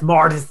the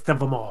smartest of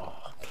them all.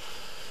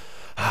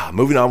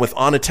 Moving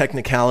on a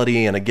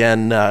technicality, and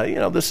again,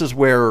 this is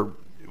where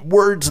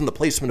words and the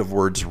placement of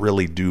words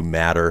really do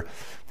matter.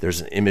 There's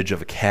an image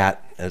of a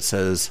cat, and it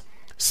says,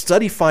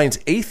 study finds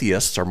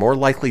atheists are more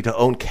likely to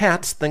own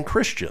cats than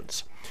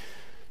Christians.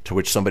 To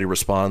which somebody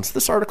responds,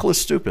 this article is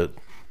stupid.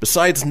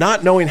 Besides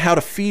not knowing how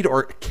to feed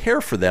or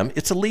care for them,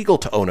 it's illegal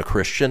to own a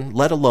Christian,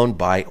 let alone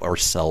buy or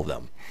sell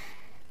them.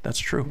 That's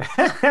true.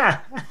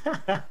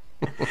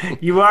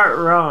 You aren't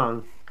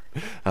wrong.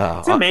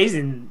 It's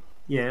amazing.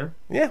 Yeah.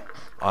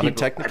 On a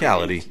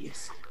technicality,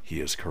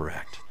 he is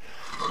correct.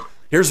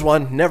 Here's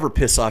one. Never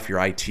piss off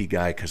your IT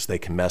guy because they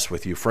can mess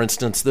with you. For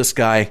instance, this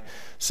guy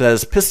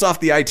says, pissed off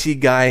the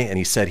IT guy, and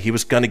he said he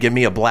was going to give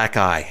me a black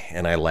eye,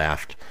 and I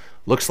laughed.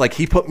 Looks like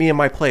he put me in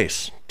my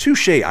place.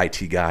 Touche,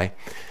 IT guy.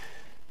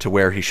 To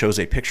where he shows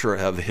a picture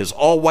of his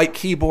all-white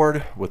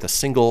keyboard with a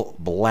single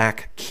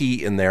black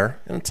key in there,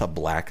 and it's a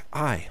black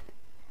eye.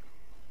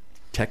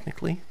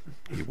 Technically,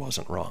 he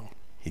wasn't wrong.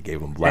 He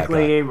gave him black eye.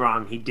 Technically ain't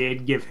wrong. He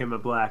did give him a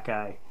black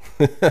eye.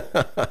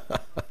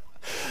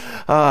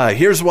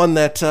 Here's one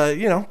that,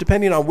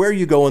 depending on where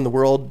you go in the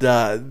world,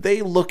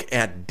 they look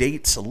at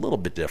dates a little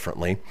bit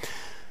differently.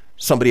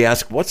 Somebody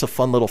asked, what's a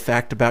fun little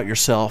fact about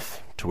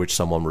yourself? To which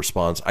someone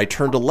responds, I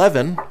turned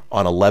 11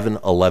 on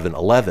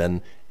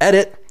 11/11/11.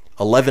 Edit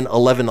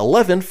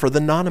 11/11/11 for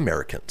the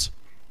non-Americans.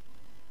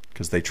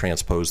 Because they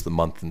transpose the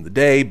month and the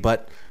day,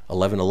 but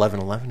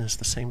 11/11/11 is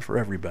the same for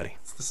everybody.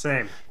 It's the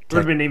same. It would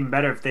have been even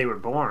better if they were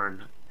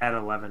born at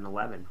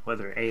 11/11,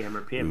 whether AM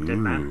or PM.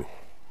 Didn't matter.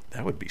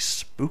 That would be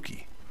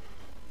spooky.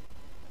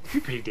 It'd be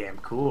pretty damn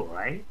cool,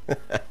 right?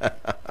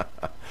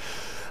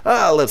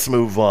 Let's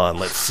move on.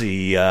 Let's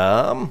see.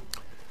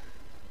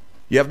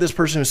 You have this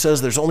person who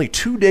says there's only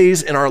 2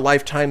 days in our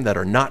lifetime that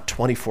are not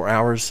 24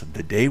 hours,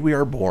 the day we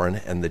are born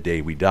and the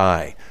day we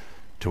die.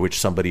 To which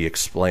somebody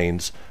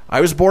explains, I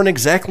was born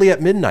exactly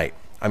at midnight.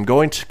 I'm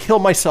going to kill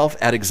myself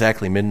at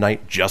exactly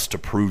midnight just to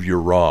prove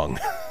you're wrong.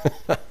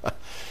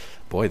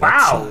 Boy,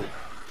 that's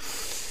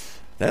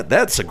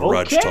a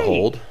grudge to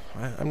hold.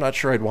 I'm not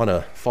sure I'd want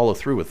to follow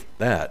through with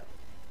that.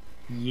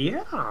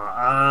 Yeah,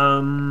 I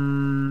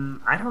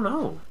don't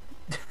know.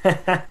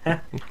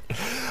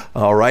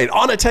 All right,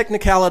 on a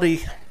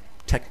technicality,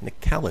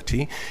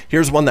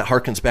 here's one that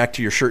harkens back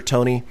to your shirt,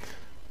 Tony.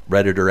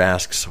 Redditor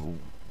asks,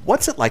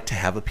 what's it like to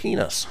have a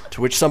penis?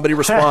 To which somebody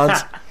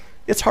responds,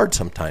 it's hard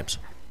sometimes.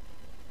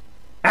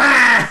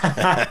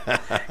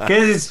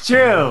 Because it's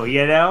true,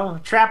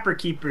 Trapper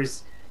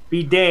keepers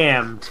be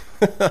damned.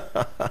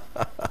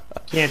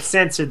 Can't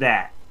censor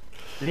that.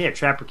 Yeah,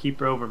 trapper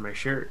keeper over my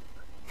shirt.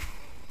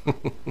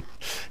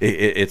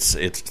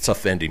 It's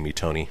offending me,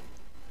 Tony.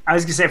 I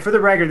was gonna say, for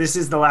the record, this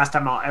is the last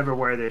time I'll ever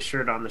wear this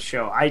shirt on the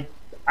show. I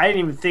didn't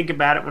even think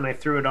about it when I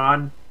threw it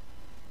on,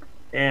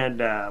 and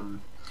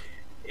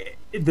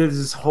there's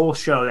this whole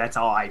show. That's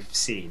all I've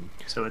seen,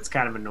 so it's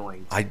kind of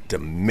annoying. I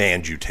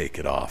demand you take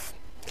it off.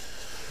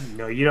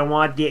 No, you don't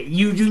want that.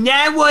 You do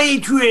not want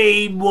to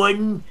trade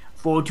one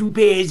for 2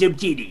 pairs of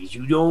titties.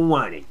 You don't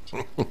want it.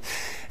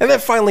 And then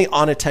finally,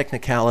 on a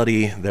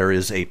technicality, there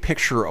is a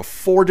picture of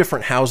 4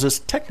 different houses.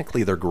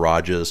 Technically, they're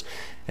garages.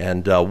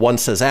 And one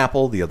says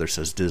Apple, the other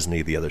says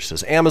Disney, the other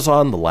says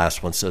Amazon, the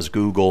last one says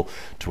Google,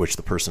 to which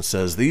the person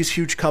says, these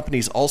huge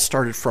companies all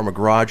started from a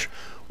garage.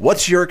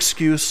 What's your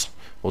excuse?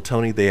 Well,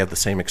 Tony, they have the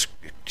same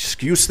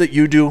excuse that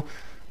you do.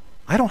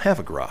 I don't have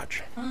a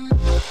garage.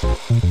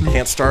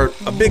 Can't start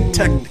a big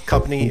tech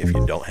company if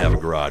you don't have a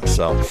garage.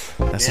 So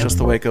that's just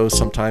the way it goes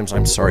sometimes.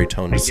 I'm sorry,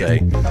 Tone, to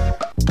say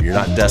you're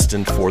not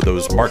destined for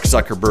those Mark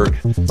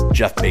Zuckerberg,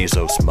 Jeff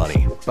Bezos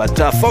money. But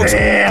folks,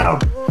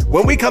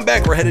 when we come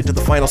back, we're headed to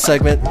the final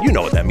segment. You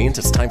know what that means.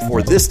 It's time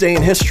for This Day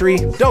in History.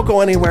 Don't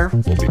go anywhere.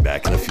 We'll be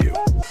back in a few.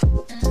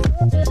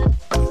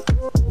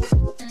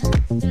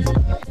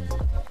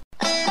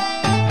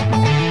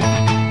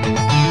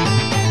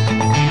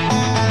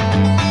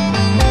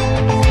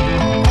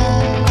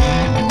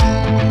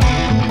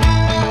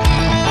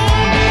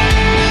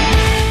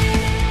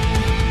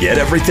 Get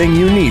everything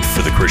you need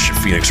for the Christian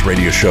Phoenix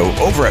Radio Show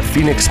over at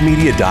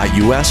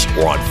phoenixmedia.us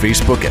or on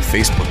Facebook at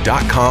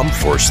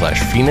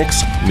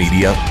facebook.com/Phoenix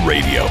Media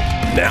Radio.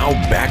 Now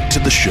back to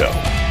the show.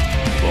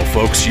 Well,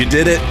 folks, you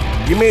did it.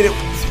 You made it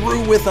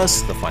through with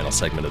us, the final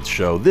segment of the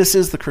show. This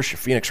is the Christian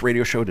Phoenix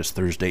Radio Show. It is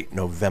Thursday,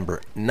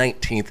 November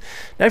 19th.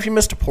 Now, if you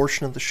missed a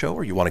portion of the show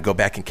or you want to go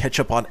back and catch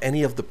up on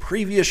any of the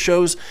previous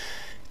shows,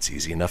 it's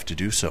easy enough to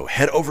do so.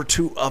 Head over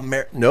to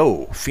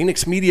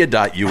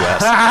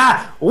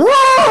phoenixmedia.us.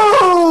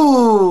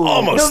 Whoa!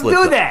 Almost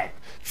Don't do that.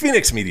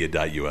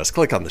 phoenixmedia.us.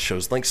 Click on the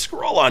show's link.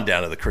 Scroll on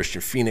down to the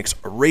Christian Phoenix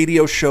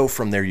Radio Show.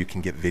 From there, you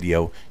can get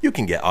video. You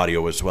can get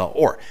audio as well.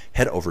 Or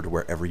head over to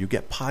wherever you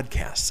get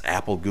podcasts.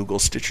 Apple, Google,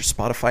 Stitcher,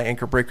 Spotify,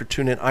 Anchor Breaker,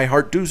 TuneIn,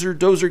 iHeart, Doozer,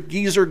 Dozer,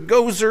 Geezer,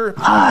 Gozer.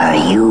 Are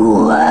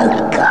you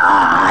a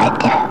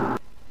god?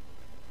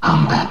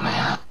 I'm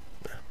Batman.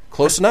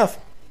 Close enough.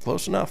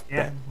 Close enough.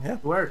 Yeah.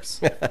 It works.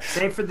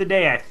 Save for the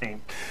day, I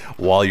think.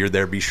 While you're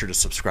there, be sure to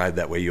subscribe.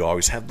 That way you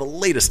always have the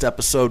latest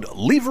episode.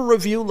 Leave a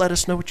review. Let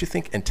us know what you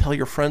think. And tell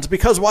your friends.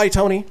 Because why,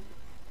 Tony?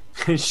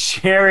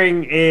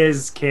 Sharing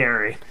is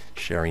caring.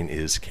 Sharing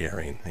is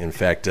caring. In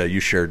fact, you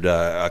shared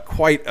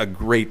quite a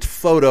great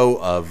photo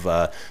of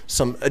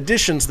some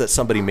additions that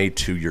somebody made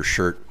to your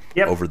shirt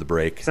over the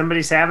break.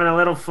 Somebody's having a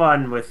little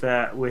fun with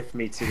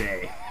me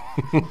today.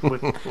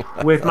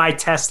 with my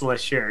Tesla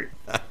shirt.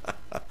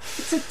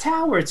 It's a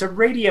tower. It's a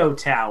radio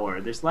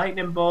tower. There's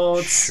lightning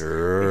bolts.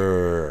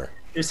 Sure.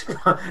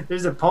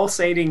 There's a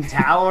pulsating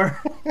tower.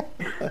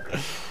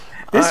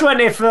 This one,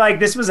 if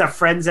this was a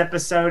Friends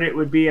episode, it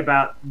would be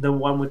about the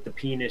one with the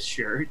penis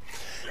shirt.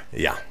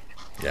 Yeah.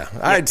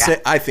 I'd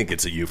say I think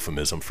it's a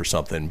euphemism for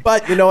something.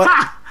 But you know what?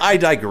 I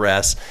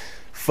digress.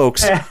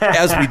 Folks,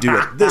 as we do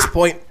at this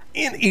point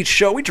in each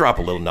show, we drop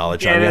a little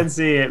knowledge on you. Can't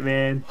see it,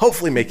 man.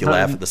 Hopefully make you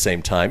laugh at the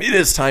same time. It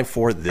is time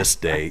for This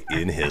Day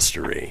in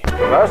History.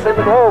 Traversing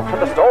the globe for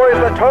the stories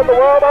that turn the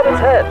world on its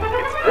head.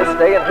 It's This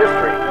Day in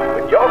History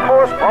with your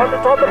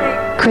correspondent on the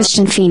beat,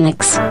 Christian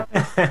Phoenix.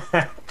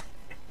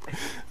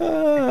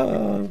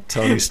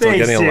 Tony's still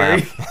getting a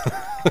laugh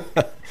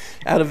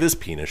out of his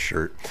penis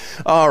shirt.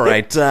 All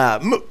right,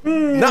 not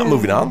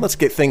moving on. Let's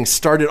get things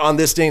started on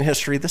This Day in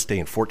History. This day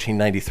in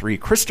 1493,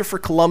 Christopher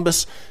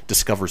Columbus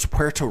discovers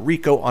Puerto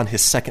Rico on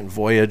his second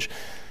voyage.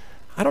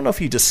 I don't know if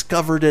he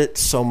discovered it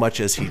so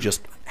much as he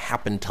just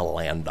happened to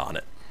land on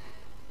it.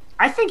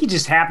 I think he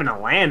just happened to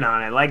land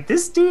on it.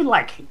 This dude,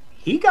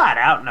 he got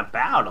out and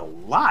about a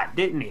lot,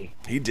 didn't he?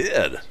 He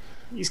did.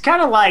 He's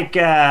kind of like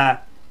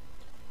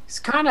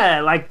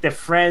the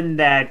friend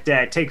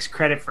that takes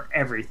credit for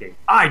everything.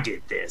 I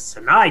did this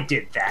and I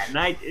did that, and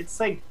it's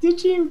like,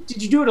 did you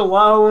do it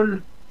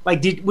alone?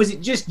 Was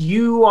it just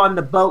you on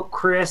the boat,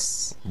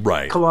 Chris?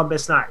 Right.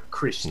 Columbus, not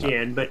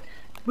Christian, but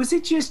was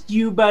it just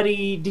you,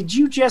 buddy? Did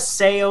you just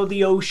sail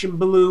the ocean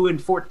blue in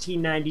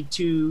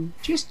 1492?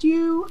 Just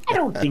you? I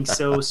don't think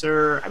so,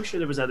 sir. I'm sure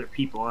there was other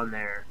people on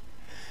there.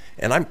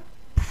 And I'm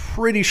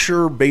pretty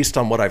sure, based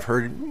on what I've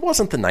heard, he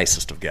wasn't the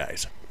nicest of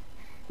guys.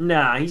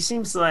 No, he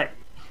seems like,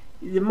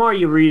 the more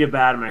you read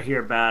about him or hear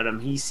about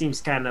him, he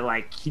seems kind of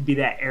like he'd be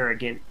that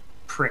arrogant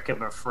prick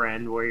of a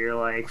friend where you're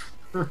like...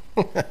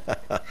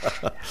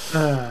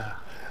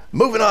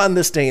 Moving on,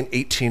 this day in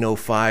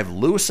 1805,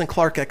 Lewis and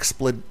Clark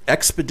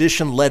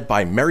expedition led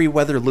by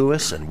Meriwether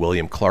Lewis and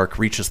William Clark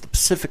reaches the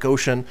Pacific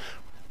Ocean.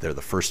 They're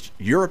the first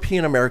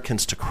European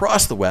Americans to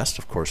cross the West,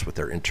 of course, with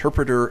their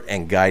interpreter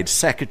and guide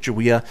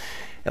Sacagawea.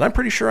 And I'm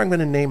pretty sure I'm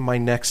going to name my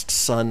next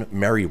son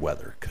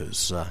Meriwether,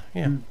 because,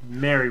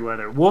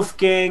 Meriwether.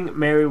 Wolfgang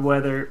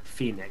Meriwether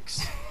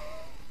Phoenix.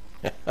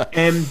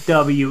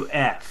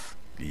 MWF.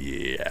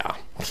 Yeah.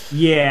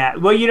 Yeah.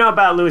 Well, you know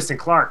about Lewis and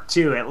Clark,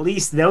 too. At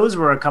least those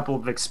were a couple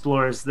of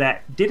explorers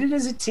that did it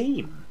as a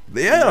team.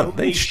 Yeah.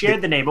 They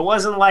shared the name. It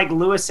wasn't like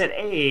Lewis said,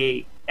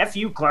 hey, F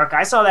you, Clark.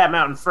 I saw that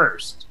mountain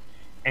first.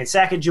 And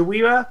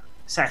Sacagawea...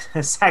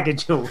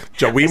 Sacagawea.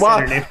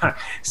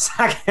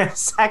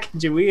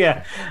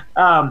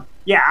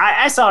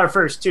 I saw her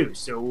first too.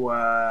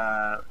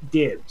 So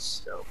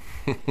dibs. So.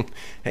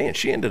 Hey, and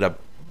she ended up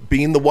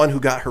being the one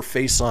who got her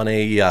face on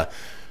a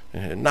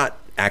not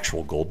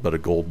actual gold, but a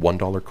gold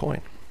 $1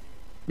 coin.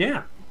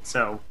 Yeah.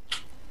 So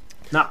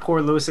not poor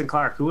Lewis and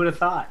Clark. Who would have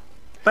thought?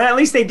 But at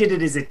least they did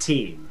it as a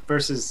team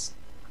versus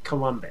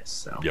Columbus.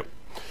 So. Yep.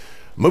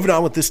 Moving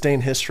on with this day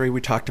in history,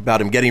 we talked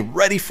about him getting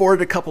ready for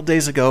it a couple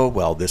days ago.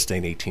 Well, this day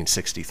in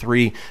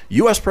 1863,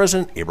 U.S.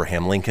 President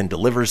Abraham Lincoln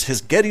delivers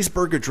his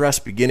Gettysburg Address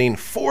beginning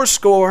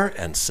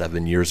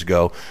 7 years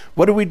ago.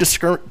 What did we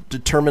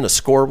determine a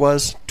score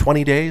was?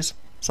 20 days?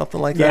 Something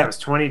like that? Yeah, it was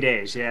 20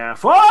 days, yeah.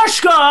 4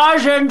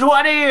 scores and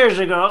 20 years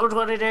ago,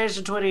 20 days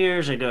and 20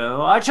 years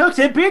ago, I took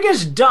the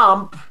biggest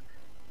dump,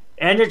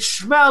 and it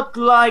smelled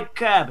like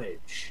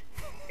cabbage.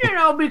 You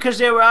know, because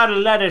they were out of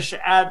lettuce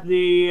at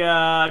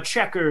the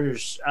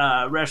Checkers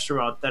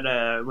restaurant that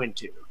I went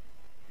to.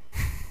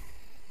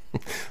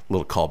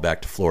 Little call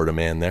back to Florida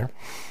Man there.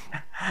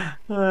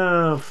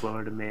 Oh,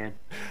 Florida Man.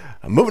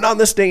 Moving on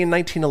this day in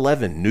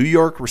 1911, New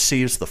York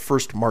receives the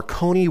first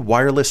Marconi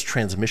wireless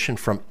transmission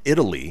from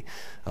Italy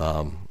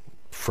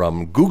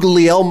from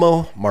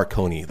Guglielmo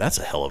Marconi. That's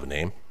a hell of a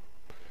name.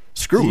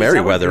 Screw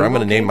Merriweather. I'm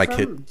going to name my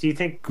kid Do you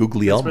think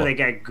Guglielmo. that's where they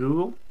got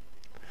Google?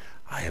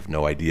 I have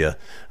no idea.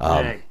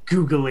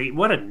 Googly.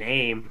 What a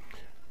name.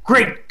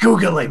 Great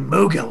Googly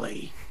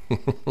Moogly.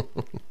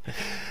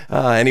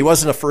 And he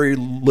wasn't a furry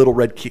little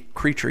red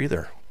creature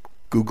either.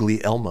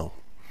 Googly Elmo.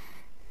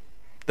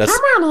 That's...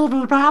 Come on,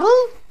 everybody.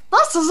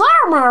 This is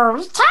Elmo.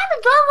 It's time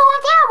to go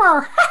with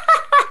Elmo.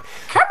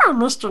 Come on,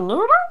 Mr.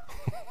 Noodle.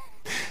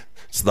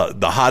 It's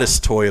the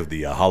hottest toy of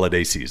the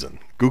holiday season.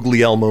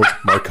 Googly Elmo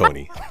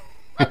Marconi.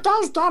 The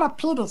guy's got a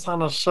penis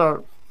on his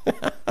shirt.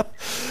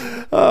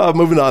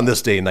 Moving on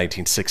this day in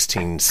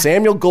 1916,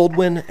 Samuel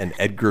Goldwyn and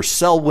Edgar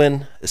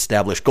Selwyn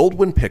established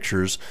Goldwyn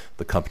Pictures.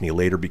 The company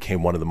later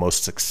became one of the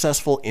most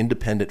successful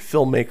independent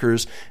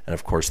filmmakers, and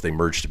of course they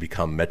merged to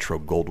become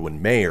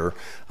Metro-Goldwyn-Mayer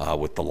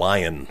with the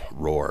lion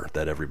roar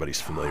that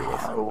everybody's familiar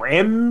with. Oh,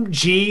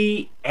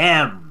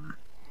 MGM.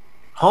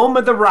 Home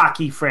of the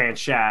Rocky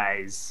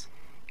franchise.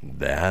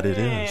 That it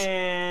is.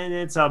 And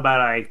it's all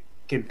about I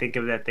can think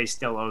of that they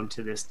still own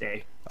to this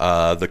day.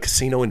 The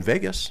casino in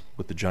Vegas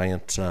with the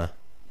giant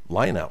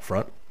lion out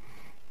front.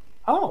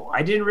 Oh,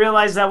 I didn't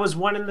realize that was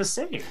one and the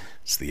same.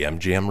 It's the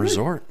MGM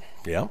Resort.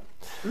 Yeah.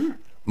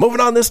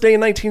 Moving on this day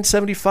in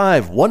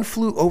 1975, One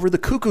Flew Over the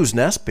Cuckoo's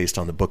Nest, based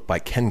on the book by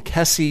Ken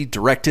Kesey,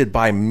 directed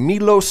by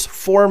Milos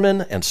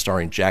Forman, and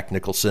starring Jack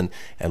Nicholson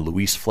and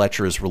Louise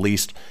Fletcher, is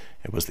released.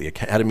 It was the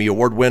Academy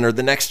Award winner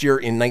the next year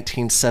in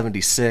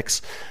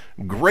 1976.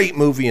 Great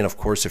movie, and of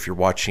course, if you're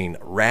watching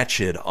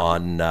Ratched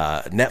on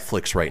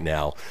Netflix right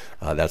now,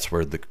 that's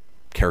where the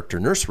character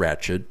Nurse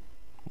Ratched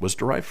was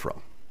derived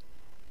from.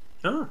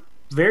 Oh,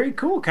 very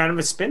cool. Kind of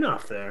a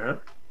spin-off there, huh?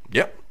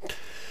 Yep.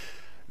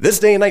 This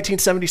day in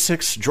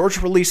 1976,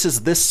 George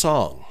releases this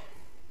song.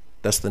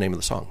 That's the name of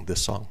the song,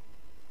 this song.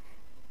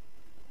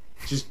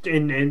 Just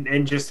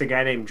and just a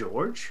guy named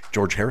George?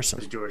 George Harrison.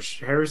 Was George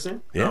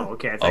Harrison? Yeah. Oh,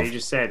 okay. I thought you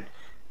just said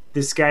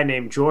this guy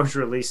named George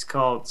released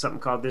something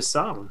called This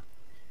Song.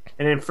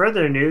 And then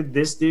further news,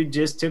 this dude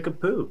just took a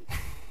poo.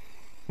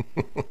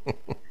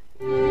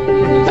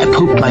 I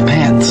pooped my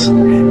pants.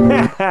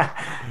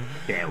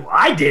 Yeah, well,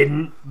 I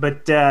didn't,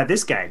 but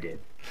this guy did.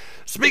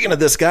 Speaking of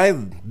this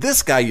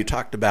guy you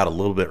talked about a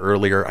little bit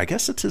earlier, I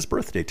guess it's his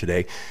birthday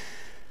today.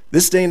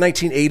 This day in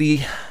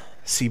 1980,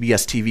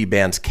 CBS TV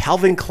bans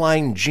Calvin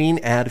Klein jean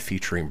ad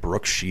featuring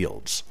Brooke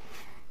Shields.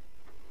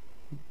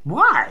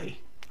 Why?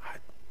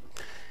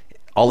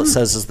 All it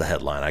says is the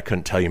headline. I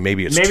couldn't tell you.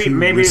 Maybe it's too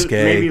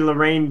risque. Maybe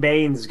Lorraine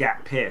Baines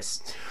got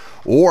pissed.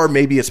 Or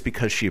maybe it's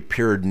because she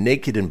appeared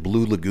naked in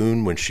Blue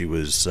Lagoon when she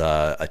was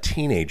a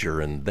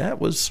teenager, and that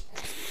was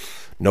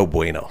no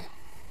bueno.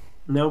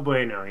 No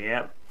bueno,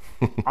 yep.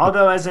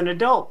 Although as an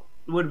adult,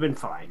 it would have been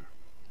fine.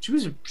 She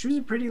was a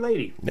pretty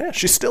lady. Yeah,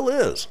 she still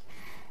is.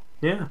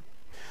 Yeah.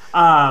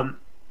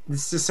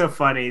 This is so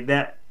funny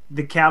that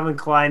the Calvin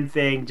Klein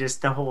thing,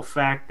 just the whole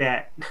fact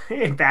that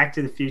in Back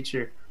to the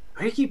Future,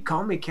 why do you keep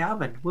calling me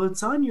Calvin? Well,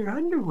 it's on your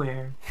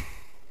underwear.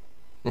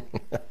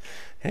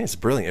 Hey, it's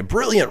brilliant.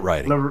 Brilliant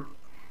writing.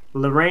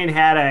 Lorraine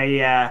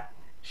had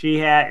she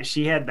had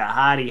the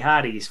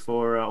hotties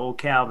for old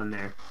Calvin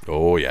there.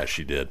 Oh yeah,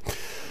 she did.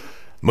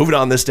 Moving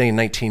on this day in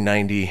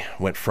 1990,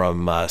 went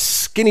from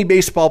skinny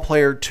baseball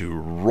player to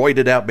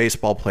roided out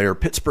baseball player.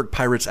 Pittsburgh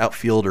Pirates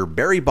outfielder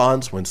Barry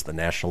Bonds wins the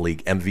National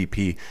League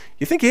MVP.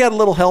 You think he had a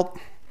little help?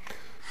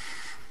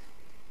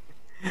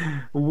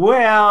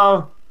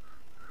 Well,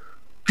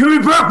 give me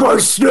back my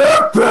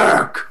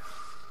snapback!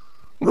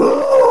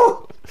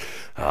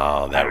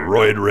 Oh, that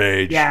roid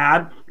rage.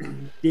 Yeah.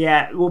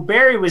 Well,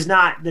 Barry was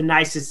not the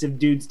nicest of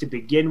dudes to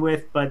begin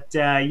with, but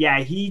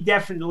he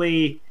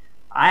definitely.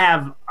 I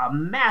have a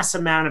mass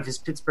amount of his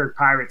Pittsburgh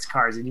Pirates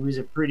cards, and he was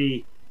a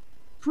pretty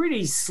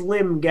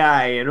slim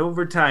guy. And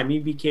over time, he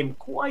became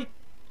quite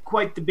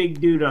the big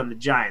dude on the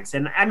Giants.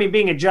 And I mean,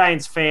 being a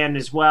Giants fan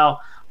as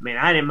well, I mean,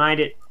 I didn't mind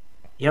it.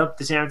 He helped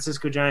the San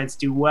Francisco Giants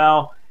do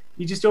well.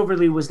 He just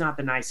overly was not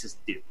the nicest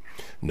dude.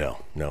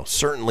 No,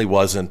 certainly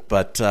wasn't.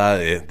 But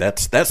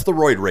that's the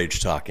roid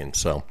rage talking.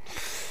 So,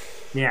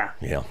 yeah.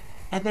 Yeah.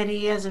 And then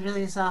he has a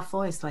really soft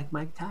voice like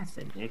Mike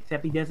Tyson,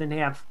 except he doesn't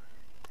have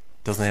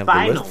Doesn't have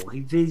spinal. the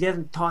He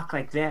doesn't talk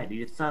like that.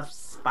 He's not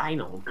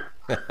spinal.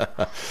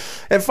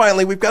 And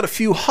finally, we've got a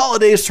few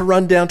holidays to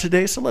run down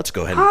today, so let's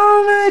go ahead and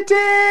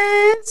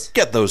Holidays!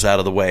 get those out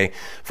of the way.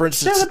 For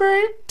instance,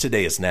 Celebrate!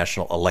 Today is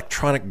National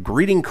Electronic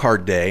Greeting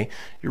Card Day.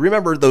 You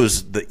remember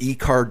the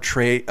e-card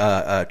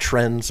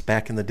trends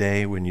back in the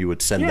day when you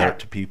would send that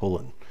to people?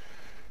 And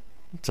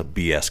it's a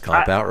BS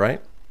cop-out,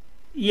 right?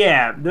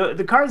 Yeah,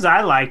 the cards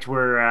I liked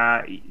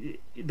were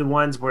the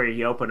ones where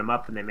you open them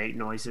up and they make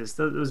noises.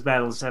 Those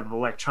battles have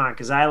electronic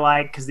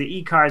because the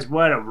e-cards,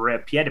 what a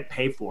rip. You had to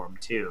pay for them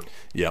too.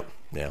 Yep,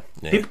 yeah.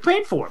 People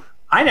paid for them.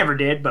 I never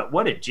did, but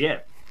what a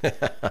jip.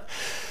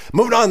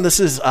 Moving on, this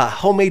is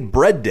Homemade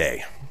Bread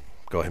Day.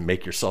 Go ahead and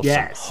make yourself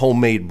some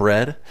homemade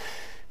bread.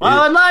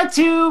 Well, I'd like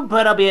to,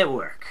 but I'll be at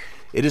work.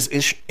 It is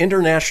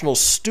International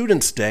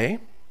Students Day,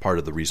 part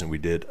of the reason we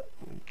did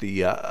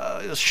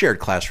the shared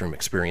classroom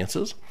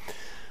experiences.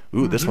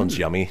 Ooh, this one's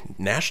yummy.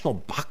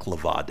 National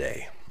Baklava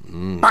Day.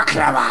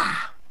 Baklava!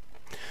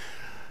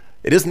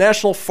 It is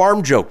National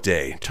Farm Joke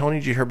Day. Tony,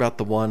 did you hear about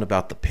the one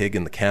about the pig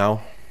and the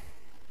cow?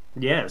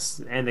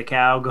 Yes, and the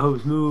cow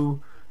goes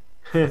moo.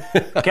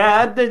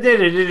 Cow, the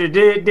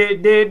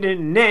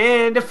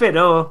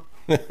fiddle.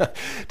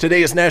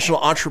 Today is National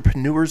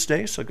Entrepreneurs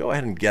Day, so go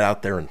ahead and get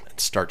out there and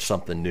start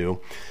something new.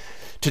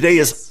 Today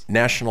is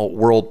National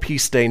World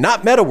Peace Day,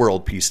 not Meta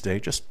World Peace Day,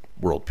 just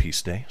World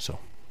Peace Day. So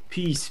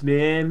peace,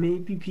 man.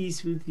 Maybe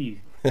peace with you.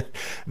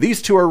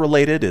 These two are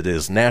related. It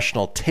is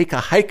National Take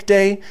a Hike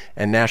Day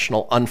and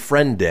National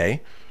Unfriend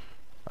Day.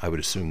 I would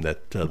assume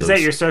that is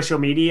that your social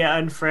media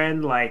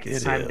unfriend? Like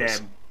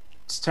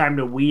it's time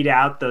to weed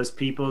out those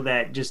people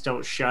that just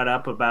don't shut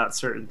up about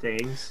certain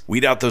things.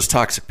 Weed out those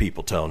toxic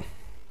people, Tone.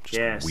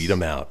 Just weed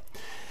them out.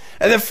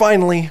 And then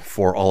finally,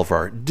 for all of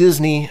our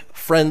Disney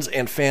friends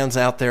and fans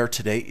out there,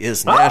 today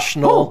is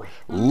National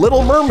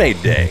Little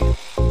Mermaid Day.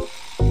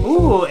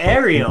 Ooh,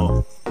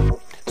 Ariel.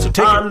 So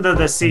take Under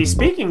the sea.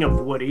 Speaking of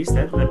Woodies,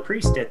 that's the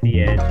priest at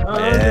the end.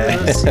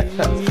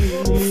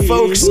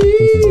 Folks,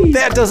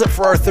 that does it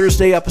for our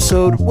Thursday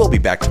episode. We'll be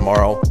back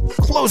tomorrow,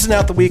 closing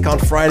out the week on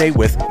Friday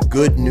with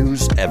good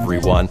news,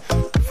 everyone.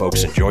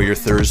 Folks, enjoy your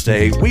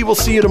Thursday. We will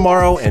see you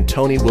tomorrow, and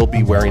Tony will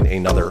be wearing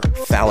another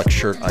phallic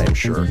shirt, I am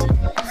sure.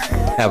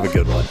 Have a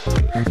good one.